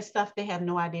people say stuff, they have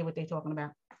no idea what they're talking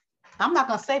about. I'm not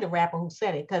going to say the rapper who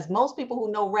said it, because most people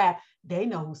who know rap, they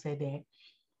know who said that.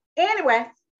 Anyway,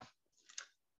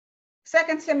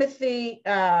 2 Timothy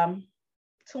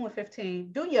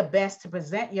 2:15, do your best to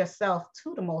present yourself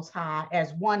to the Most High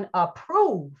as one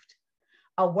approved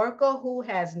a worker who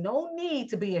has no need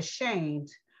to be ashamed,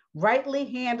 rightly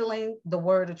handling the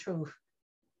word of truth.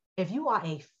 If you are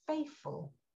a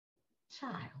faithful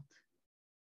child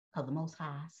of the Most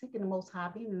High, seeking the Most High,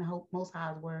 being in the Most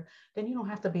High's word, then you don't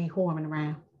have to be whoring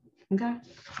around. Okay.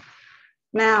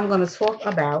 Now I'm going to talk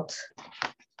about,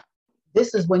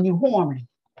 this is when you whoring.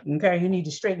 Okay. You need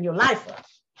to straighten your life up.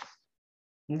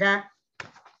 Okay.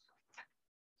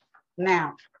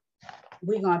 Now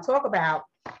we're going to talk about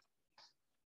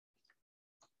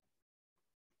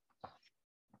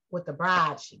what the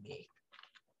bride should be.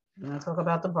 We're going to talk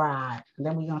about the bride, and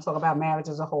then we're going to talk about marriage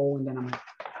as a whole, and then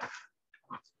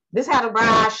this is how the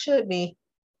bride should be.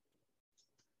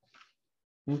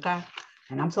 Okay.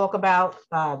 And I'm talking about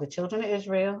the children of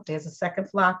Israel. There's a second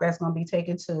flock that's going to be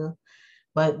taken too,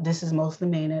 but this is mostly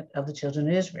made of the children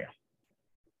of Israel.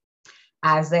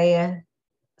 Isaiah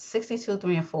 62,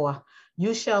 3 and 4.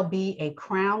 You shall be a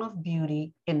crown of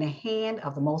beauty in the hand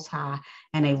of the Most High,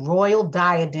 and a royal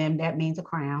diadem, that means a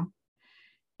crown,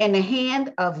 in the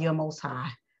hand of your Most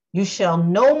High. You shall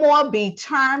no more be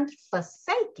termed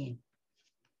forsaken,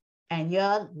 and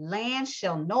your land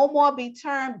shall no more be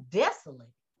termed desolate,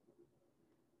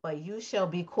 but you shall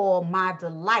be called, my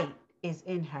delight is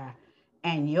in her,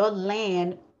 and your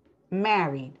land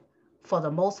married, for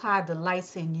the Most High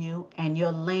delights in you, and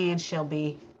your land shall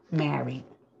be married.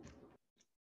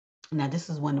 Now, this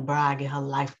is when the bride get her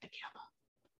life together.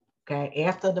 Okay,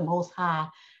 after the Most High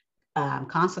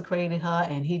consecrated her,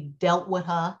 and he dealt with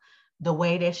her the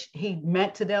way that he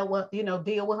meant to deal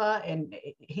with her, and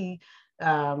he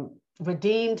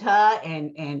redeemed her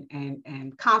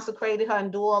and consecrated her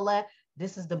and do all that.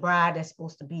 This is the bride that's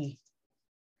supposed to be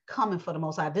coming for the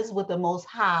Most High. This is what the Most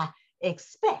High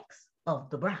expects of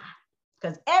the bride,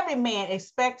 because every man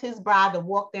expects his bride to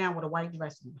walk down with a white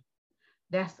dress on.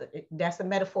 That's a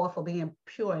metaphor for being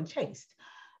pure and chaste.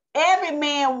 Every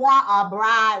man want a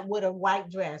bride with a white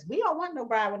dress. We don't want no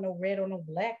bride with no red or no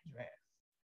black dress.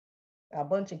 A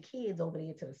bunch of kids over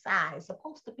there to the side. It's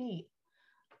supposed to be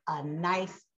a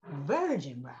nice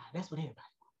virgin bride. That's what everybody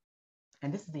wants.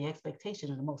 And this is the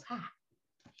expectation of the Most High.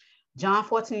 John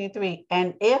 14:3.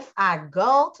 And if I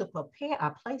go to prepare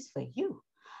a place for you,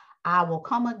 I will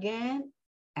come again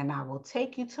and I will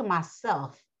take you to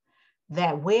myself,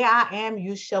 that where I am,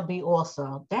 you shall be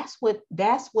also. That's what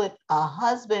a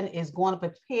husband is going to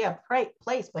prepare a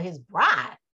place for his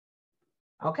bride.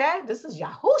 Okay, this is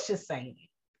Yahusha saying it.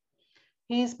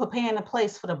 He's preparing a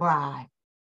place for the bride,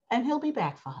 and he'll be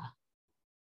back for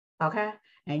her. Okay,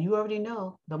 and you already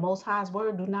know the Most High's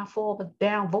word do not fall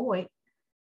down void.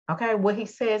 Okay, what he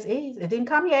says is, it didn't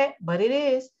come yet, but it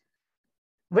is.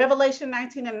 Revelation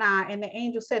 19:9, and the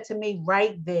angel said to me,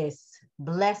 write this,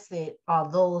 blessed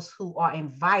are those who are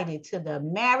invited to the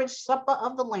marriage supper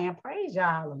of the Lamb. Praise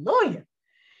Yah, hallelujah.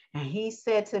 And he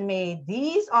said to me,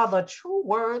 these are the true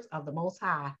words of the Most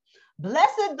High.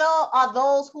 Blessed though are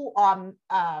those who are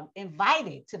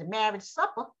invited to the marriage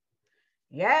supper.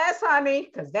 Yes, honey,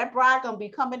 because that bride gonna be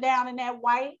coming down in that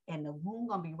white, and the groom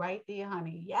gonna be right there,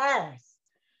 honey. Yes.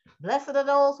 Blessed are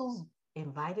those who's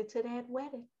invited to that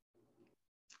wedding.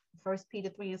 1 Peter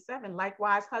 3 and 7.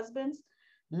 Likewise, husbands,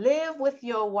 live with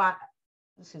your wives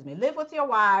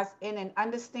in an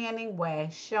understanding way,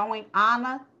 showing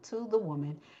honor to the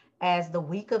woman as the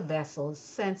weaker vessels,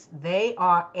 since they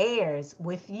are heirs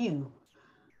with you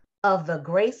of the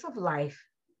grace of life,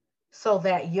 so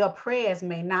that your prayers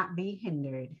may not be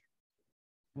hindered.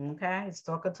 Okay, it's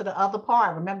talking to the other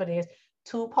part. Remember, there's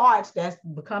two parts that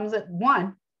becomes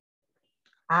one.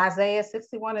 Isaiah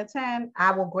 61:10.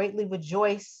 I will greatly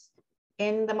rejoice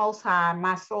in the Most High.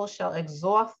 My soul shall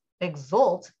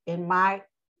exult in my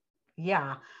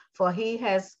Yah, for he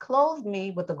has clothed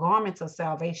me with the garments of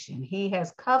salvation. He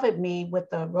has covered me with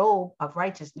the robe of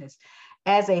righteousness,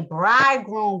 as a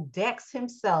bridegroom decks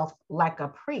himself like a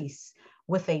priest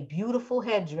with a beautiful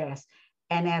headdress,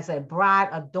 and as a bride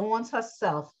adorns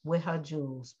herself with her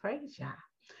jewels. Praise Yah.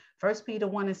 1 Peter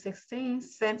 1 and 16,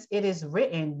 since it is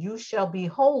written, you shall be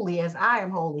holy as I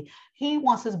am holy. He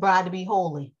wants his bride to be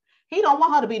holy. He don't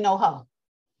want her to be no hoe.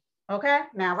 Okay?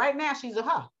 Now, right now, she's a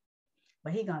hoe.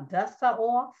 But he going to dust her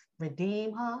off,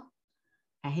 redeem her,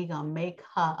 and he going to make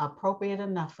her appropriate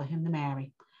enough for him to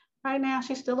marry. Right now,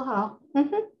 she's still a hoe.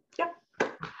 Mm-hmm. Yep.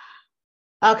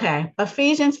 Okay.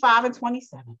 Ephesians 5 and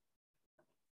 27.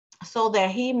 So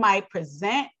that he might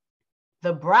present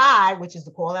the bride, which is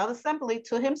the called out assembly,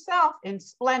 to himself in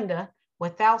splendor,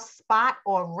 without spot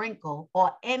or wrinkle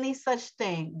or any such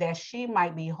thing, that she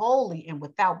might be holy and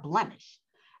without blemish.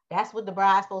 That's what the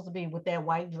bride's supposed to be, with that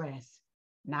white dress.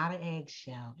 Not an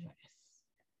eggshell dress,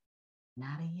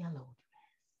 not a yellow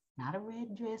dress, not a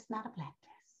red dress, not a black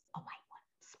dress, a white one.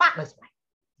 spotless white.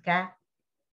 Okay?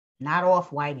 Not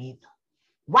off-white either.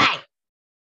 White.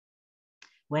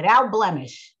 Without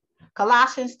blemish.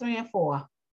 Colossians 3:4.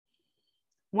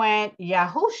 When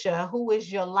Yahusha, who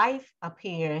is your life,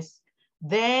 appears,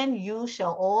 then you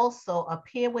shall also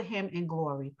appear with him in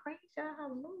glory. Praise God,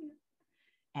 hallelujah.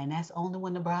 And that's only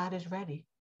when the bride is ready.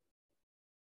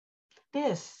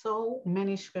 There's so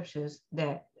many scriptures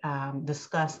that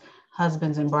discuss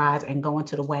husbands and brides and going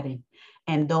to the wedding,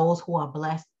 and those who are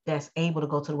blessed that's able to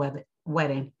go to the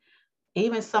wedding.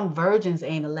 Even some virgins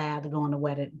ain't allowed to go on the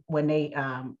wedding when they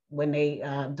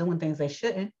doing things they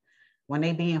shouldn't, when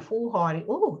they being foolhardy.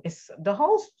 Ooh, it's the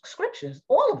whole scriptures,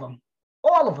 all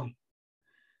of them.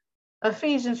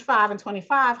 Ephesians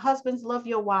 5:25, husbands, love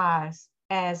your wives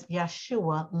as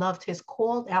Yeshua loved his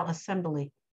called out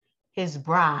assembly, his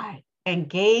bride, and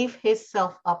gave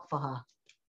himself up for her.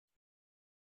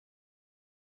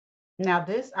 Now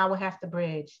this I will have to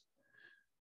bridge.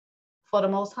 For the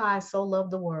Most High so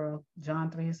loved the world,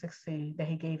 John 3:16, that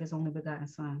he gave his only begotten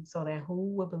son, so that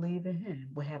who would believe in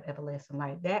him would have everlasting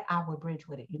life. That I would bridge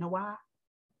with it. You know why?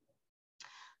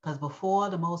 Because before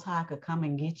the Most High could come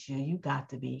and get you, you got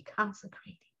to be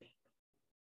consecrated.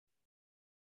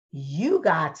 You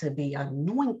got to be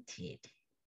anointed.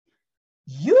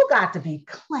 You got to be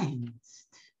cleansed.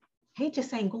 He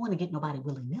just ain't going to get nobody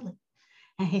willy-nilly.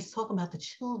 And he's talking about the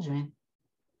children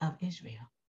of Israel.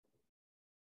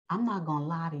 I'm not going to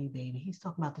lie to you, baby. He's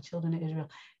talking about the children of Israel.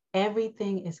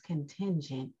 Everything is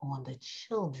contingent on the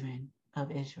children of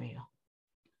Israel.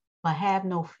 But have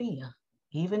no fear,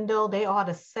 even though they are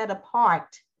the set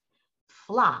apart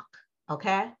flock,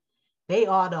 okay? They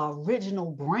are the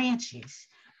original branches.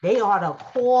 They are the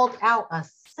called out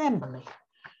assembly.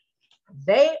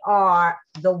 They are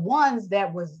the ones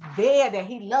that was there that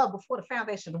he loved before the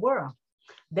foundation of the world.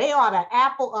 They are the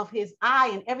apple of his eye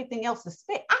and everything else is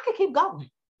spit. I could keep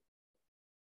going.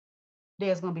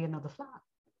 There's going to be another flock,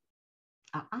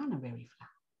 an honorary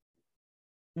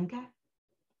flock. Okay?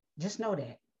 Just know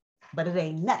that. But it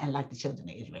ain't nothing like the children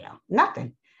of Israel.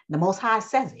 Nothing. The Most High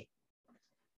says it.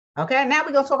 Okay? Now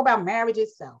we're going to talk about marriage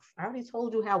itself. I already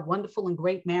told you how wonderful and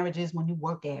great marriage is when you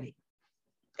work at it.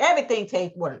 Everything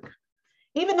takes work.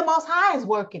 Even the Most High is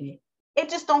working it. It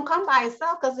just don't come by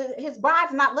itself because his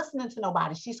bride's not listening to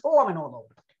nobody. She's whoring all over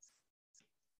the place.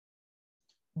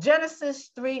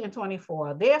 Genesis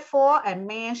 3:24. Therefore, a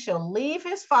man shall leave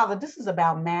his father. This is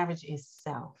about marriage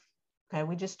itself. Okay,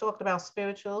 we just talked about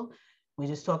spiritual. We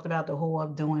just talked about the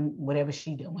whore doing whatever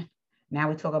she doing. Now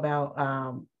we talk about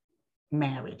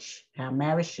marriage. How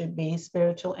marriage should be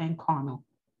spiritual and carnal.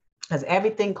 Because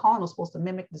everything carnal is supposed to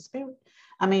mimic the spirit.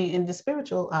 I mean, in the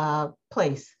spiritual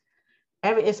place,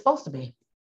 it's supposed to be.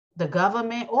 The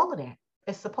government, all of that.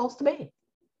 It's supposed to be.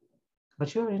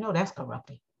 But you already know that's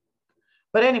corrupted.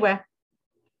 But anyway,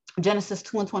 Genesis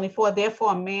 2:24,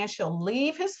 therefore a man shall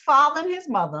leave his father and his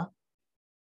mother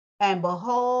and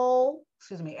hold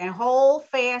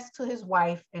fast to his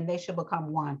wife, and they shall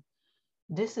become one.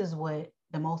 This is what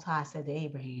the Most High said to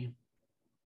Abraham.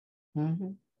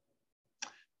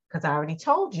 Because I already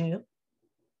told you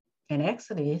in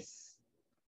Exodus,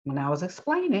 when I was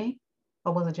explaining,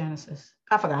 or was it Genesis?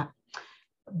 I forgot.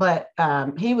 But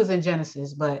he was in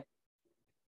Genesis, but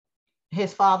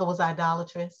his father was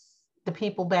idolatrous. The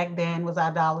people back then was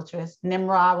idolatrous.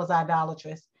 Nimrod was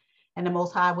idolatrous. And the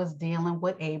Most High was dealing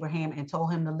with Abraham and told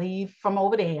him to leave from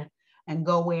over there and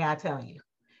go where I tell you.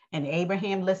 And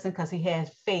Abraham listened because he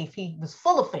had faith. He was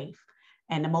full of faith.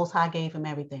 And the Most High gave him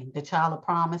everything. The child of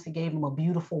promise, he gave him a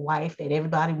beautiful wife that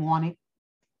everybody wanted.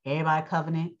 Everybody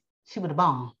covenant. She was the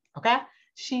bomb, okay?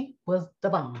 She was the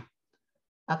bomb,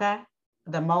 okay?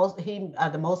 The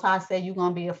Most High said you're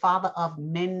going to be a father of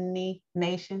many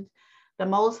nations. The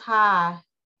Most High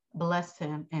blessed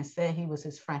him and said he was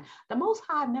his friend. The Most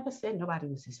High never said nobody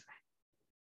was his friend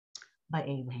but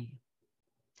Abraham.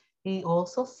 He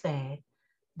also said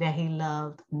that he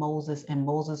loved Moses, and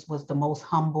Moses was the most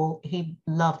humble. He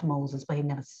loved Moses, but he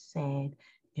never said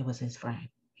it was his friend.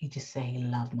 He just said he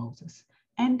loved Moses.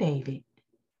 And David.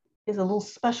 There's a little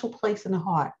special place in the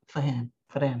heart for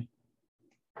them.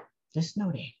 Just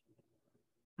know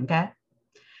that. Okay?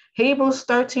 Hebrews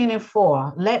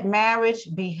 13:4. Let marriage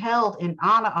be held in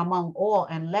honor among all,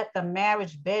 and let the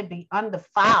marriage bed be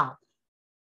undefiled.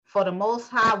 For the Most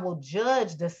High will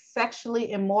judge the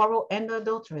sexually immoral and the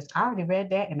adulterous. I already read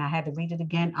that, and I had to read it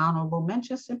again, honorable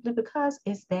mention, simply because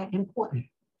it's that important.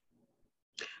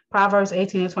 Proverbs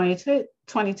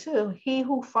 18:22. He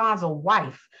who finds a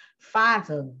wife finds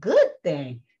a good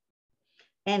thing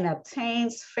and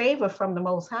obtains favor from the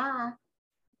Most High.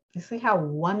 You see how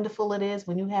wonderful it is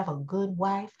when you have a good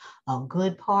wife, a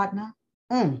good partner?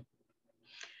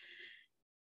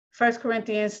 1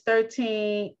 Corinthians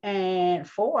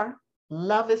 13:4.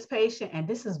 Love is patient, and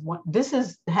this is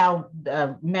how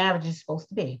marriage is supposed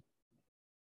to be.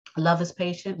 Love is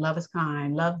patient, love is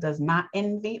kind. Love does not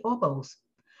envy or boast.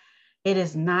 It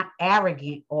is not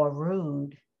arrogant or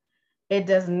rude. It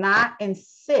does not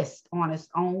insist on its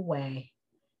own way.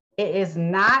 It is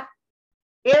not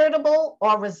irritable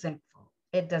or resentful.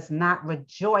 It does not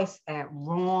rejoice at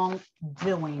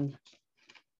wrongdoing.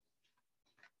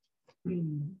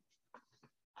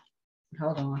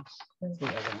 Hold on. Where's the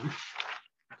other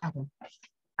one? Okay.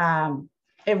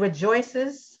 It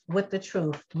rejoices with the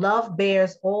truth. Love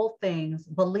bears all things,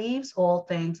 believes all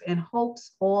things, and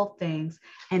hopes all things,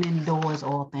 and endures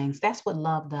all things. That's what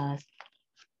love does.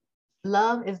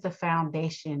 Love is the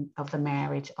foundation of the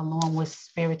marriage, along with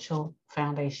spiritual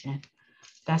foundation.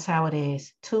 That's how it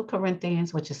is. 2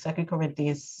 Corinthians, which is 2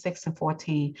 Corinthians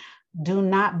 6:14. Do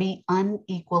not be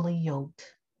unequally yoked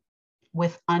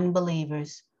with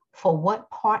unbelievers. For what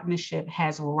partnership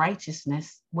has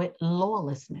righteousness with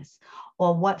lawlessness?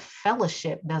 Or what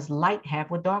fellowship does light have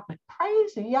with darkness?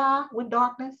 Praise Yah with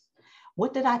darkness.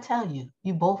 What did I tell you?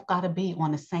 You both got to be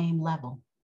on the same level.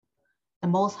 The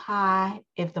Most High,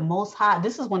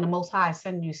 this is when the Most High is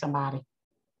sending you somebody.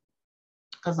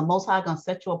 Because the Most High is going to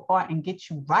set you apart and get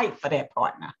you right for that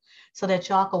partner so that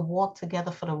y'all can walk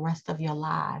together for the rest of your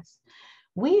lives.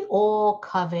 We all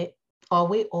covet, or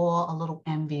we all a little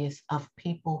envious of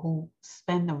people who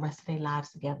spend the rest of their lives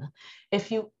together.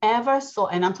 If you ever saw,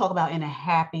 and I'm talking about in a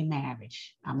happy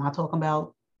marriage, I'm not talking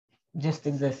about just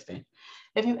existing.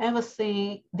 If you ever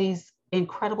see these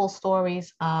incredible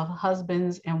stories of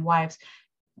husbands and wives,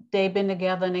 they've been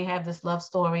together and they have this love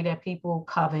story that people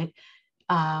covet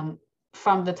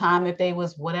from the time if they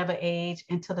was whatever age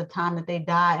until the time that they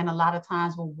die. And a lot of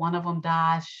times when one of them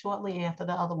dies, shortly after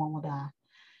the other one will die.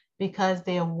 Because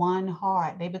they're one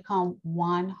heart. They become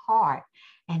one heart.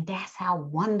 And that's how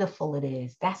wonderful it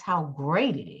is. That's how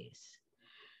great it is.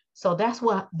 So that's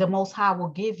what the Most High will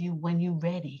give you when you're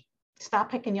ready.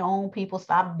 Stop picking your own people.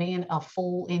 Stop being a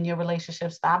fool in your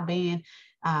relationship. Stop being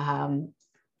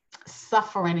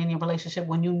suffering in your relationship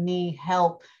when you need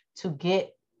help to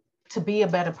be a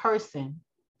better person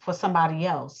for somebody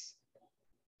else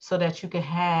so that you can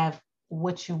have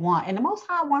what you want. And the Most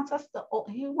High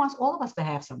he wants all of us to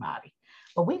have somebody,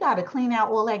 but we got to clean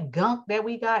out all that gunk that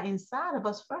we got inside of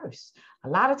us first. A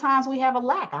lot of times we have a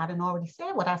lack. I didn't already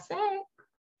say what I said.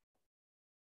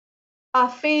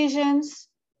 Ephesians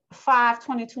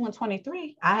 5:22 and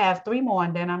 23. I have 3 more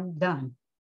and then I'm done.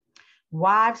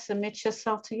 Wives, submit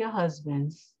yourself to your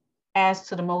husbands as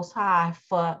to the Most High,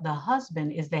 for the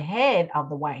husband is the head of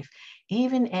the wife,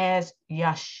 even as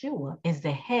Yeshua is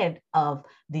the head of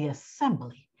the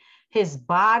assembly, his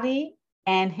body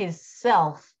and his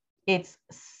self, its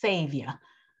savior.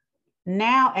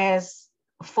 Now, as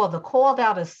for the called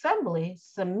out assembly,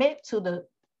 submit to the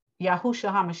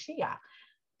Yahushua HaMashiach.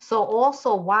 So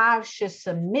also wives should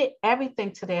submit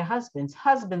everything to their husbands.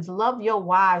 Husbands, love your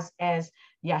wives as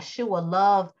Yeshua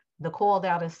loved the called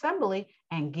out assembly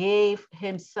and gave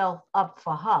himself up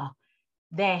for her,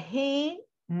 that he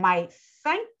might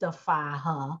sanctify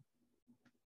her,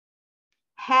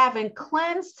 having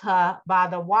cleansed her by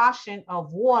the washing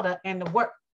of water and the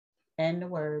word.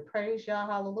 Praise Yah,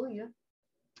 hallelujah.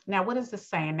 Now, what is this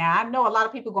saying? Now, I know a lot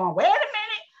of people going, wait a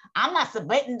minute, I'm not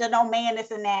submitting to no man,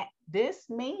 this and that. This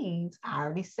means, I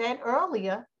already said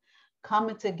earlier,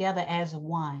 coming together as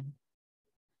one.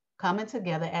 Coming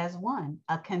together as one,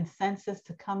 a consensus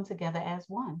to come together as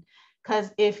one.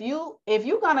 Because if you're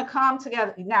gonna come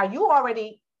together, now you're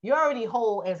already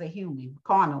whole as a human,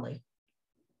 carnally,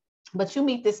 but you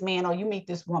meet this man or you meet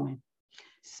this woman,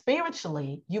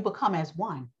 spiritually, you become as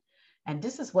one. And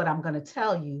this is what I'm gonna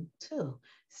tell you too.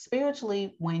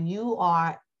 Spiritually, when you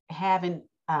are having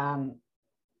a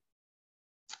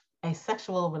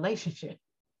sexual relationship,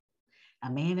 a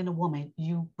man and a woman,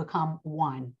 you become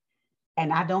one.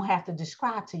 And I don't have to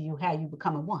describe to you how you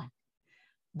become a one.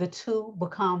 The two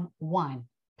become one,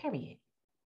 period.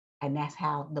 And that's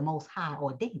how the Most High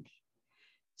ordained it.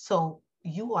 So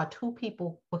you are 2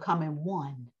 people becoming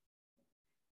one.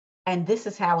 And this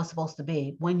is how it's supposed to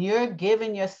be. When you're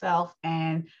giving yourself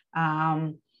and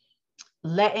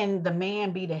letting the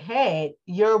man be the head,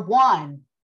 you're one.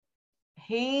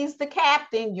 He's the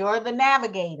captain, you're the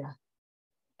navigator.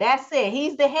 That's it.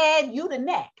 He's the head, you the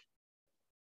neck.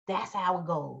 That's how it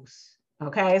goes.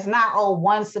 Okay. It's not,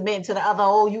 one submitting to the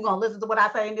other. You're going to listen to what I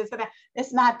say and this and that.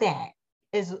 It's not that.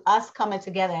 It's us coming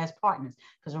together as partners.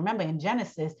 Because remember in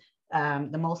Genesis,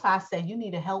 the Most High said you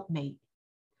need a helpmate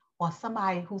or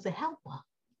somebody who's a helper.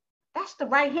 That's the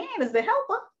right hand is the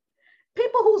helper.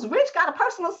 People who's rich got a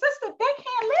personal assistant. They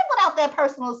can't live about that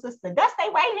personal assistant. That's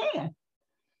their right hand.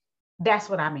 That's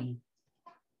what I mean.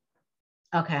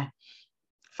 Okay.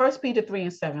 1 Peter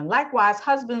 3:7. Likewise,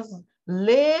 husbands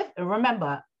live.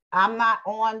 Remember, I'm not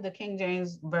on the King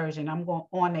James Version. I'm going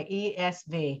on the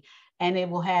ESV, and it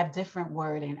will have different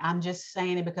wording. I'm just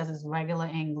saying it because it's regular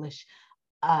English.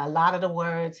 A lot of the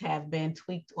words have been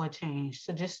tweaked or changed.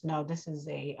 So just know this is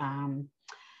a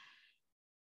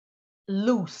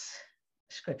loose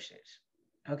scriptures.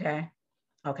 Okay.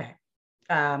 Okay.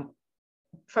 1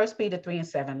 Peter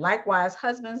 3:7. Likewise,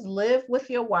 husbands, live with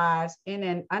your wives in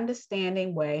an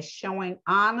understanding way, showing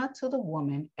honor to the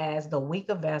woman as the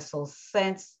weaker vessel,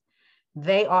 since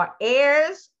they are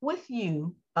heirs with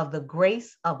you of the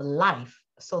grace of life,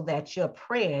 so that your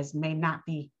prayers may not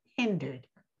be hindered.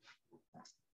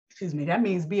 Excuse me. That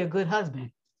means be a good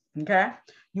husband. Okay.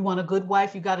 You want a good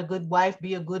wife, you got a good wife,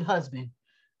 be a good husband.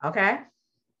 Okay.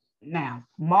 Now,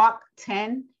 Mark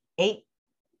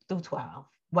 10:8-12.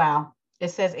 Wow. It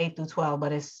says 8-12,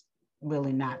 but it's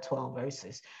really not 12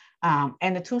 verses.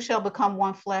 And the two shall become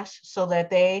one flesh, so that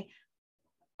they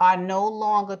are no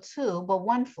longer two, but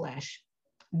one flesh.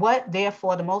 What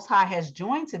therefore the Most High has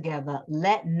joined together,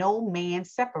 let no man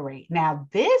separate. Now,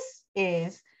 this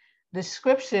is the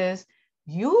scriptures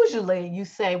usually you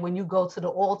say when you go to the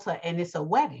altar and it's a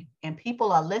wedding and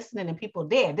people are listening and people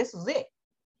there. This is it.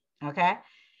 Okay.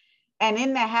 And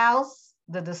in the house,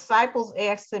 the disciples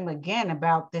asked him again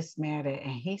about this matter,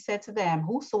 and he said to them,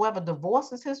 whosoever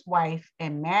divorces his wife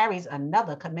and marries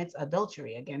another commits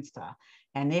adultery against her.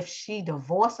 And if she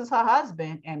divorces her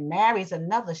husband and marries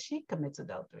another, she commits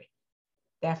adultery.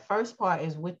 That first part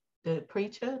is what the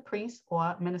preacher, priest,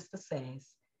 or minister says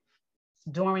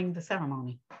during the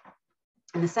ceremony.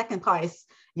 And the second part is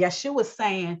Yeshua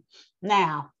saying,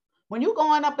 now, when you're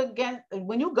going up against,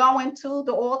 when you go into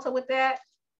the altar with that,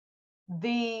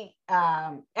 the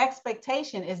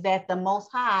expectation is that the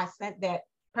Most High sent that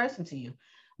person to you.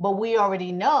 But we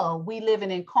already know we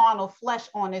living in carnal flesh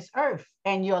on this earth,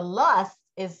 and your lust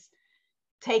is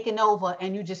taking over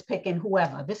and you just picking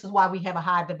whoever. This is why we have a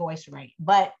high divorce rate.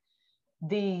 But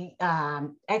the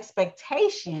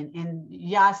expectation and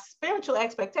your spiritual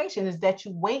expectation is that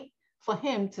you wait for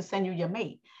him to send you your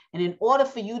mate. And in order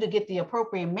for you to get the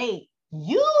appropriate mate,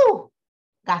 you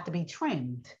got to be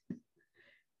trimmed.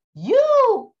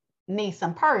 You need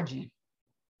some purging.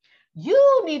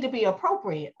 You need to be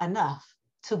appropriate enough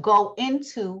to go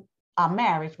into a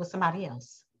marriage with somebody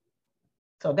else.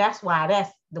 So that's why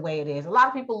that's the way it is. A lot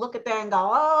of people look at that and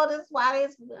go, oh, this is why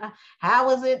this, how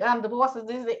is it divorces?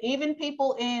 This is even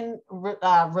people in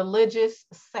religious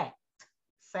sects.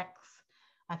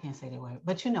 I can't say that word,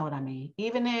 but you know what I mean.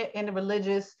 Even in the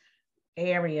religious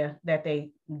area that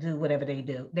they do whatever they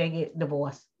do, they get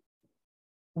divorced.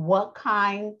 What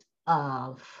kind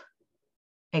of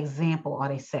example are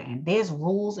they setting? There's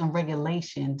rules and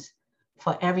regulations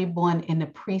for everyone in the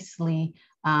priestly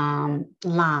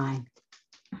line.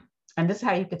 And this is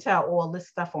how you could tell all this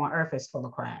stuff on earth is full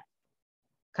of crap.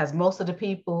 Because most of the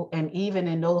people, and even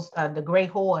in those, the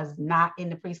great whores, not in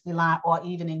the priestly line or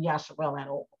even in Yisrael at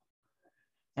all.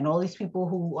 And all these people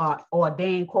who are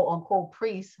ordained, quote unquote,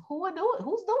 priests, who's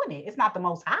doing it? It's not the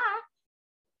Most High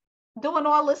doing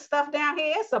all this stuff down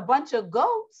here. It's a bunch of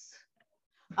goats.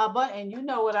 And you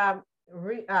know what I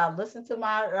listened to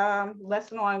my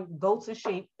lesson on goats and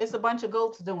sheep. It's a bunch of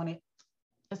goats doing it.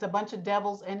 It's a bunch of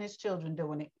devils and his children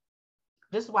doing it.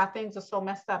 This is why things are so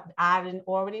messed up. I didn't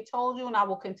already told you, and I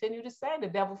will continue to say the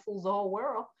devil fools the whole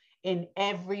world in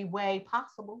every way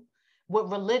possible.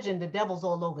 With religion, the devil's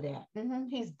all over that.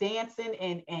 He's dancing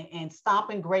and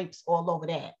stomping grapes all over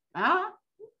that.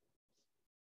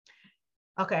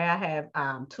 Okay, I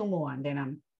have 2 more and then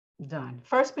I'm done.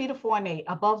 1 Peter 4:8,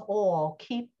 above all,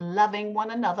 keep loving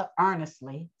one another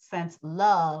earnestly, since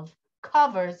love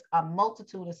covers a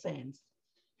multitude of sins.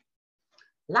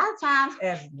 A lot of times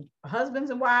as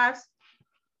husbands and wives,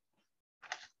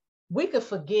 we could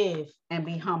forgive and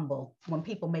be humble when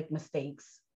people make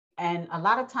mistakes. And a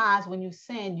lot of times when you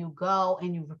sin, you go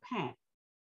and you repent.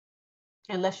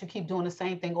 Unless you keep doing the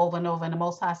same thing over and over. And the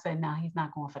Most High said, no, he's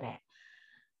not going for that.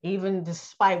 Even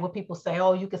despite what people say,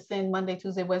 oh, you could sin Monday,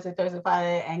 Tuesday, Wednesday, Thursday,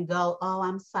 Friday, and go, oh,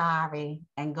 I'm sorry,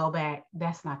 and go back.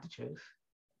 That's not the truth.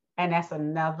 And that's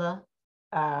another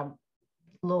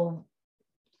little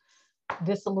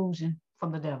disillusion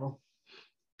from the devil.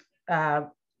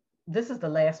 This is the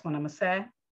last one I'm going to say.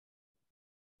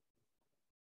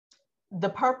 The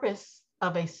purpose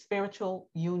of a spiritual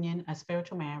union, a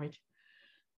spiritual marriage,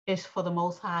 is for the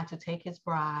Most High to take his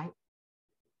bride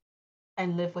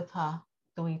and live with her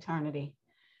through eternity.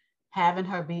 having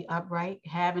her be upright,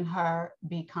 having her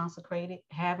be consecrated,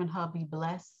 having her be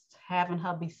blessed, having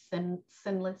her be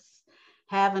sinless,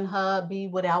 having her be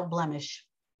without blemish.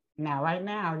 Now, right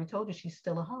now, I already told you she's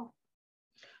still a hoe.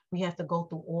 We have to go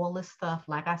through all this stuff.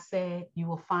 Like I said, you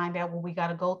will find out what we got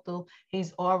to go through.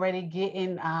 He's already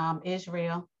getting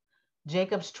Israel.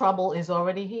 Jacob's trouble is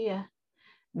already here.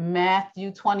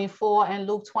 Matthew 24 and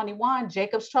Luke 21,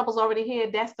 Jacob's trouble is already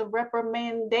here. That's the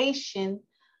reprimandation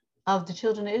of the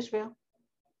children of Israel.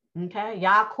 Okay,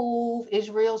 Yaakov,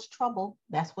 Israel's trouble.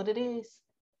 That's what it is.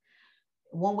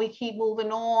 When we keep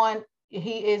moving on,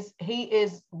 he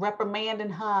is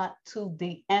reprimanding her to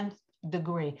the nth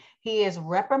degree. He is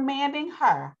reprimanding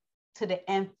her to the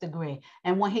nth degree.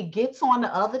 And when he gets on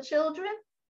the other children,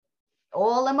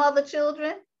 all them other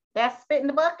children that spit in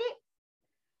the bucket,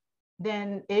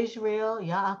 then Israel,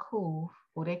 Yaakov,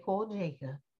 who they call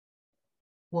Jacob,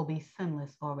 will be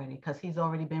sinless already, because he's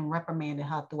already been reprimanding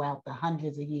her throughout the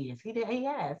hundreds of years. He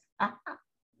has.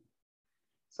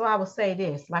 So I will say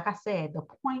this, like I said, the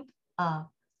point of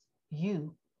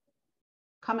you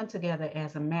coming together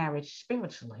as a marriage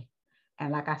spiritually,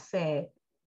 and like I said,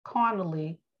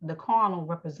 carnally, the carnal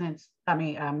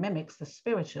mimics the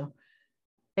spiritual,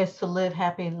 is to live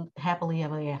happily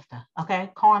ever after.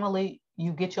 Okay, carnally,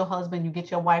 you get your husband, you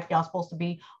get your wife, y'all supposed to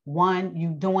be one, you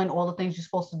doing all the things you're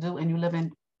supposed to do, and you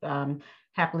living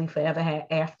happily forever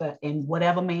after in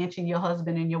whatever mansion your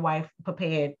husband and your wife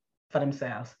prepared for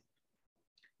themselves.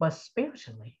 But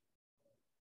spiritually,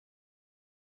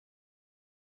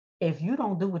 if you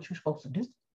don't do what you're supposed to do,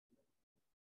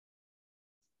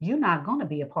 you're not going to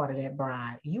be a part of that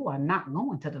bride. You are not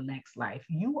going to the next life.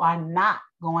 You are not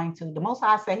going to. The Most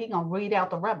High said he's going to read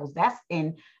out the rebels. That's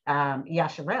in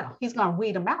Yisrael. He's going to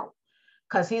read them out,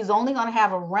 because he's only going to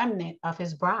have a remnant of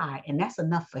his bride, and that's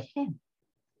enough for him.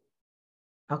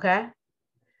 Okay?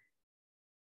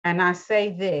 And I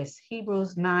say this,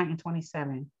 Hebrews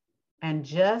 9:27, and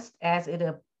just as it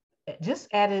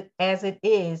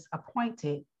is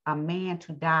appointed a man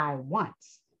to die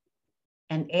once,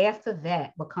 and after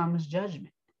that becomes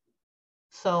judgment.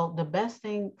 So the best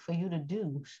thing for you to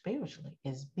do spiritually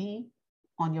is be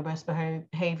on your best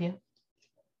behavior,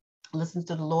 listen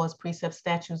to the Lord's precepts,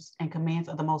 statutes, and commands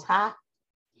of the Most High,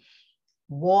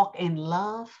 walk in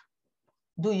love,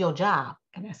 do your job.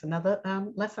 And that's another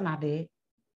lesson I did.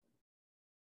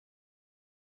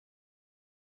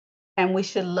 And we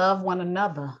should love one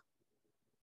another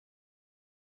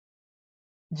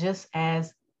just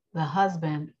as the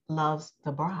husband loves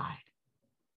the bride.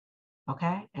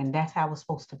 Okay? And that's how it's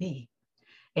supposed to be.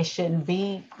 It shouldn't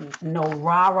be no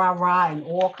rah, rah, rah, and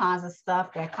all kinds of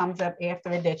stuff that comes up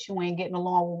after it, that you ain't getting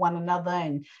along with one another,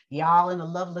 and y'all in a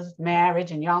loveless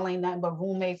marriage, and y'all ain't nothing but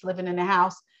roommates living in the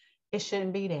house. It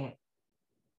shouldn't be that,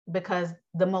 because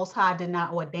the Most High did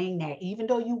not ordain that. Even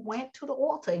though you went to the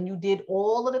altar and you did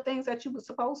all of the things that you were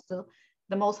supposed to,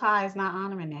 the Most High is not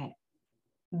honoring that.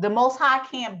 The Most High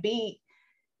can't be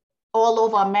all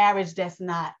over a marriage that's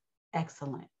not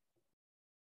excellent.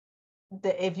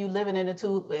 If you living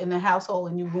in the household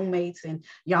and you roommates and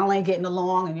y'all ain't getting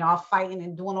along and y'all fighting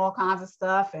and doing all kinds of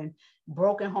stuff, and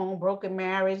broken home, broken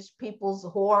marriage, people's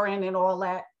whoring and all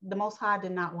that, the Most High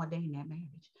did not ordain that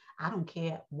marriage. I don't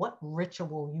care what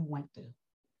ritual you went through.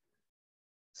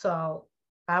 So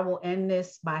I will end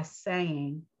this by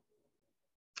saying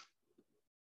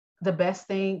the best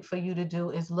thing for you to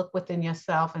do is look within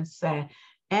yourself and say,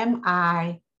 am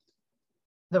I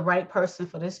the right person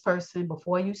for this person?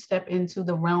 Before you step into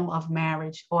the realm of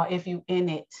marriage, or if you in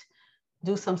it,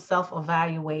 do some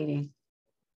self-evaluating.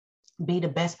 Be the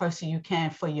best person you can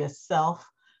for yourself,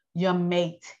 your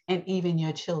mate, and even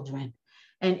your children.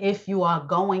 And if you are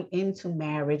going into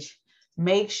marriage,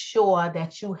 make sure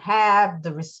that you have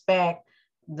the respect,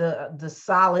 the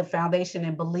solid foundation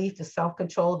and belief, the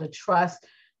self-control, the trust,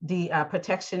 the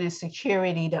protection and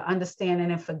security, the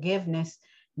understanding and forgiveness,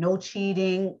 no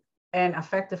cheating, and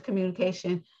effective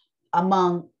communication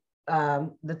among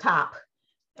the top.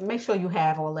 And make sure you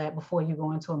have all that before you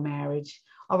go into a marriage,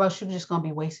 or else you're just going to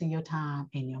be wasting your time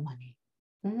and your money.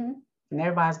 And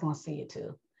everybody's going to see it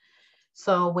too.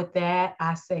 So with that,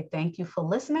 I say thank you for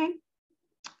listening,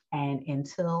 and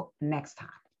until next time.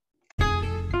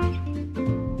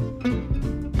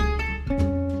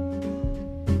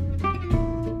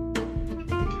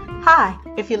 Hi,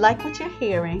 if you like what you're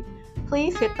hearing,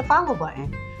 please hit the follow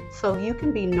button so you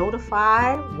can be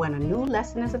notified when a new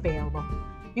lesson is available.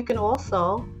 You can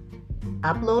also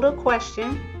upload a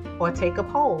question or take a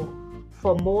poll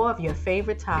for more of your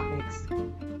favorite topics.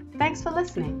 Thanks for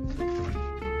listening.